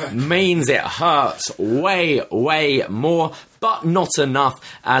ladder means it hurts way, way more. But not enough,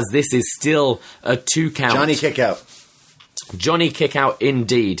 as this is still a 2 count. Johnny kick out. Johnny kick out,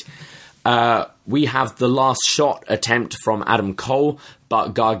 indeed. We have the last shot attempt from Adam Cole,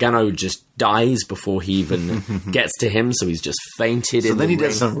 but Gargano just dies before he even gets to him, so he's just fainted in the ring. So then he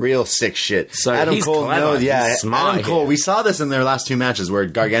does some real sick shit. So Adam Cole, smart Adam Cole, we saw this in their last 2 matches where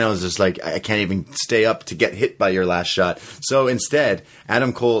Gargano is just like, I can't even stay up to get hit by your last shot. So instead,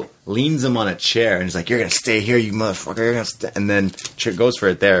 Adam Cole leans him on a chair and he's like, you're going to stay here, you motherfucker. You're gonna stay. And then goes for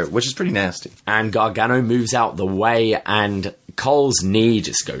it there, which is pretty nasty. And Gargano moves out the way and Cole's knee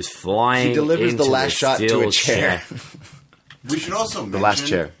just goes flying. He delivers the last shot to a chair. We should also mention the last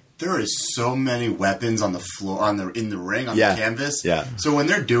chair. There is so many weapons on the floor, in the ring, on the canvas. Yeah. So when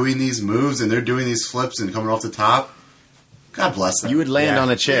they're doing these moves and they're doing these flips and coming off the top, God bless them. You would land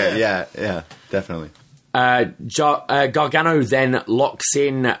on a chair. Yeah, definitely. Gargano then locks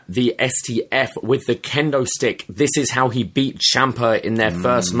in the STF with the kendo stick. This is how he beat Ciampa in their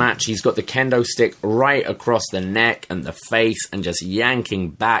first match. He's got the kendo stick right across the neck and the face and just yanking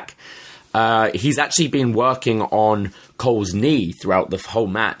back. He's actually been working on Cole's knee throughout the whole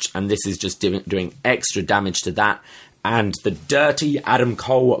match, and this is just doing extra damage to that. and the dirty Adam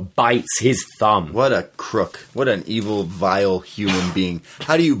Cole bites his thumb. What a crook. What an evil, vile human being.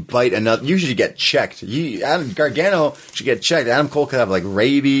 How do you bite another? You should get checked. Gargano should get checked. Adam Cole could have like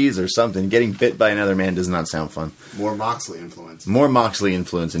rabies or something. Getting bit by another man does not sound fun. More Moxley influence. More Moxley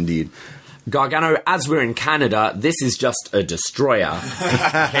influence, indeed. Gargano, as we're in Canada, this is just a destroyer.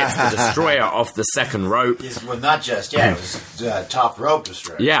 Hits the destroyer off the second rope. Yes, well, not just, it was top rope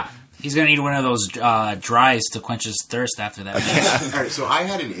destroyer. Yeah. He's going to need one of those dries to quench his thirst after that match. All right, so I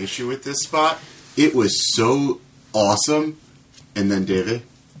had an issue with this spot. It was so awesome. And then, David?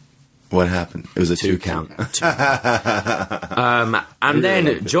 What happened? It was a 2 count. And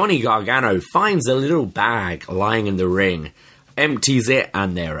then Johnny Gargano finds a little bag lying in the ring, empties it,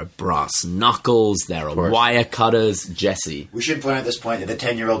 and there are brass knuckles, there are wire cutters. Jesse. We should point out at this point that the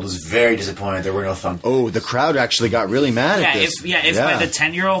 10-year-old was very disappointed there were no thumbtacks. Oh, the crowd actually got really mad at this. If by the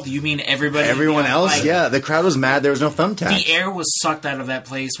 10-year-old you mean everybody. Everyone else? Like, the crowd was mad there was no thumbtacks. The air was sucked out of that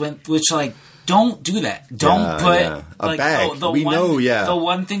place, which, like, don't do that. Don't put a bag. The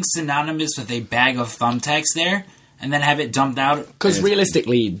one thing synonymous with a bag of thumbtacks there, and then have it dumped out. Because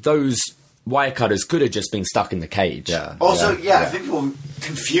realistically, those wire cutters could have just been stuck in the cage. I think people were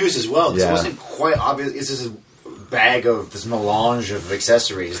confused as well because it wasn't quite obvious. This is a bag of this melange of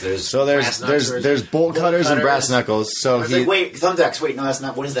accessories. There's bolt cutters and brass knuckles. So wait, thumbtacks. Wait, no, that's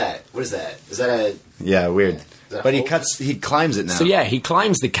not. What is that? Is that a weird? But he climbs it now. So he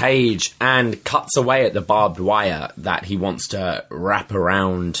climbs the cage and cuts away at the barbed wire that he wants to wrap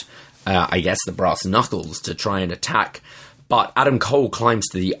around, the brass knuckles to try and attack. But Adam Cole climbs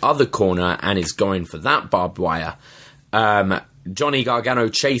to the other corner and is going for that barbed wire. Johnny Gargano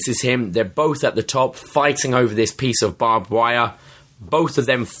chases him. They're both at the top fighting over this piece of barbed wire. Both of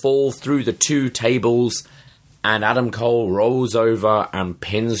them fall through the 2 tables. And Adam Cole rolls over and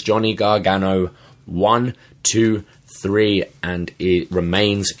pins Johnny Gargano. 1, 2, 3, and it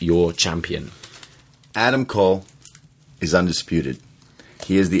remains your champion. Adam Cole is undisputed.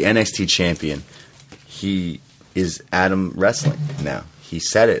 He is the NXT champion. He is Adam Wrestling now. He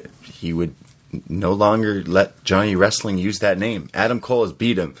said it. He would no longer let Johnny Wrestling use that name. Adam Cole has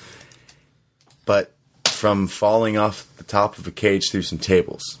beat him. But from falling off the top of a cage through some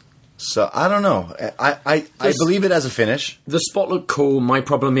tables. So, I don't know. I believe it as a finish. The spot looked cool. My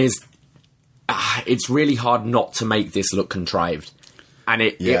problem is it's really hard not to make this look contrived. And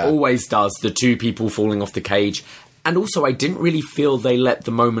it always does. The 2 people falling off the cage. And also, I didn't really feel they let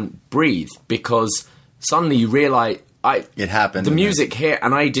the moment breathe because suddenly you realise it happened. The music hit,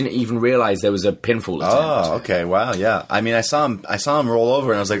 and I didn't even realize there was a pinfall attempt. Oh, okay, wow, yeah. I mean, I saw him roll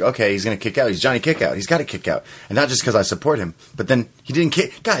over, and I was like, okay, he's going to kick out. He's Johnny Kick Out. He's got to kick out, and not just because I support him, but then he didn't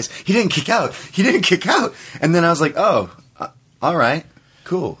kick. Guys, he didn't kick out. He didn't kick out, and then I was like, oh, all right,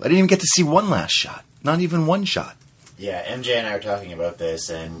 cool. I didn't even get to see one last shot. Not even one shot. Yeah, MJ and I were talking about this,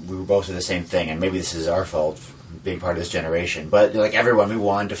 and we were both saying the same thing. And maybe this is our fault. Being part of this generation, but like everyone, we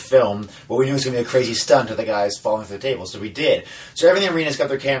wanted to film what we knew was going to be a crazy stunt of the guys falling through the table, so we did. So everything in the arena's got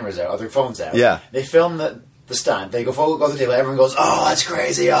their cameras out, or their phones out. Yeah, they film the stunt. They go to the table. Everyone goes, "Oh, that's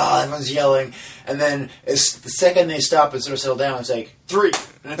crazy!" Oh, everyone's yelling, and then it's the second they stop and sort of settle down, it's like 3,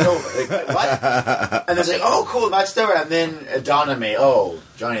 and it's over. Like, what? And it's like, "Oh, cool, that's over." And then it dawned on me, "Oh,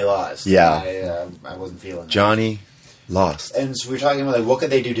 Johnny lost." Yeah, I wasn't feeling that. Johnny lost, and so we were talking about like what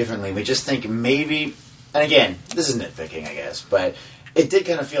could they do differently. We just think maybe. And again, this is nitpicking, I guess, but it did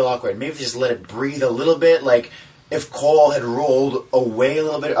kind of feel awkward. Maybe just let it breathe a little bit. Like, if Cole had rolled away a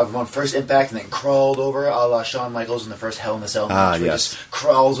little bit on first impact and then crawled over, a la Shawn Michaels in the first Hell in the Cell match, where he just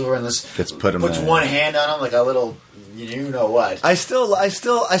crawls over and puts one hand on him like a little, you know what. I still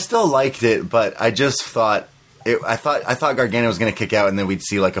liked it, but I just thought... I thought Gargano was going to kick out, and then we'd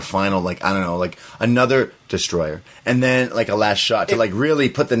see like a final, like I don't know, like another destroyer, and then like a last shot to like really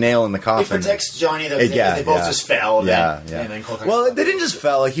put the nail in the coffin. It protects Johnny. They both just fell. And then well, they didn't just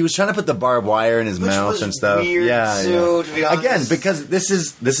fell. Like he was trying to put the barbed wire in his mouth and stuff. Weird too, to be honest. Again, because this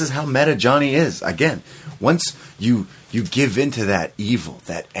is how meta Johnny is. Again, once you give into that evil,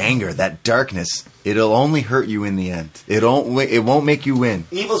 that anger, that darkness, it'll only hurt you in the end. It won't make you win.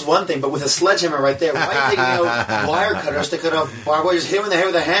 Evil's one thing, but with a sledgehammer right there, why are you taking out wire cutters to cut off barbed wire? Just hit him in the head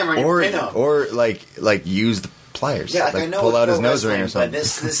with a hammer and you pin him. Or like use the pliers. Yeah, like I know pull out his nose ring or something. But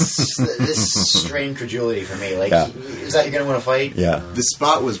this strained credulity for me. Like, is that you're going to win a fight? Yeah. The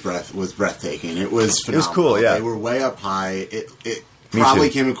spot was breathtaking. It was phenomenal. It was cool, yeah. They were way up high. It probably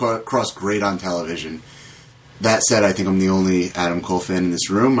came across great on television. That said, I think I'm the only Adam Cole fan in this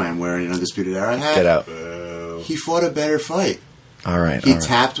room. I am wearing an Undisputed Era hat. Get out. He fought a better fight. All right. He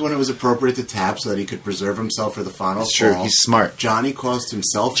tapped when it was appropriate to tap so that he could preserve himself for the final fall. Sure, he's smart. Johnny caused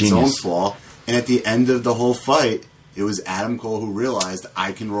himself his own fall. And at the end of the whole fight, It was Adam Cole who realized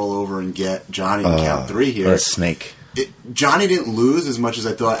I can roll over and get Johnny in count 3 here. Or a snake. Johnny didn't lose as much as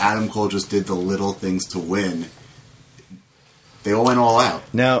I thought. Adam Cole just did the little things to win. They all went all out.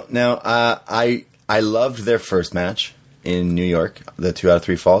 Now, I loved their first match in New York, the 2 out of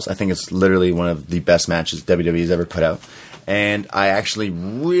 3 falls. I think it's literally one of the best matches WWE's ever put out. And I actually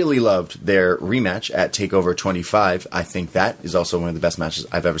really loved their rematch at TakeOver 25. I think that is also one of the best matches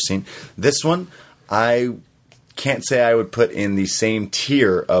I've ever seen. This one, I can't say I would put in the same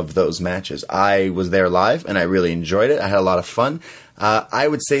tier of those matches. I was there live, and I really enjoyed it. I had a lot of fun. I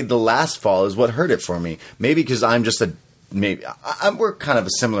would say the last fall is what hurt it for me. Maybe because I'm just we're kind of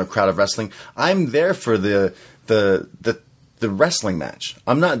a similar crowd of wrestling. I'm there for the wrestling match.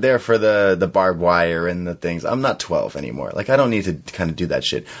 I'm not there for the barbed wire and the things. I'm not 12 anymore. Like, I don't need to kind of do that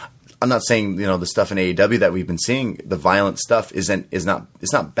shit. I'm not saying, the stuff in AEW that we've been seeing, the violent stuff it's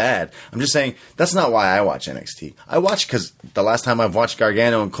not bad. I'm just saying that's not why I watch NXT. I watch because the last time I've watched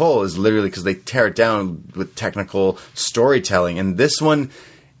Gargano and Cole is literally because they tear it down with technical storytelling. And this one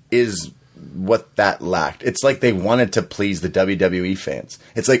is what that lacked. It's like they wanted to please the WWE fans.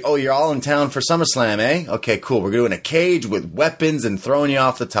 It's like, oh, you're all in town for SummerSlam, eh? Okay, cool. We're doing a cage with weapons and throwing you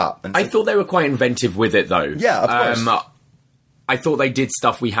off the top. And I thought they were quite inventive with it, though. Yeah, of course. I thought they did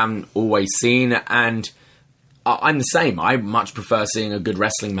stuff we haven't always seen, and I'm the same. I much prefer seeing a good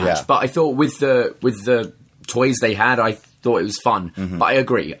wrestling match. Yeah. But I thought with the toys they had, I thought it was fun. Mm-hmm. But I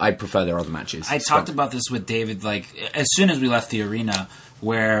agree. I prefer their other matches. I talked about this with David, like, as soon as we left the arena,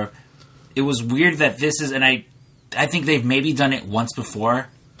 where it was weird that this is, and I think they've maybe done it once before.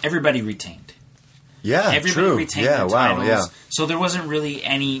 Everybody retained. Yeah, everybody true. retained their titles. Yeah. So there wasn't really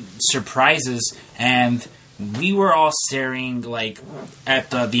any surprises, and we were all staring like at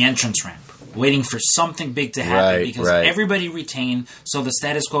the entrance ramp, waiting for something big to happen because everybody retained. So the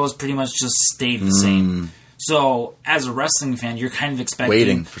status quo has pretty much just stayed the same. So as a wrestling fan, you're kind of expecting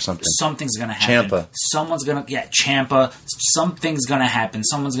waiting for something. Something's going to happen. Ciampa. Someone's going to Ciampa. Something's going to happen.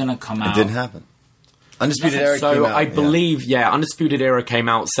 Someone's going to come out. It didn't happen. Undisputed Era came out. I believe, Undisputed Era came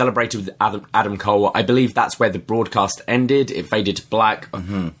out, celebrated with Adam Cole. I believe that's where the broadcast ended. It faded to black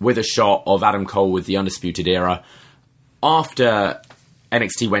with a shot of Adam Cole with the Undisputed Era. After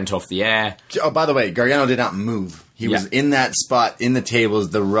NXT went off the air. Oh, by the way, Gargano did not move. He was in that spot, in the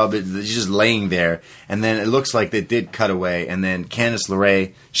tables, the rubber, just laying there. And then it looks like they did cut away. And then Candice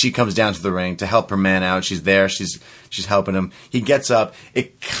LeRae, she comes down to the ring to help her man out. She's there. She's helping him. He gets up.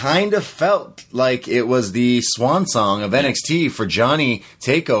 It kind of felt like it was the swan song of NXT for Johnny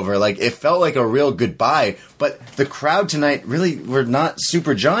TakeOver. Like, it felt like a real goodbye. But the crowd tonight really were not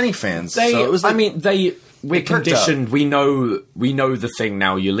super Johnny fans. So it was like, we're conditioned. We know the thing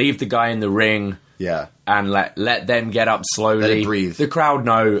now. You leave the guy in the ring. Yeah. And let them get up slowly. Let it breathe. The crowd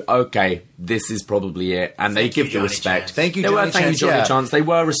know, okay, this is probably it. And they give the respect. Chance. Thank you, Johnny Chance. Johnny Chance. They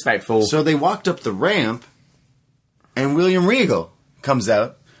were respectful. So they walked up the ramp, and William Regal comes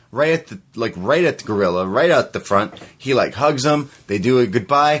out right at the gorilla, right out the front. He hugs them. They do a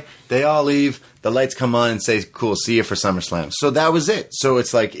goodbye. They all leave. The lights come on and say, "Cool, see you for SummerSlam." So that was it. So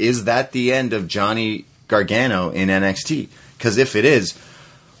it's like, is that the end of Johnny Gargano in NXT? Because if it is,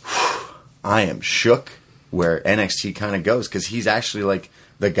 I am shook where NXT kind of goes, because he's actually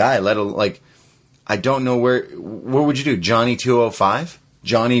the guy. I don't know where would you do? Johnny 205,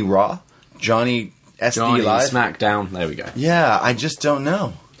 Johnny Raw, Johnny SD Johnny Live, SmackDown. There we go. Yeah, I just don't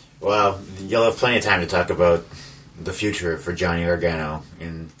know. Well, you'll have plenty of time to talk about the future for Johnny Gargano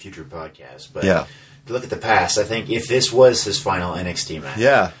in future podcasts. But to look at the past, I think if this was his final NXT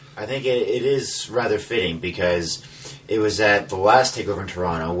match, I think it is rather fitting, because it was at the last TakeOver in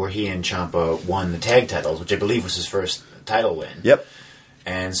Toronto where he and Ciampa won the tag titles, which I believe was his first title win. Yep.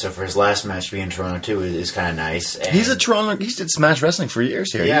 And so for his last match to be in Toronto too is kind of nice. And he's a Toronto. He did Smash Wrestling for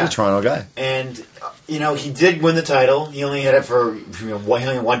years here. Yeah. He's a Toronto guy. And he did win the title. He only had it for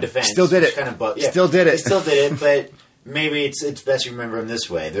one defense. Still did it. Still did it. He still did it. But maybe it's best to remember him this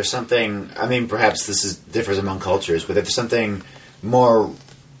way. There's something. I mean, perhaps this differs among cultures, but there's something more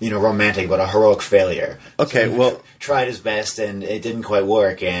romantic about a heroic failure. Okay, so he tried his best and it didn't quite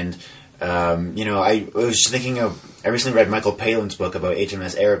work. And I was thinking of. I recently read Michael Palin's book about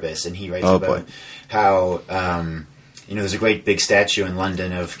HMS Erebus, and he writes about how there's a great big statue in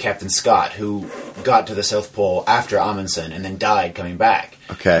London of Captain Scott, who got to the South Pole after Amundsen and then died coming back.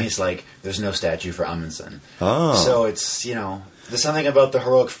 Okay, and he's like, there's no statue for Amundsen. Oh, so it's there's something about the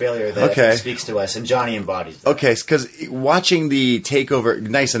heroic failure that speaks to us, and Johnny embodies that. Okay, because watching the TakeOver,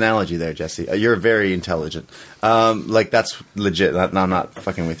 nice analogy there, Jesse. You're very intelligent. That's legit. I'm not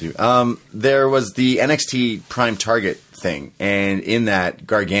fucking with you. There was the NXT Prime Target thing, and in that,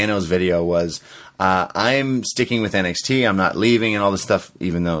 Gargano's video was, I'm sticking with NXT. I'm not leaving and all this stuff,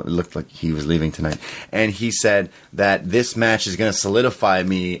 even though it looked like he was leaving tonight. And he said that this match is going to solidify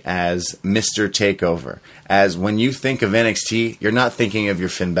me as Mr. TakeOver. As when you think of NXT, you're not thinking of your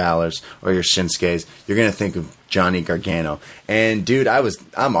Finn Balor's or your Shinsuke's. You're going to think of Johnny Gargano. And dude,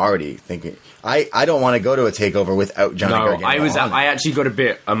 I'm already thinking, I don't want to go to a TakeOver without Johnny Gargano. I actually got a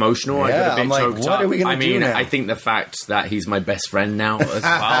bit emotional. I got a bit choked up. What are we going to do now? I think the fact that he's my best friend now as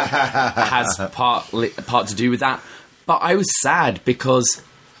well has part to do with that. But I was sad because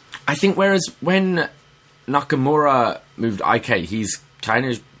I think whereas when Nakamura moved, okay, he's kind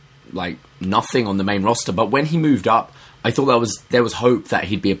of like nothing on the main roster. But when he moved up, I thought there was hope that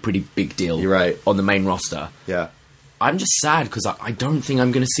he'd be a pretty big deal. You're right. On the main roster. Yeah. I'm just sad because I don't think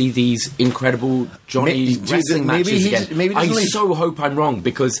I'm going to see these incredible Johnny wrestling matches again. I so hope I'm wrong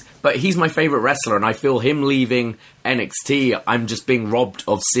but he's my favourite wrestler and I feel him leaving NXT, I'm just being robbed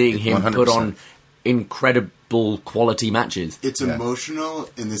of seeing him 100%. Put on incredible quality matches. It's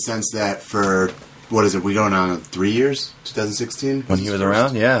emotional in the sense that for, what is it, we going on 3 years? 2016? When he was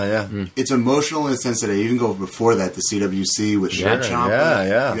around? Yeah. It's emotional in the sense that I even go before that, the CWC with Shirt Chomper.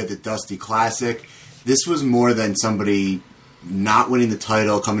 Yeah. You had the Dusty Classic. This was more than somebody not winning the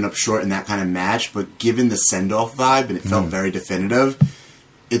title, coming up short in that kind of match, but given the send-off vibe, and it felt very definitive,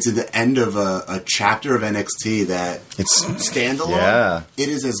 it's at the end of a chapter of NXT that it's standalone. Yeah. It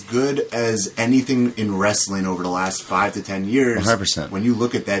is as good as anything in wrestling over the last 5 to 10 years. 100%. When you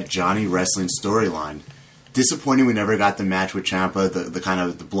look at that Johnny wrestling storyline. Disappointing we never got the match with Ciampa, the kind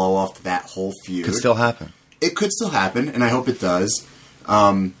of the blow-off to that whole feud. Could still happen. It could still happen, and I hope it does.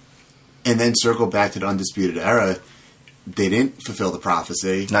 And then circle back to the Undisputed Era, they didn't fulfill the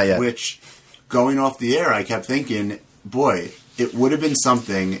prophecy. Not yet. Which, going off the air, I kept thinking, boy, it would have been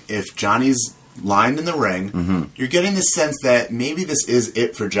something if Johnny's lined in the ring. Mm-hmm. You're getting the sense that maybe this is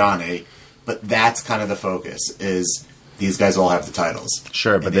it for Johnny, but that's kind of the focus, is these guys all have the titles.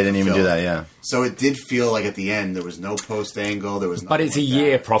 Sure, but they didn't even do that, yeah. So it did feel like at the end there was no post angle, there was nothing. But it's a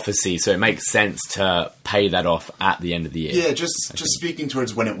year prophecy, so it makes sense to pay that off at the end of the year. Yeah, just speaking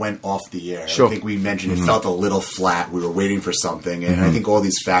towards when it went off the air. Sure. I think we mentioned it felt a little flat. We were waiting for something, and I think all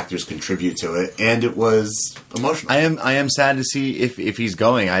these factors contribute to it, and it was emotional. I am sad to see if he's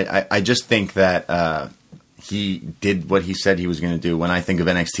going. I just think that he did what he said he was going to do. When I think of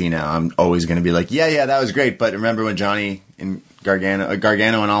NXT now, I'm always going to be like, yeah, that was great. But remember when Johnny and Gargano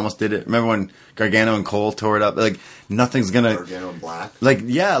and almost did it? Remember when Gargano and Cole tore it up? Like, nothing's going to... Gargano and Black? Like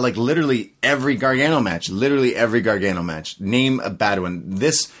literally every Gargano match. Name a bad one.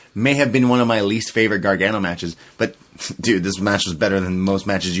 This may have been one of my least favorite Gargano matches, but, dude, this match was better than most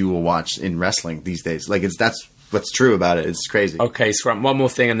matches you will watch in wrestling these days. Like, that's what's true about it. It's crazy. Okay, Scrum, one more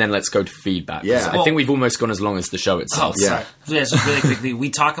thing and then let's go to feedback. Yeah. I think we've almost gone as long as the show itself. Yeah, so really quickly, we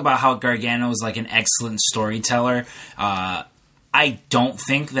talk about how Gargano is like an excellent storyteller. I don't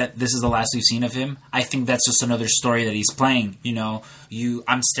think that this is the last we've seen of him. I think that's just another story that he's playing. You know,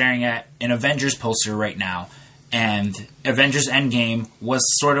 I'm staring at an Avengers poster right now, and Avengers Endgame was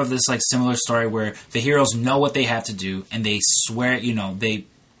sort of this like similar story where the heroes know what they have to do, and they swear,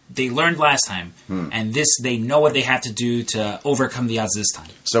 they learned last time, and they know what they have to do to overcome the odds this time.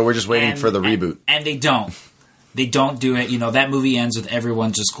 So we're just waiting for the reboot. And they don't. They don't do it. That movie ends with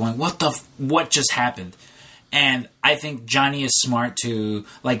everyone just going, what just happened? And I think Johnny is smart to,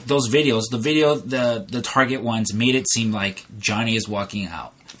 like, those videos. The Target ones made it seem like Johnny is walking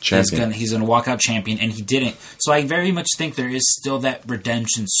out. Champion. He's gonna walk out champion, and he didn't. So I very much think there is still that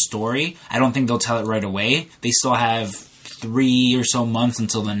redemption story. I don't think they'll tell it right away. They still have 3 or so months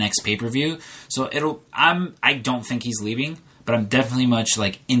until the next pay-per-view. So I don't think he's leaving, but I'm definitely much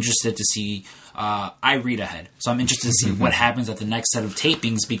like interested to see. I read ahead, so I'm interested to see what happens at the next set of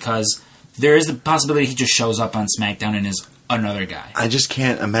tapings, because there is the possibility he just shows up on SmackDown and is another guy. I just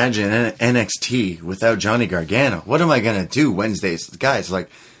can't imagine NXT without Johnny Gargano. What am I gonna do Wednesdays, guys? Like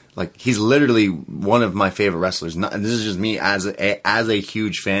he's literally one of my favorite wrestlers. This is just me as a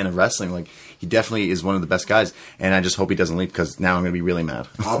huge fan of wrestling. Like, he definitely is one of the best guys, and I just hope he doesn't leave, because now I'm gonna be really mad.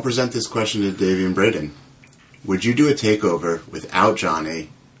 I'll present this question to Davey and Braden. Would you do a takeover without Johnny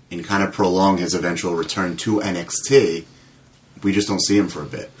and kind of prolong his eventual return to NXT? We just don't see him for a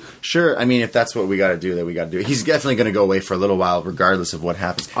bit. Sure, I mean, if that's what we got to do, then we got to do it. He's definitely going to go away for a little while, regardless of what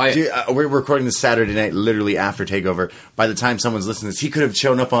happens. We're recording this Saturday night, literally after TakeOver. By the time someone's listening to this, he could have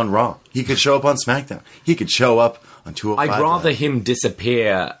shown up on Raw. He could show up on SmackDown. He could show up on 205. I'd rather him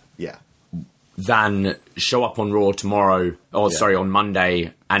disappear than show up on Raw tomorrow, on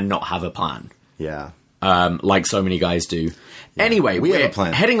Monday, and not have a plan. Yeah. Like so many guys do. Yeah. Anyway, we have a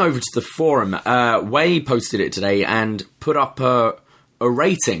plan. Heading over to the forum. Way posted it today and put up a a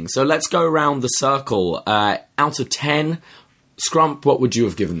rating. So let's go around the circle. Out of 10, Scrump, what would you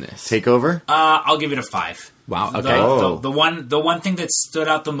have given this? TakeOver? I'll give it a 5. Wow, okay. The one thing that stood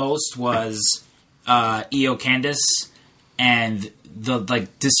out the most was Io Candice and the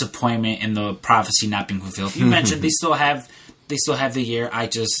disappointment in the prophecy not being fulfilled. You mentioned they still have the year.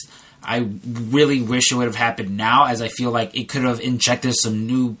 I really wish it would have happened now, as I feel like it could have injected some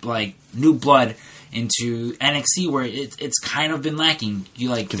new blood into NXT where it's kind of been lacking.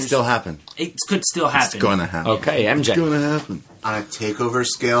 Could still happen. It could still happen. It's going to happen. Okay, MJ. It's going to happen. On a TakeOver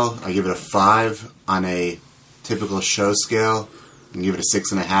scale, I give it a 5. On a typical show scale, I can give it a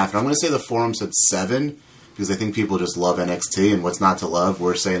 6.5. And I'm going to say the forum said 7 because I think people just love NXT, and what's not to love?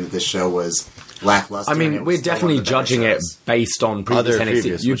 We're saying that this show was lackluster. I mean, we're definitely judging it based on previous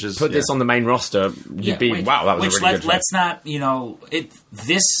NXT. You put this on the main roster, you'd be, wow, that was a really good show. Let's not,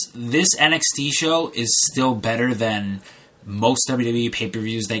 this NXT show is still better than most WWE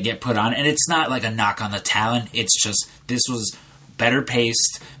pay-per-views that get put on, and it's not like a knock on the talent. It's just, this was better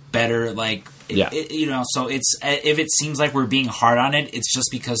paced, better, so it's, if it seems like we're being hard on it, it's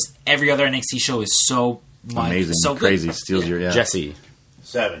just because every other NXT show is so amazing, so crazy, good. steals your, Jesse.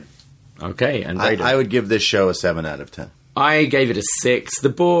 7. Okay, and Brayden. I would give this show a 7 out of 10. I gave it a 6. The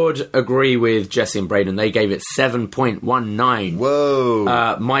board agree with Jesse and Brayden. They gave it 7.19.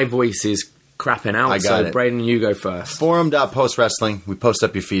 Whoa. My voice is crapping out, so Brayden, you go first. Forum.postwrestling. We post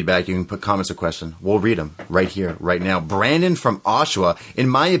up your feedback. You can put comments or questions. We'll read them right here, right now. Brandon from Oshawa. In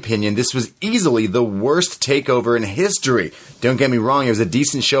my opinion, this was easily the worst takeover in history. Don't get me wrong, it was a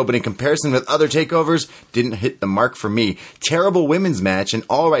decent show, but in comparison with other takeovers, didn't hit the mark for me. Terrible women's match, an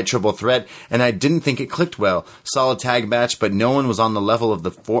alright triple threat, and I didn't think it clicked well. Solid tag match, but no one was on the level of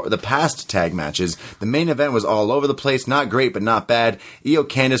the past tag matches. The main event was all over the place, not great, but not bad. Io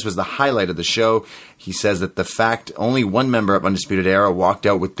Candice was the highlight of the show. He says that the fact only one member of Undisputed Era walked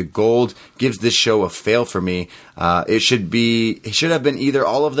out with the gold gives this show a fail for me. It should have been either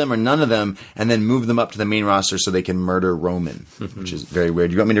all of them or none of them, and then move them up to the main roster so they can murder Roman, which is very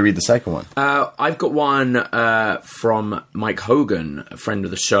weird. You want me to read the second one? I've got one from Mike Hogan, a friend of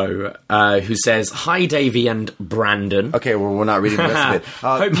the show, who says, "Hi, Davey and Brandon." Okay, well, we're not reading the rest of it.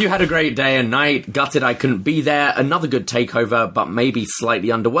 Hope you had a great day and night. Gutted I couldn't be there. Another good takeover, but maybe slightly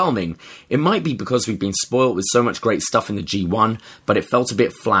underwhelming. It might be because we've been spoiled with so much great stuff in the G1, but it felt a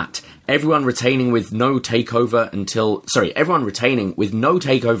bit flat. Everyone retaining with no takeover until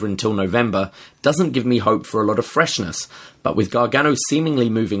November doesn't give me hope for a lot of freshness. But with Gargano seemingly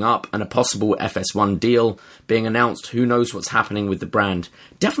moving up and a possible FS1 deal being announced, who knows what's happening with the brand.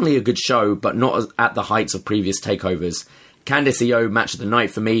 Definitely a good show, but not at the heights of previous takeovers. Candice Io match of the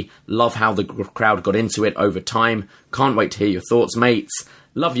night for me. Love how the crowd got into it over time. Can't wait to hear your thoughts, mates.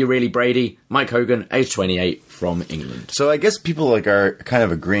 Love you really, Brady. Mike Hogan, age 28, from England. So I guess people are kind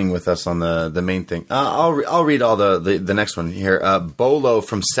of agreeing with us on the main thing. I'll read all the next one here. Bolo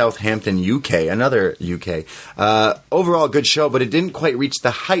from Southampton, UK, another UK. Overall good show, but it didn't quite reach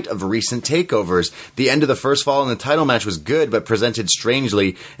the height of recent takeovers. The end of the first fall in the title match was good, but presented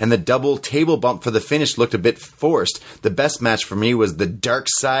strangely, and the double table bump for the finish looked a bit forced. The best match for me was the Dark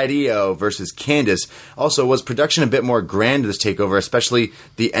Side Io versus Candice. Also, was production a bit more grand this takeover, especially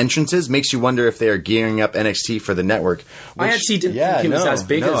the entrances? Makes you wonder if they are gearing up NXT for the network. I actually didn't think it was as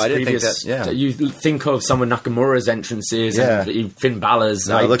big as previous. You think of some of Nakamura's entrances and Finn Balor's.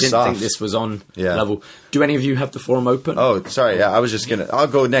 I didn't think this was on level. Do any of you have the forum open? Oh, sorry. Yeah, I was just gonna. I'll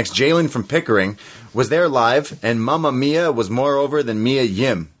go next. Jalen from Pickering was there live, and Mamma Mia was more over than Mia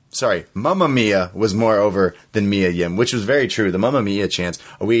Yim. Sorry, Mamma Mia was more over than Mia Yim, which was very true. The Mamma Mia chants.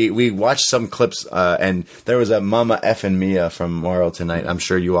 We watched some clips, and there was a Mama effing Mia from Morrow tonight. I'm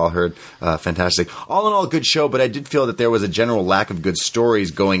sure you all heard. Fantastic. All in all, good show, but I did feel that there was a general lack of good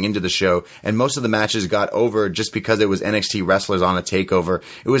stories going into the show, and most of the matches got over just because it was NXT wrestlers on a takeover.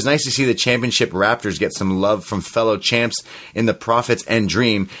 It was nice to see the championship Raptors get some love from fellow champs in the Profits and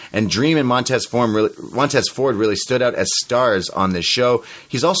Dream and Montez Ford really stood out as stars on this show.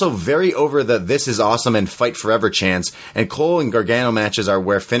 He's also very over the This Is Awesome and Fight Forever chants, and Cole and Gargano matches are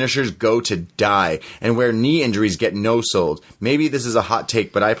where finishers go to die, and where knee injuries get no-sold. Maybe this is a hot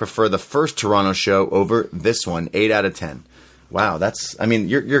take, but I prefer the first Toronto show over this one. 8 out of 10. Wow,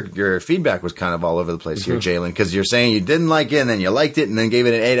 your feedback was kind of all over the place here, Jalen, because you're saying you didn't like it, and then you liked it, and then gave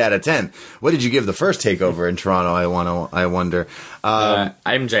it an 8 out of 10. What did you give the first takeover in Toronto, I wonder?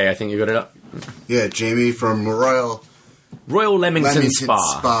 MJ, I think you got it up. Yeah, Jamie from Royal Leamington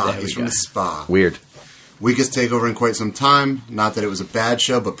Spa. He's from the Spa. Weird. Weakest takeover in quite some time. Not that it was a bad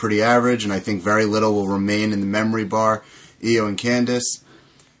show, but pretty average, and I think very little will remain in the memory bar. Io and Candice.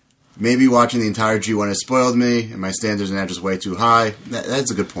 Maybe watching the entire G1 has spoiled me, and my standards are now just way too high.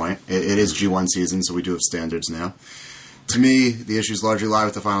 That's a good point. It is G1 season, so we do have standards now. To me, the issues largely lie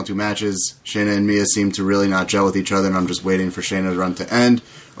with the final 2 matches. Shayna and Mia seem to really not gel with each other, and I'm just waiting for Shayna's run to end,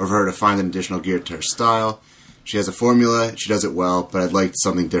 or for her to find an additional gear to her style. She has a formula, she does it well, but I'd like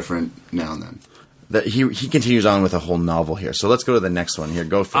something different now and then. He continues on with a whole novel here. So let's go to the next one here.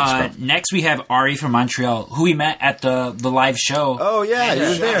 Go first. Next we have Ari from Montreal, who we met at the live show. Oh, yeah, he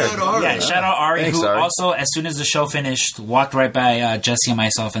was there. Shout out Ari, Thanks, who Ari. also, as soon as the show finished, walked right by Jesse and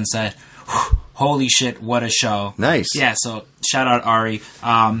myself and said, holy shit, what a show. Nice. Yeah, so shout out Ari.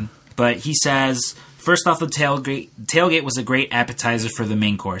 But he says, first off, the tailgate was a great appetizer for the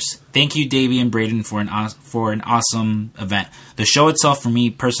main course. Thank you, Davey and Braden, for an awesome event. The show itself, for me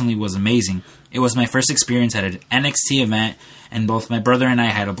personally, was amazing. It was my first experience at an NXT event, and both my brother and I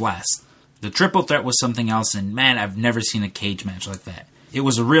had a blast. The triple threat was something else, and man, I've never seen a cage match like that. It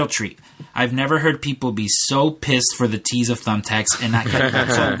was a real treat. I've never heard people be so pissed for the tease of thumbtacks and not getting them,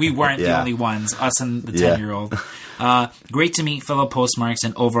 so we weren't the only ones, us and the 10-year-old. Great to meet fellow postmarks,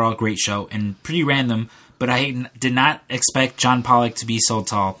 and overall great show, and pretty random, but I did not expect John Pollock to be so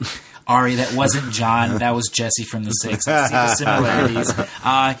tall. Ari, that wasn't John, that was Jesse from the Six. I see the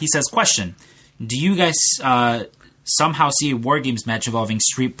similarities. He says, question, do you guys somehow see a War Games match involving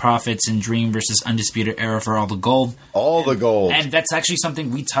Street Profits and Dream versus Undisputed Era for all the gold? All the gold. And that's actually something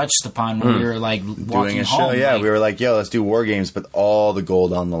we touched upon when we were like walking doing a home. show. Yeah, we were like, yo, let's do War Games, but all the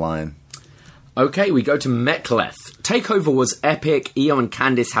gold on the line. Okay, we go to Mekhleth. TakeOver was epic. Io and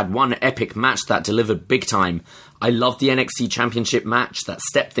Candice had one epic match that delivered big time. I loved the NXT Championship match that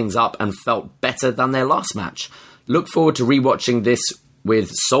stepped things up and felt better than their last match. Look forward to rewatching this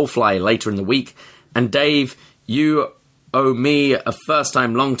with Soulfly later in the week. And Dave, you owe me a first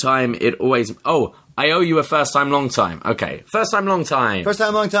time, long time. I owe you a first time, long time. Okay, first time, long time. First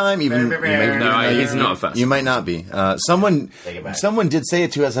time, long time. Even no, he's not a first. You might not be. Someone did say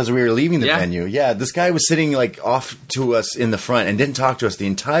it to us as we were leaving the venue. Yeah, this guy was sitting like off to us in the front and didn't talk to us the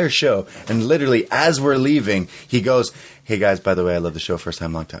entire show. And literally, as we're leaving, he goes, "Hey guys, by the way, I love the show. First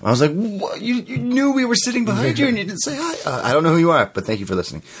time, long time." I was like, "What? You knew we were sitting behind you and you didn't say hi?" I don't know who you are, but thank you for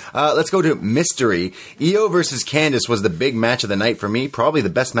listening. Let's go to Mystery. Io versus Candice was the big match of the night for me. Probably the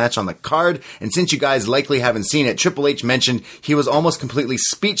best match on the card. And since you guys likely haven't seen it, Triple H mentioned he was almost completely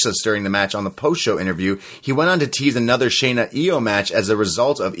speechless during the match on the post-show interview. He went on to tease another Shayna-Io match as a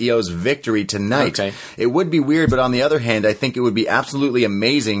result of Io's victory tonight. Okay. It would be weird, but on the other hand, I think it would be absolutely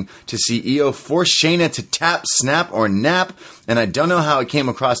amazing to see Io force Shayna to tap, snap, or nap. And I don't know how it came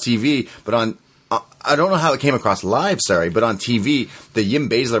across TV, but I don't know how it came across live, but on TV, the Yim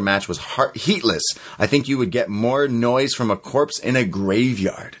Baszler match was heatless. I think you would get more noise from a corpse in a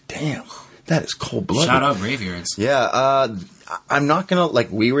graveyard. Damn, that is cold-blooded. Shout out graveyards. Yeah, I'm not going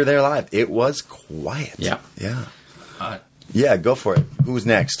to, we were there live. It was quiet. Yeah. Yeah. Yeah, go for it. Who's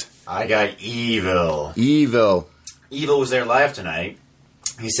next? I got Evil. Evil was there live tonight.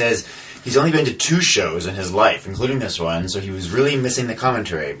 He says he's only been to 2 shows in his life, including this one, so he was really missing the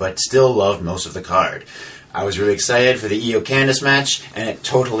commentary, but still loved most of the card. I was really excited for the Io Candice match, and it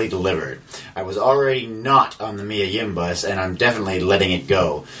totally delivered. I was already not on the Mia Yim bus, and I'm definitely letting it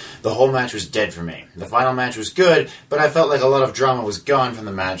go. The whole match was dead for me. The final match was good, but I felt like a lot of drama was gone from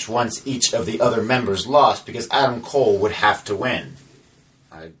the match once each of the other members lost, because Adam Cole would have to win.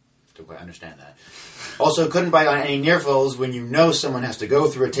 I don't quite understand that. Also, couldn't bite on any near falls when you know someone has to go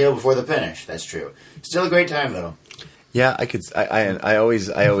through a tail before the finish. That's true. Still a great time, though. Yeah, I could. I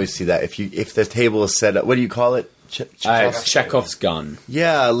always see that if the table is set up. What do you call it? Chekhov's gun.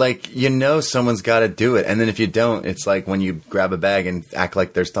 Yeah, someone's got to do it, and then if you don't, it's like when you grab a bag and act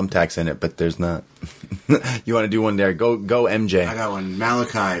like there's thumbtacks in it, but there's not. You want to do one there? Go, MJ. I got one.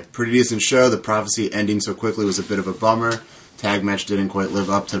 Malachi, pretty decent show. The prophecy ending so quickly was a bit of a bummer. Tag match didn't quite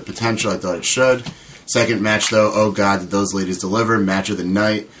live up to the potential I thought it should. Second match, though, oh god, did those ladies deliver? Match of the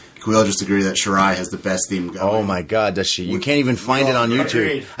night. Can we all just agree that Shirai has the best theme going? Oh my god, does she? You can't even find it on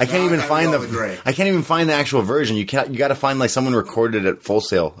YouTube. I can't even find the actual version. You got to find someone recorded it at Full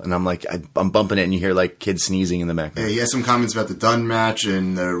Sail, and I'm bumping it, and you hear kids sneezing in the back. Yeah, he has some comments about the Dunn match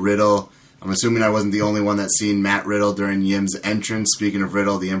and the Riddle. I'm assuming I wasn't the only one that's seen Matt Riddle during Yim's entrance. Speaking of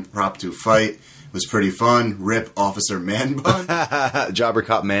Riddle, the impromptu fight was pretty fun. Rip Officer Man Bun. Jobber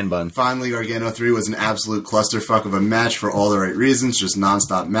Cop Man Bun. Finally, Gargano 3 was an absolute clusterfuck of a match for all the right reasons. Just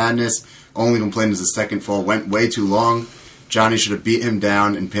nonstop madness. Only complaint is the second fall went way too long. Johnny should have beat him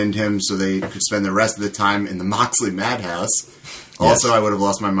down and pinned him so they could spend the rest of the time in the Moxley Madhouse. Also, I would have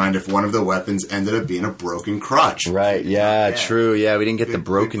lost my mind if one of the weapons ended up being a broken crutch. Right, yeah, true. Yeah, we didn't get the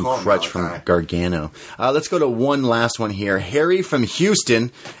broken crutch from Gargano. Let's go to one last one here. Harry from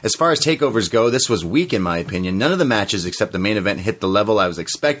Houston. As far as takeovers go, this was weak in my opinion. None of the matches except the main event hit the level I was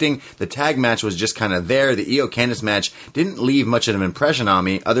expecting. The tag match was just kind of there. The Io Candice match didn't leave much of an impression on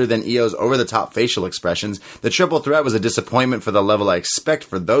me, other than Io's over-the-top facial expressions. The triple threat was a disappointment for the level I expect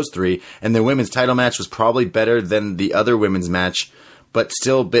for those three, and the women's title match was probably better than the other women's match, but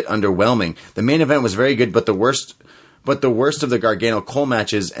still a bit underwhelming. The main event was very good, but the worst of the Gargano-Cole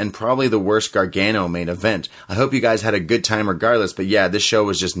matches, and probably the worst Gargano main event. I hope you guys had a good time regardless, but yeah, this show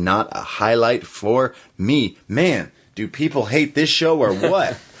was just not a highlight for me. Man, do people hate this show or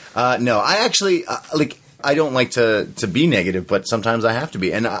what? No, I actually, I don't like to be negative, but sometimes I have to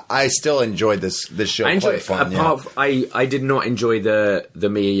be, and I still enjoyed this show. I enjoyed fun. I did not enjoy the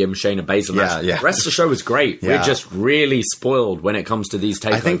Mia Yim Shayna Baszler match. The rest of the show was great. We're just really spoiled when it comes to these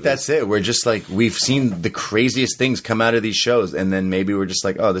takeovers. I think that's it. We're just like, we've seen the craziest things come out of these shows, and then maybe we're just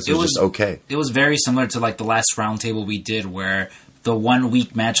like, oh, this was just okay. It was very similar to like the last roundtable we did, where the 1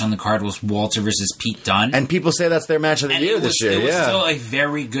 week match on the card was Walter versus Pete Dunne. And people say that's their match of the year this year. It was still a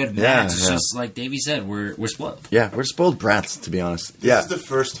very good match. It's just like Davey said, we're spoiled. Yeah, we're spoiled brats, to be honest. This is the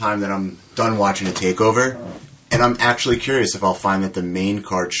first time that I'm done watching a TakeOver, and I'm actually curious if I'll find that the main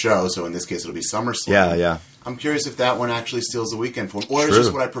card show, so in this case it'll be SummerSlam. Yeah. I'm curious if that one actually steals the weekend for me, or it's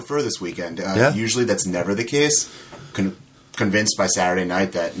just what I prefer this weekend. Usually that's never the case. Convinced by Saturday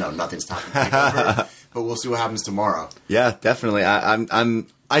night that, no, nothing's topping TakeOver. But we'll see what happens tomorrow. Yeah, definitely.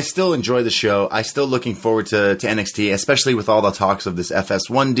 I still enjoy the show. I still looking forward to NXT, especially with all the talks of this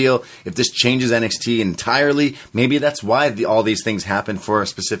FS1 deal. If this changes NXT entirely, maybe that's why all these things happen for a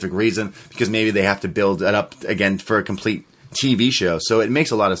specific reason, because maybe they have to build it up again for a complete TV show. So it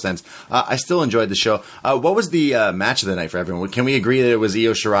makes a lot of sense. I still enjoyed the show. What was the match of the night for everyone? Can we agree that it was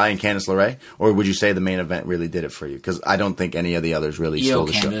Io Shirai and Candice LeRae? Or would you say the main event really did it for you? Because I don't think any of the others really stole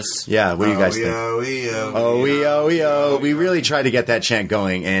the show. Yeah, what do you guys think? Io. We really tried to get that chant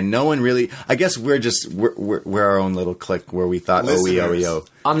going, and no one really... I guess we're our own little clique where we thought, Io.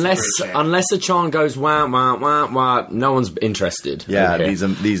 Unless the chant goes wah wah wah wah, no one's interested. Yeah,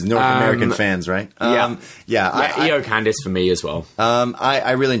 these North American fans, right? Io Candice for me as well.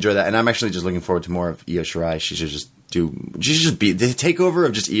 I really enjoy that, and I'm actually just looking forward to more of Io Shirai. She should just be the takeover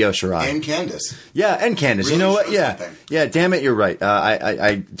of just Io Shirai and Candice. Yeah, and Candice. Really, you know what? Yeah. Damn it, you're right.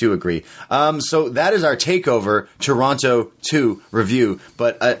 I do agree. So that is our takeover Toronto 2 review.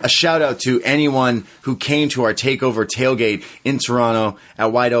 But a shout out to anyone who came to our takeover tailgate in Toronto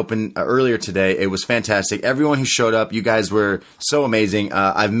at Wide Open earlier today. It was fantastic. Everyone who showed up, you guys were so amazing.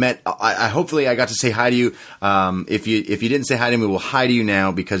 I've met. Hopefully, I got to say hi to you. If you didn't say hi to me, we'll hi to you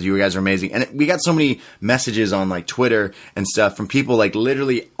now because you guys are amazing. And we got so many messages on like Twitter and stuff from people like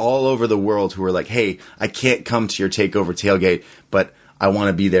literally all over the world who were like, hey, I can't come to your takeover tailgate, but I want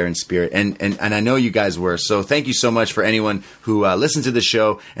to be there in spirit. And I know you guys were. So thank you so much for anyone who listens to the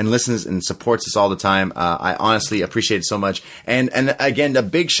show and listens and supports us all the time. I honestly appreciate it so much. And again, a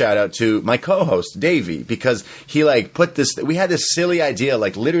big shout out to my co-host, Davey, because he put this, we had this silly idea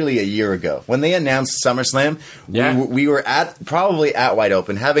literally a year ago. When they announced SummerSlam, we were probably at Wide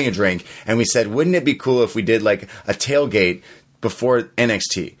Open having a drink, and we said, wouldn't it be cool if we did a tailgate before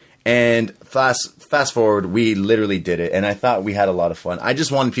NXT? And fast forward, we literally did it, and I thought we had a lot of fun. I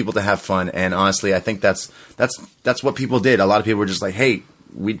just wanted people to have fun, and honestly, I think that's what people did. A lot of people were just like, hey,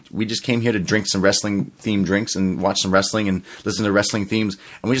 we just came here to drink some wrestling themed drinks and watch some wrestling and listen to wrestling themes,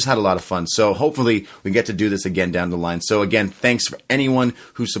 and we just had a lot of fun. So hopefully we get to do this again down the line. So again, thanks for anyone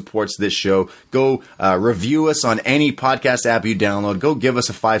who supports this show. Go review us on any podcast app you download. Go give us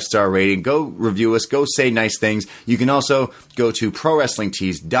a 5-star rating. Go review us. Go say nice things. You can also go to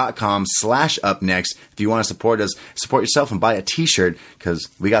prowrestlingtees.com/upnext if you want to support us. Support yourself and buy a t-shirt because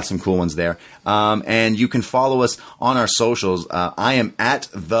we got some cool ones there. And you can follow us on our socials. I am at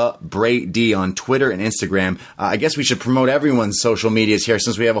the Brady on Twitter and Instagram. I guess we should promote everyone's social medias here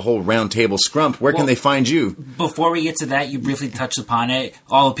since we have a whole round table scrump. Where can they find you? Before we get to that, you briefly touched upon it.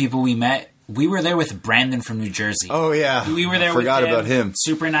 All the people we met. We were there with Brandon from New Jersey. Oh, yeah. We were there Forgot about him.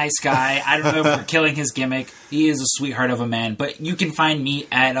 Super nice guy. I don't know if we're killing his gimmick. He is a sweetheart of a man. But you can find me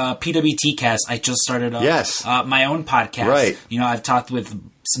at PWTcast. I just started my own podcast. Right. I've talked with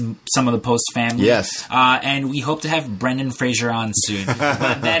some of the Post family. Yes. And we hope to have Brendan Fraser on soon.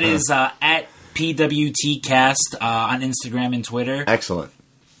 But that is at PWTcast on Instagram and Twitter. Excellent.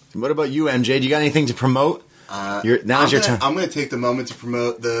 What about you, MJ? Do you got anything to promote? Now's your time. I'm going to take the moment to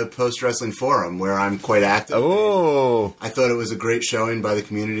promote the Post Wrestling Forum, where I'm quite active. Oh, I thought it was a great showing by the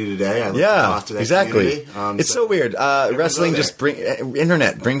community today. I looked to talk to that exactly. community. It's so weird. Wrestling just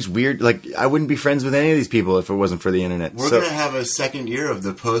internet brings weird. Like, I wouldn't be friends with any of these people if it wasn't for the internet. We're going to have a second year of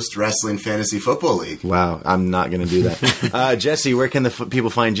the Post Wrestling Fantasy Football League. Wow, I'm not going to do that. Jesse, where can the people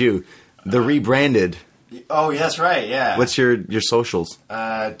find you? The rebranded. Oh, yeah, that's right. Yeah. What's your socials?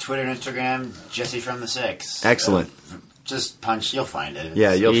 Twitter and Instagram, Jesse from the Six. Excellent. Just punch, you'll find it.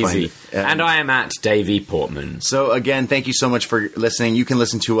 Yeah, you'll Easy. find it. And I am at Davey Portman. So again, thank you so much for listening. You can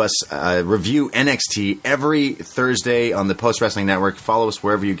listen to us review NXT every Thursday on the Post Wrestling Network. Follow us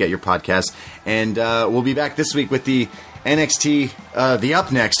wherever you get your podcasts. And we'll be back this week with the NXT, the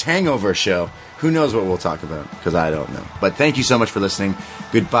Up Next Hangover show. Who knows what we'll talk about? Because I don't know. But thank you so much for listening.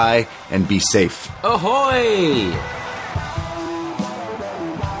 Goodbye, and be safe. Ahoy!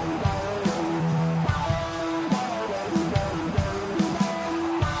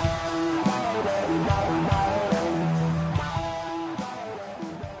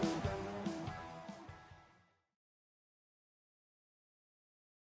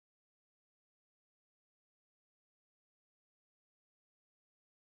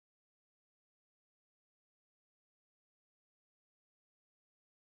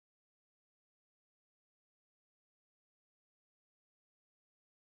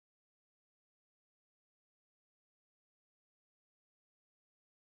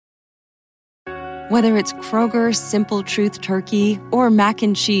 Whether it's Kroger's Simple Truth Turkey or mac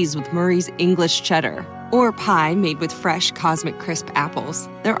and cheese with Murray's English Cheddar or pie made with fresh Cosmic Crisp apples,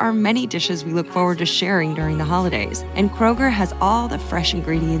 there are many dishes we look forward to sharing during the holidays. And Kroger has all the fresh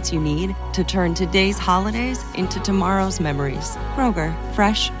ingredients you need to turn today's holidays into tomorrow's memories. Kroger,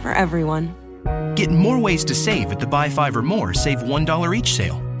 fresh for everyone. Get more ways to save at the Buy 5 or More Save $1 each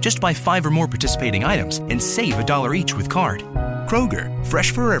sale. Just buy 5 or more participating items and save $1 each with card. Kroger,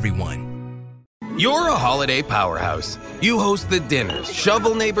 fresh for everyone. You're a holiday powerhouse. You host the dinners,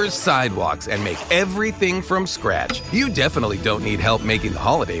 shovel neighbors' sidewalks, and make everything from scratch. You definitely don't need help making the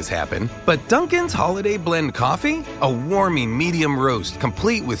holidays happen. But Dunkin's Holiday Blend Coffee? A warming medium roast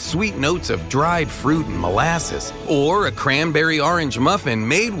complete with sweet notes of dried fruit and molasses. Or a cranberry orange muffin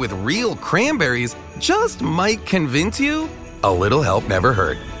made with real cranberries just might convince you a little help never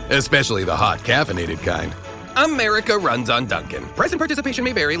hurt. Especially the hot caffeinated kind. America runs on Dunkin'. Price and participation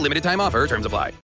may vary. Limited time offer. Terms apply.